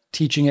 kind of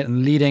teaching it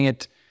and leading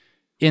it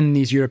in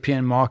these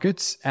European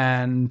markets.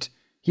 And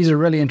he's a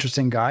really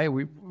interesting guy.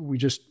 We're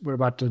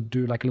about to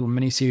do like a little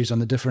mini series on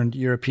the different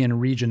European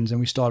regions, and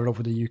we started off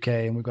with the UK,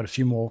 and we've got a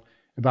few more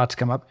about to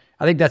come up.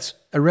 I think that's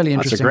a really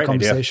interesting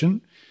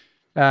conversation.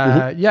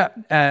 Well,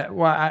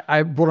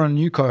 I brought on a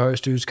new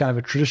co-host who's kind of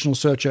a traditional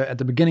searcher at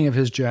the beginning of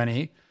his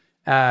journey,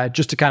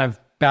 just to kind of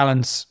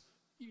balance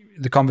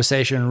the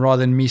conversation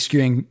rather than me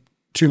skewing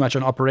too much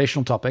on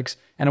operational topics.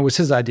 And it was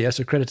his idea,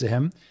 so credit to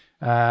him.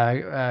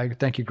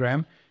 Thank you,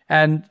 Graham.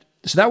 And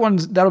so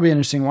that'll be an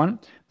interesting one.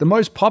 The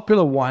most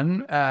popular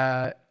one,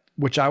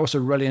 which I also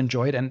really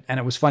enjoyed, and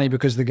it was funny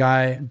because the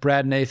guy,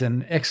 Brad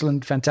Nathan,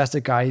 excellent,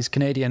 fantastic guy, he's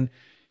Canadian.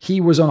 he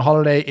was on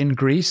holiday in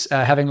Greece,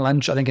 having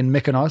lunch, I think in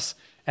Mykonos,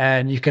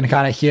 and you can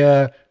kind of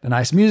hear the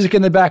nice music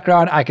in the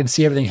background. I can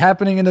see everything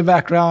happening in the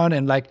background,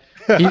 and like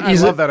I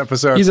love that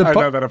episode. I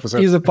know that episode.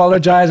 He's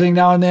apologizing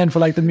now and then for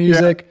like the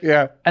music.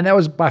 Yeah. And that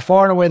was by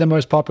far and away the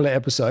most popular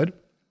episode.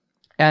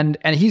 And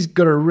he's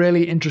got a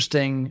really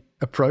interesting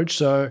approach.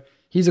 So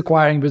he's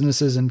acquiring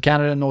businesses in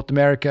Canada, North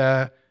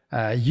America,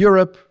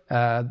 Europe,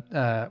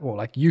 or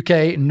like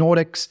UK,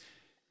 Nordics.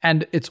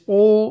 And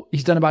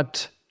he's done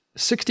about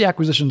 60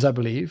 acquisitions, I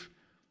believe.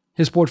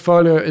 His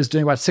portfolio is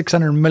doing about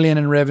 600 million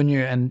in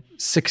revenue and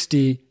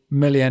 60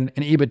 million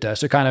in EBITDA.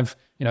 So kind of,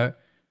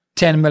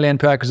 10 million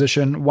per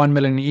acquisition, 1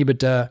 million in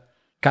EBITDA,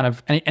 kind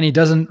of, and he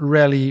doesn't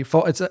really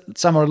fall. It's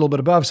some are a little bit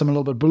above, some a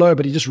little bit below,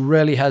 but he just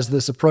really has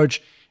this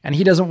approach, and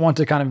he doesn't want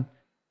to kind of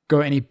go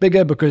any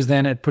bigger because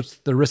then it puts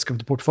the risk of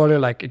the portfolio,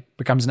 like it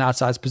becomes an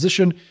outsized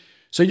position.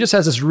 So he just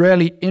has this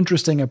really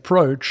interesting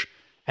approach,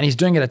 and he's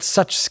doing it at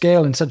such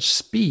scale and such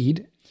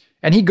speed.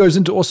 And he goes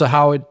into also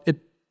how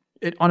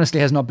it honestly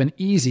has not been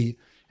easy,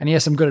 and he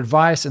has some good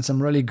advice and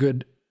some really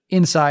good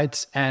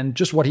insights, and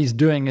just what he's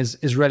doing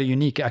is really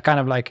unique. I kind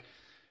of like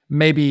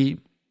maybe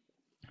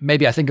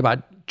I think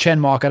about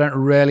Chenmark. I don't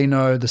really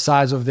know the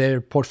size of their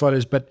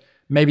portfolios, but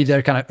maybe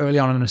they're kind of early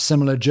on in a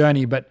similar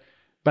journey. But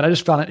I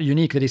just found it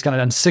unique that he's kind of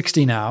done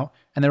 60 now,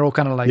 and they're all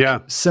kind of like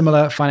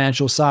similar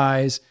financial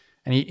size.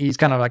 And he's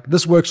kind of like,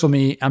 this works for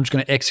me. I'm just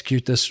going to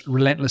execute this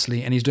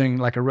relentlessly, and he's doing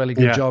like a really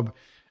good job.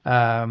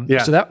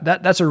 So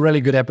that's a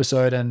really good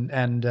episode,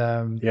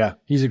 and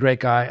he's a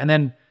great guy. And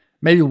then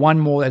maybe one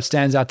more that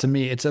stands out to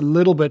me. It's a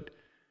little bit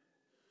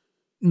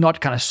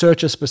not kind of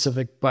searcher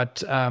specific,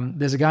 but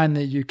there's a guy in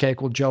the UK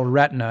called Joel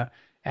Ratner,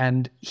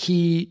 and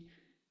he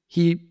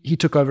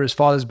took over his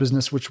father's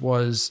business, which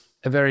was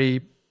a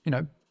very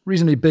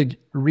reasonably big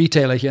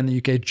retailer here in the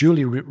UK,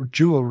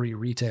 jewelry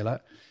retailer.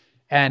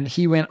 And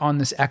he went on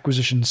this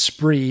acquisition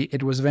spree.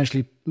 It was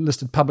eventually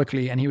listed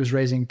publicly, and he was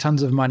raising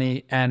tons of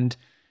money, and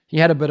he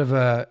had a bit of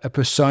a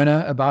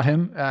persona about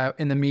him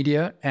in the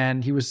media,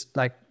 and he was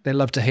like, they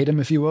love to hate him,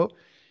 if you will.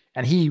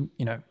 And he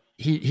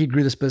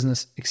grew this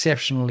business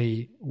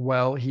exceptionally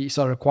well. He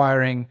started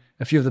acquiring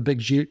a few of the big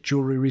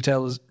jewelry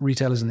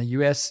retailers in the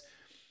US.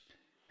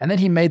 And then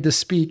he made this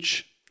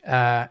speech,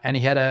 and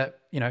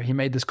he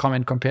made this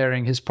comment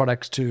comparing his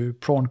products to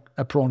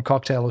a prawn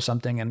cocktail or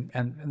something,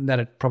 and that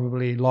it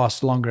probably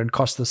lasts longer and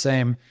costs the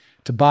same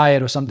to buy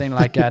it or something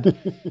like that.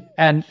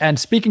 and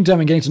speaking to him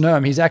and getting to know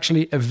him, he's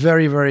actually a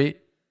very, very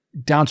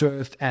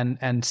down-to-earth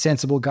and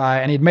sensible guy.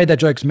 And he'd made that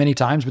jokes many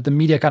times, but the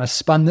media kind of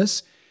spun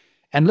this.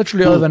 And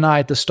literally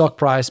overnight, the stock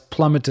price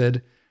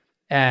plummeted,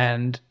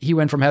 and he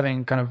went from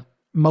having kind of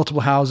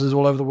multiple houses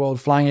all over the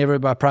world, flying everywhere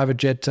by private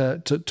jet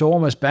to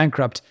almost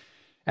bankrupt.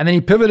 And then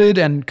he pivoted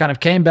and kind of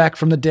came back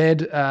from the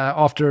dead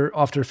after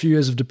a few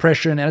years of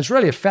depression. And it's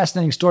really a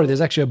fascinating story.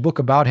 There's actually a book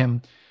about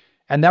him,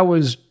 and that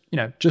was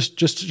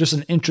just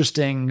an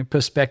interesting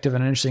perspective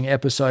and an interesting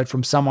episode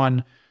from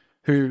someone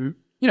who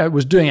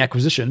was doing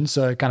acquisitions,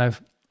 so kind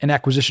of an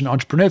acquisition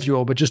entrepreneur, if you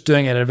will, but just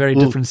doing it at a very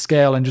different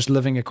scale and just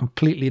living a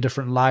completely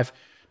different life,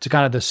 to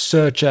kind of the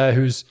searcher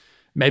who's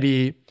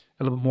maybe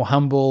a little bit more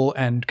humble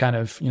and kind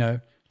of,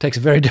 takes a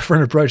very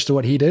different approach to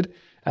what he did.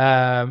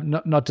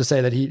 Not to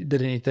say that he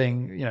did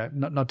anything,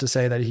 not to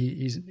say that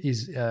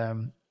he's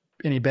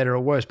any better or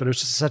worse, but it was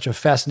just such a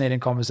fascinating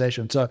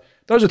conversation. So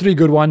those are three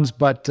good ones,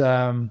 but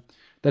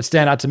that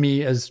stand out to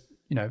me as,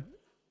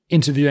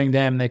 interviewing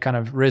them. They kind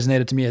of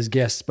resonated to me as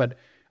guests, but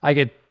I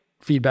get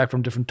feedback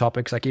from different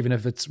topics, like even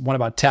if it's one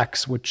about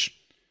tax, which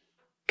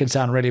can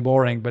sound really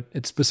boring, but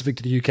it's specific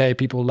to the UK.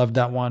 People loved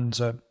that one.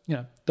 So,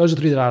 those are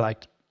three that I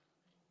liked.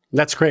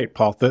 That's great,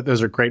 Paul.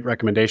 Those are great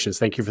recommendations.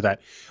 Thank you for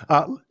that.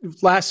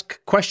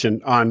 Last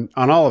question on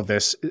all of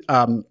this.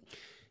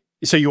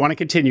 So you want to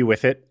continue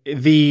with it.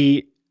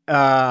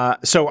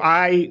 So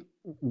I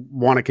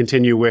want to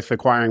continue with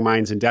acquiring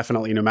minds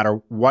indefinitely, no matter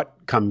what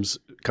comes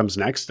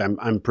next.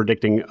 I'm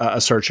predicting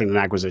a search and an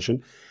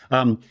acquisition.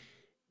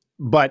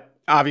 But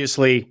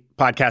obviously,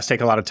 podcasts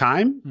take a lot of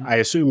time. Mm-hmm. I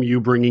assume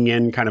you bringing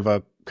in kind of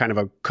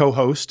a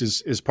co-host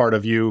is part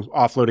of you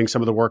offloading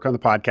some of the work on the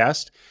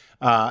podcast.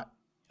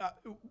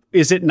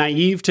 Is it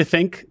naive to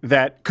think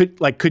that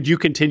could you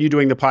continue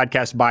doing the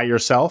podcast by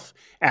yourself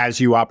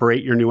as you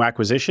operate your new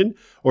acquisition,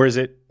 or is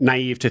it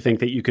naive to think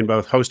that you can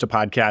both host a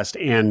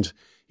podcast and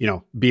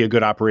be a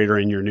good operator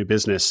in your new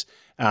business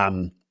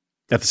at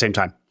the same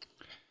time?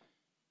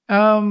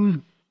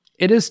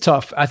 It is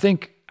tough. I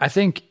think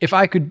if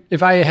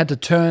I had to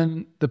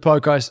turn the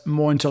podcast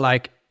more into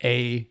like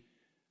a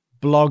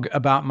blog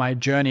about my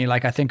journey,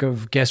 like I think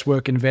of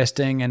Guesswork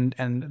Investing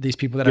and these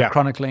people that are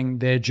chronicling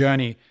their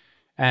journey,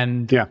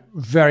 and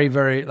very,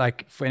 very,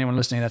 like, for anyone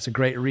listening, that's a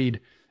great read.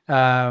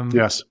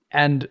 Yes.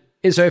 And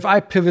so if I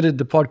pivoted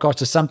the podcast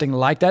to something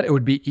like that, it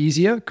would be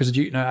easier because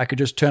I could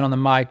just turn on the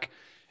mic.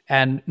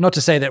 And not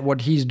to say that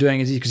what he's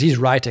doing is easy, because he's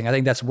writing. I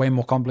think that's way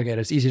more complicated.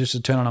 It's easier just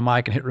to turn on a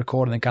mic and hit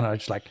record and then kind of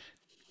just like,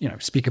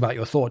 speak about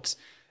your thoughts.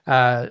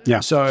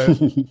 So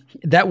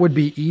that would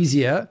be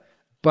easier,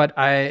 but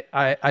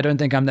I don't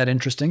think I'm that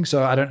interesting.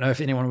 So I don't know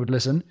if anyone would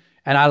listen.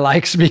 and I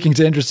like speaking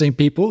to interesting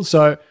people.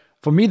 So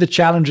for me, the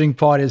challenging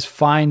part is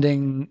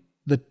finding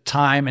the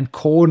time and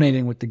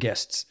coordinating with the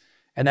guests.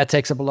 And that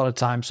takes up a lot of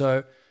time.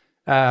 So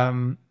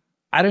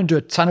I don't do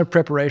a ton of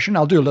preparation.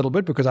 I'll do a little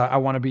bit because I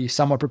want to be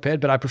somewhat prepared,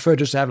 but I prefer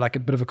just to have like a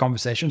bit of a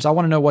conversation. So I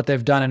want to know what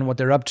they've done and what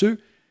they're up to,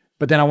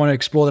 but then I want to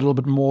explore that a little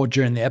bit more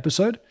during the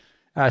episode.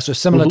 So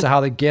similar to how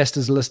the guest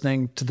is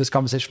listening to this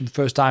conversation for the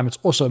first time, it's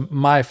also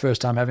my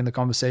first time having the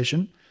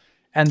conversation.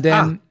 And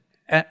then,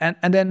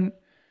 and then,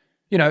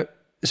 you know,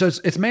 so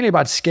it's mainly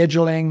about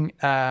scheduling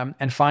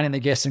and finding the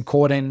guests and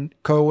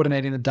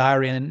coordinating the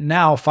diary. And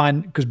now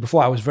because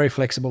before I was very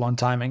flexible on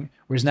timing,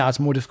 whereas now it's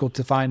more difficult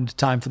to find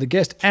time for the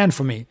guest and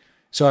for me.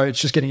 So it's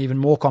just getting even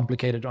more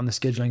complicated on the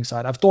scheduling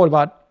side. I've thought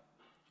about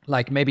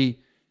like maybe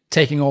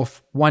taking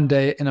off one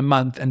day in a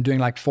month and doing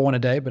like 4 in a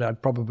day, but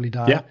I'd probably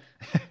die. Yeah.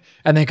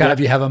 And then kind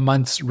of you have a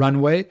month's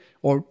runway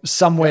or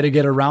some way to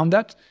get around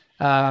that.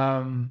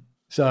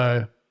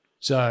 So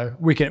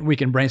we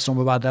can brainstorm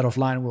about that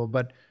offline, Will.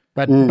 But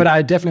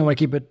I definitely want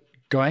to keep it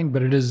going.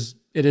 But it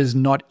is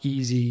not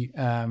easy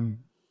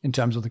in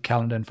terms of the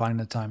calendar and finding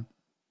the time.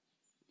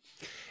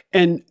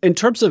 And in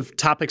terms of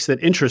topics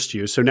that interest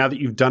you, so now that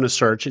you've done a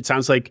search, it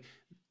sounds like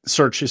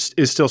search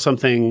is still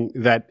something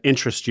that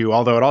interests you,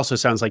 although it also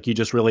sounds like you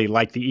just really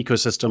like the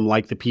ecosystem,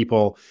 like the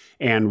people,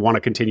 and want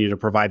to continue to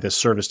provide this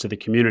service to the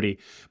community.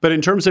 But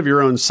in terms of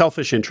your own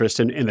selfish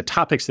interest in the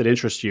topics that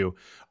interest you,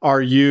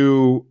 are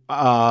you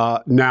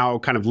now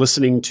kind of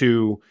listening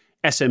to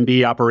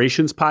SMB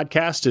operations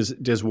podcast?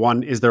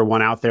 Is there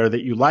one out there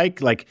that you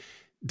like? Like,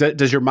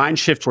 does your mind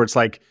shift where it's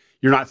like,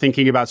 you're not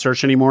thinking about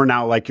search anymore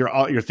now, like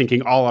you're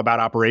thinking all about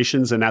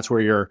operations, and that's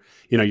where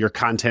your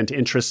content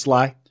interests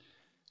lie?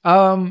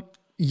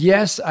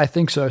 Yes, I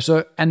think so.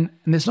 So, and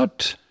there's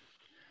not,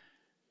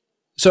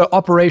 so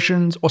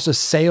operations, also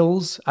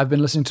sales. I've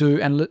been listening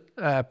to and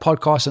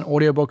podcasts and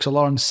audiobooks a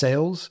lot on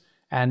sales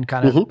and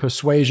kind of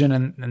persuasion.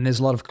 And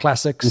there's a lot of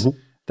classics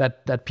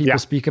that people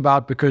speak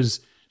about because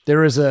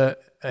there is a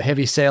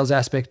heavy sales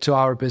aspect to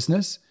our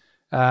business.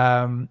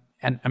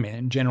 And I mean,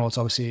 in general, it's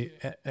obviously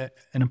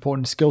an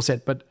important skill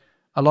set, but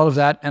a lot of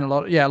that and a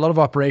lot of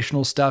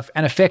operational stuff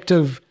and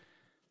effective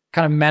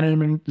kind of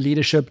management,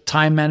 leadership,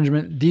 time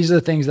management. These are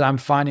the things that I'm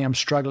finding I'm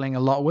struggling a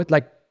lot with.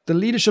 Like the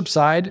leadership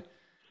side,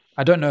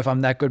 I don't know if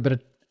I'm that good,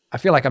 but I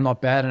feel like I'm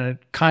not bad and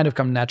it kind of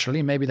comes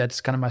naturally. Maybe that's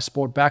kind of my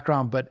sport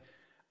background, but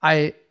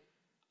I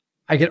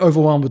get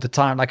overwhelmed with the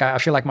time. Like I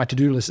feel like my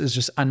to-do list is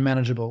just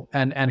unmanageable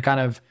and kind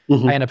of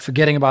I end up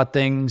forgetting about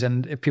things.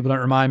 And if people don't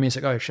remind me, it's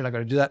like, oh shit, I got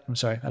to do that. I'm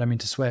sorry, I don't mean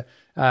to swear.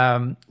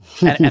 And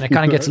it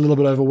kind of gets a little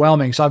bit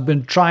overwhelming. So I've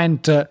been trying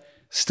to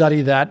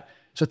study that.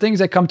 So things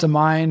that come to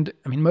mind,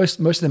 I mean, most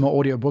of them are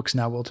audiobooks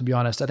now, Will, to be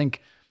honest. I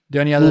think the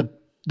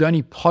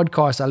only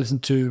podcast I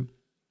listened to,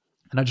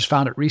 and I just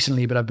found it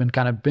recently, but I've been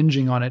kind of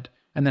binging on it.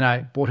 And then I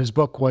bought his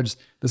book, was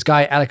this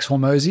guy, Alex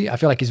Hormozi. I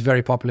feel like he's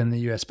very popular in the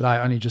US, but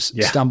I only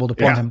just stumbled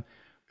upon him.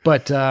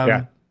 But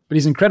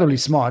he's incredibly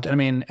smart. I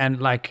mean, and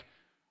like,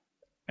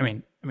 I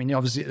mean,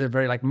 obviously a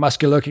very like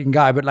muscular looking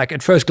guy, but like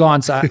at first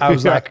glance, I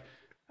was like,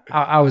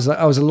 I was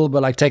a little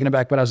bit like taken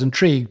aback, but I was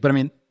intrigued. But I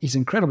mean, he's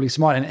incredibly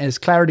smart and his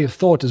clarity of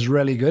thought is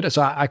really good.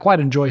 So I quite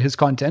enjoy his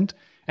content,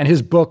 and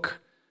his book,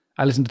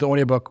 I listened to the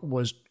audiobook,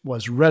 was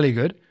really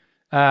good.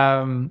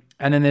 And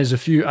then there's a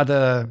few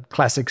other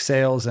classic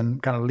sales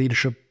and kind of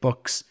leadership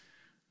books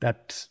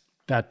that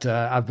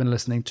I've been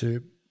listening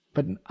to.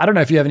 But I don't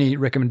know if you have any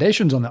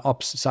recommendations on the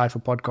ops side for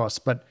podcasts,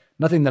 but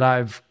nothing that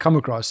I've come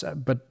across.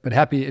 But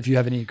happy if you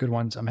have any good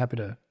ones. I'm happy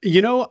to.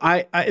 You know,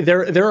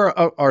 there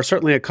are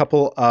certainly a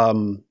couple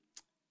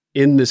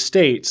in the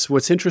States.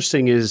 What's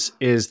interesting is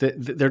that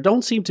there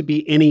don't seem to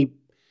be any.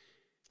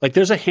 Like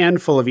there's a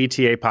handful of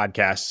ETA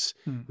podcasts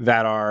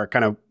that are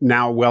kind of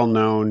now well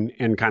known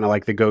and kind of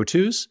like the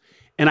go-tos.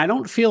 And I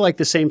don't feel like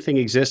the same thing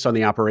exists on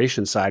the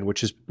operations side,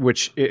 which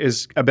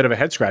is a bit of a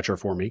head scratcher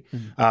for me,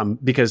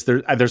 because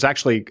there's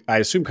actually, I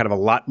assume, kind of a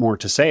lot more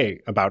to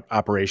say about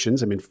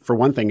operations. I mean, for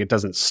one thing, it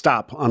doesn't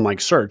stop.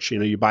 Unlike search,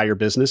 you buy your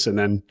business and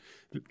then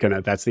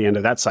that's the end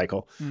of that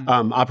cycle.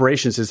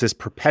 Operations is this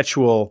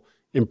perpetual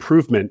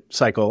improvement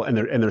cycle, and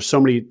there's so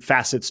many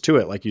facets to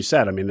it. Like you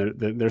said, I mean,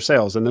 there's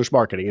sales and there's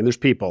marketing and there's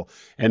people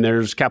and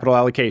there's capital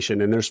allocation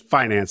and there's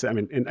finance. I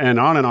mean, and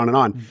on and on and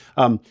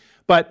on.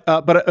 But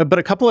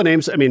a couple of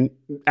names. I mean,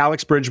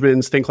 Alex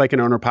Bridgman's Think Like an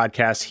Owner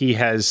podcast.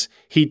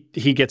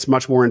 He gets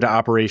much more into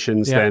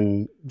operations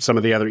than some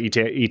of the other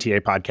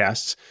ETA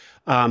podcasts.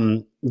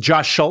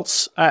 Josh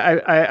Schultz,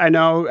 I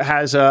know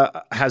has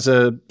a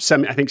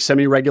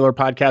semi-regular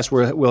podcast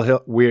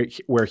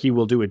where he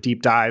will do a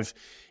deep dive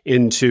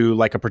into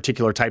like a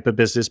particular type of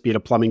business, be it a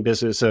plumbing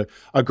business, a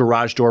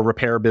garage door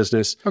repair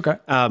business. Okay.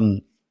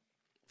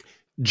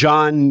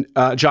 John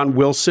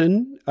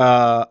Wilson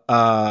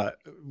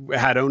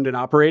had owned and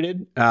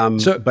operated,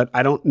 but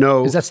I don't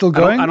know. Is that still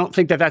going? I don't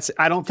think that's.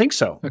 I don't think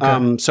so.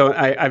 Okay. So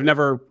I've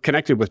never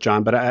connected with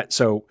John, but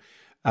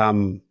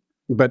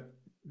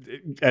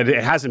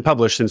it hasn't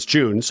published since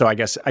June. So I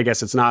guess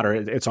it's not, or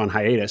it's on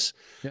hiatus.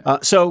 Yeah.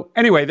 So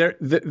anyway,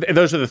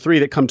 those are the three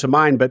that come to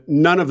mind, but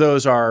none of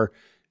those are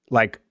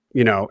like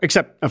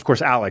except of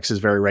course Alex is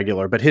very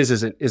regular, but his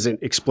isn't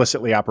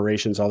explicitly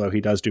operations, although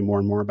he does do more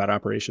and more about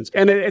operations.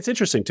 And it's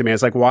interesting to me.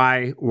 It's like,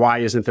 why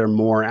isn't there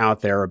more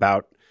out there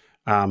about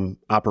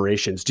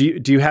operations?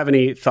 Do you have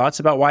any thoughts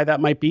about why that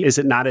might be? Is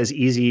it not as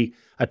easy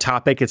a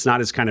topic? It's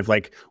not as kind of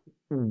like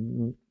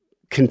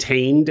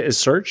contained as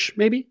search,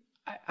 maybe?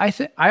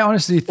 I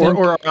honestly think,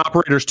 or are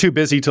operators too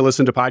busy to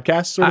listen to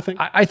podcasts, sort of thing?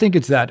 I think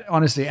it's that,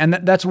 honestly, and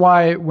that's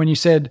why when you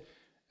said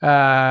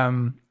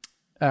John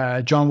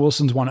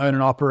Wilson's one, Owned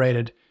and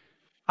Operated,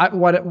 I'd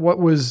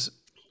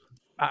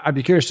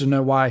be curious to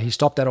know why he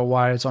stopped that or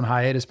why it's on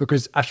hiatus,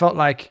 because I felt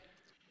like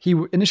he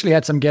initially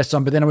had some guests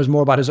on, but then it was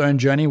more about his own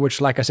journey,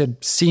 which, like I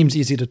said, seems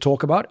easy to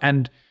talk about,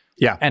 and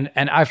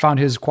I found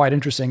his quite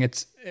interesting.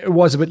 It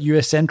was a bit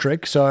US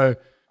centric, so.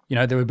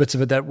 There were bits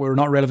of it that were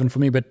not relevant for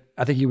me, but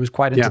I think he was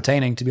quite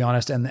entertaining, to be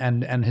honest,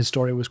 and his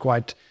story was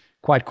quite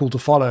cool to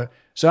follow.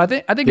 So I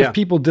think if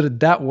people did it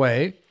that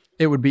way,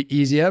 it would be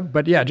easier.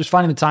 But yeah, just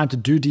finding the time to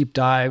do deep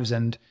dives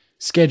and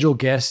schedule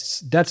guests,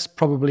 that's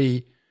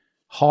probably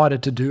harder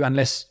to do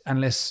unless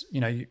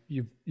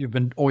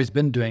you've always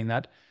been doing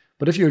that.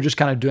 But if you're just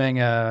kind of doing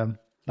a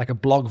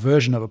blog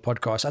version of a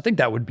podcast, I think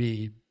that would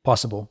be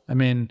possible. I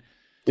mean,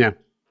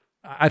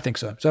 I think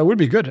so. So it would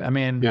be good.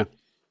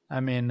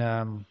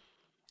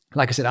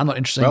 Like I said, I'm not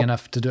interesting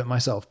enough to do it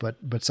myself, but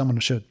someone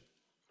should.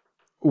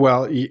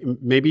 Well,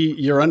 maybe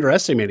you're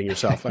underestimating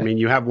yourself. I mean,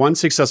 you have one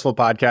successful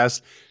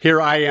podcast. Here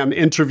I am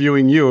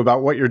interviewing you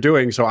about what you're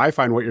doing, so I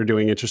find what you're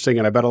doing interesting,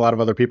 and I bet a lot of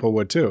other people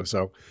would too.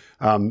 So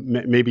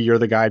maybe you're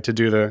the guy to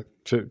do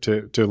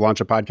to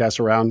launch a podcast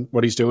around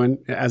what he's doing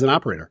as an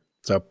operator.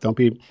 So don't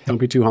be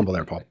too humble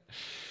there, Paul.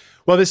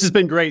 Well, this has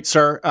been great,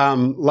 sir.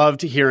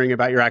 Loved hearing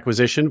about your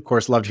acquisition. Of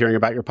course, loved hearing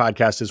about your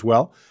podcast as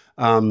well.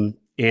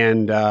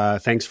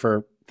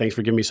 Thanks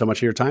for giving me so much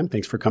of your time.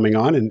 Thanks for coming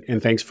on,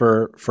 and thanks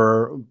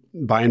for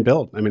Buy and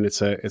Build. I mean,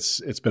 it's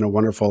been a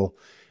wonderful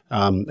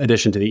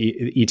addition to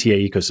the ETA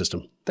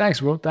ecosystem.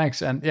 Thanks, Will.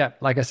 Thanks. And yeah,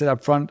 like I said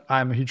up front,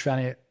 I'm a huge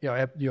fan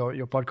of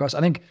your podcast. I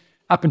think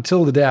up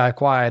until the day I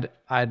acquired,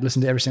 I'd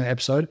listened to every single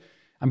episode.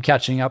 I'm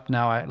catching up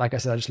now. Like I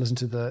said, I just listened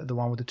to the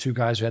one with the two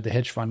guys who had the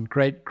hedge fund.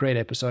 Great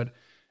episode.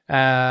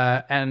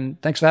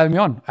 And thanks for having me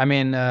on. I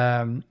mean,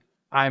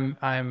 I'm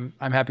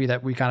happy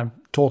that we kind of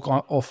talk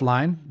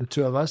offline, the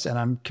two of us, and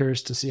I'm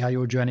curious to see how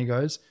your journey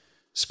goes,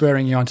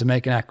 spurring you on to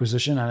make an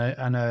acquisition.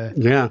 I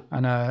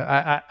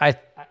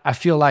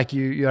feel like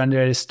you're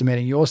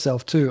underestimating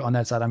yourself too on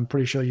that side. I'm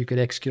pretty sure you could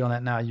execute on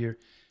that now. You're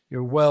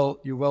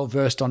well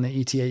versed on the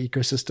ETA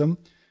ecosystem.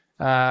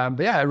 But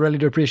yeah, I really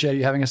do appreciate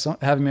you having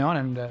me on,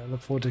 and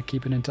look forward to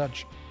keeping in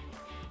touch.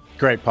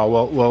 Great, Paul.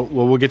 Well,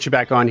 we'll get you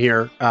back on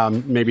here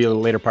maybe in the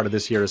later part of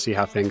this year to see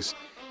how things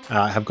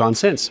have gone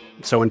since.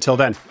 So until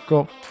then.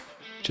 Cool.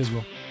 Cheers,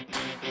 Will.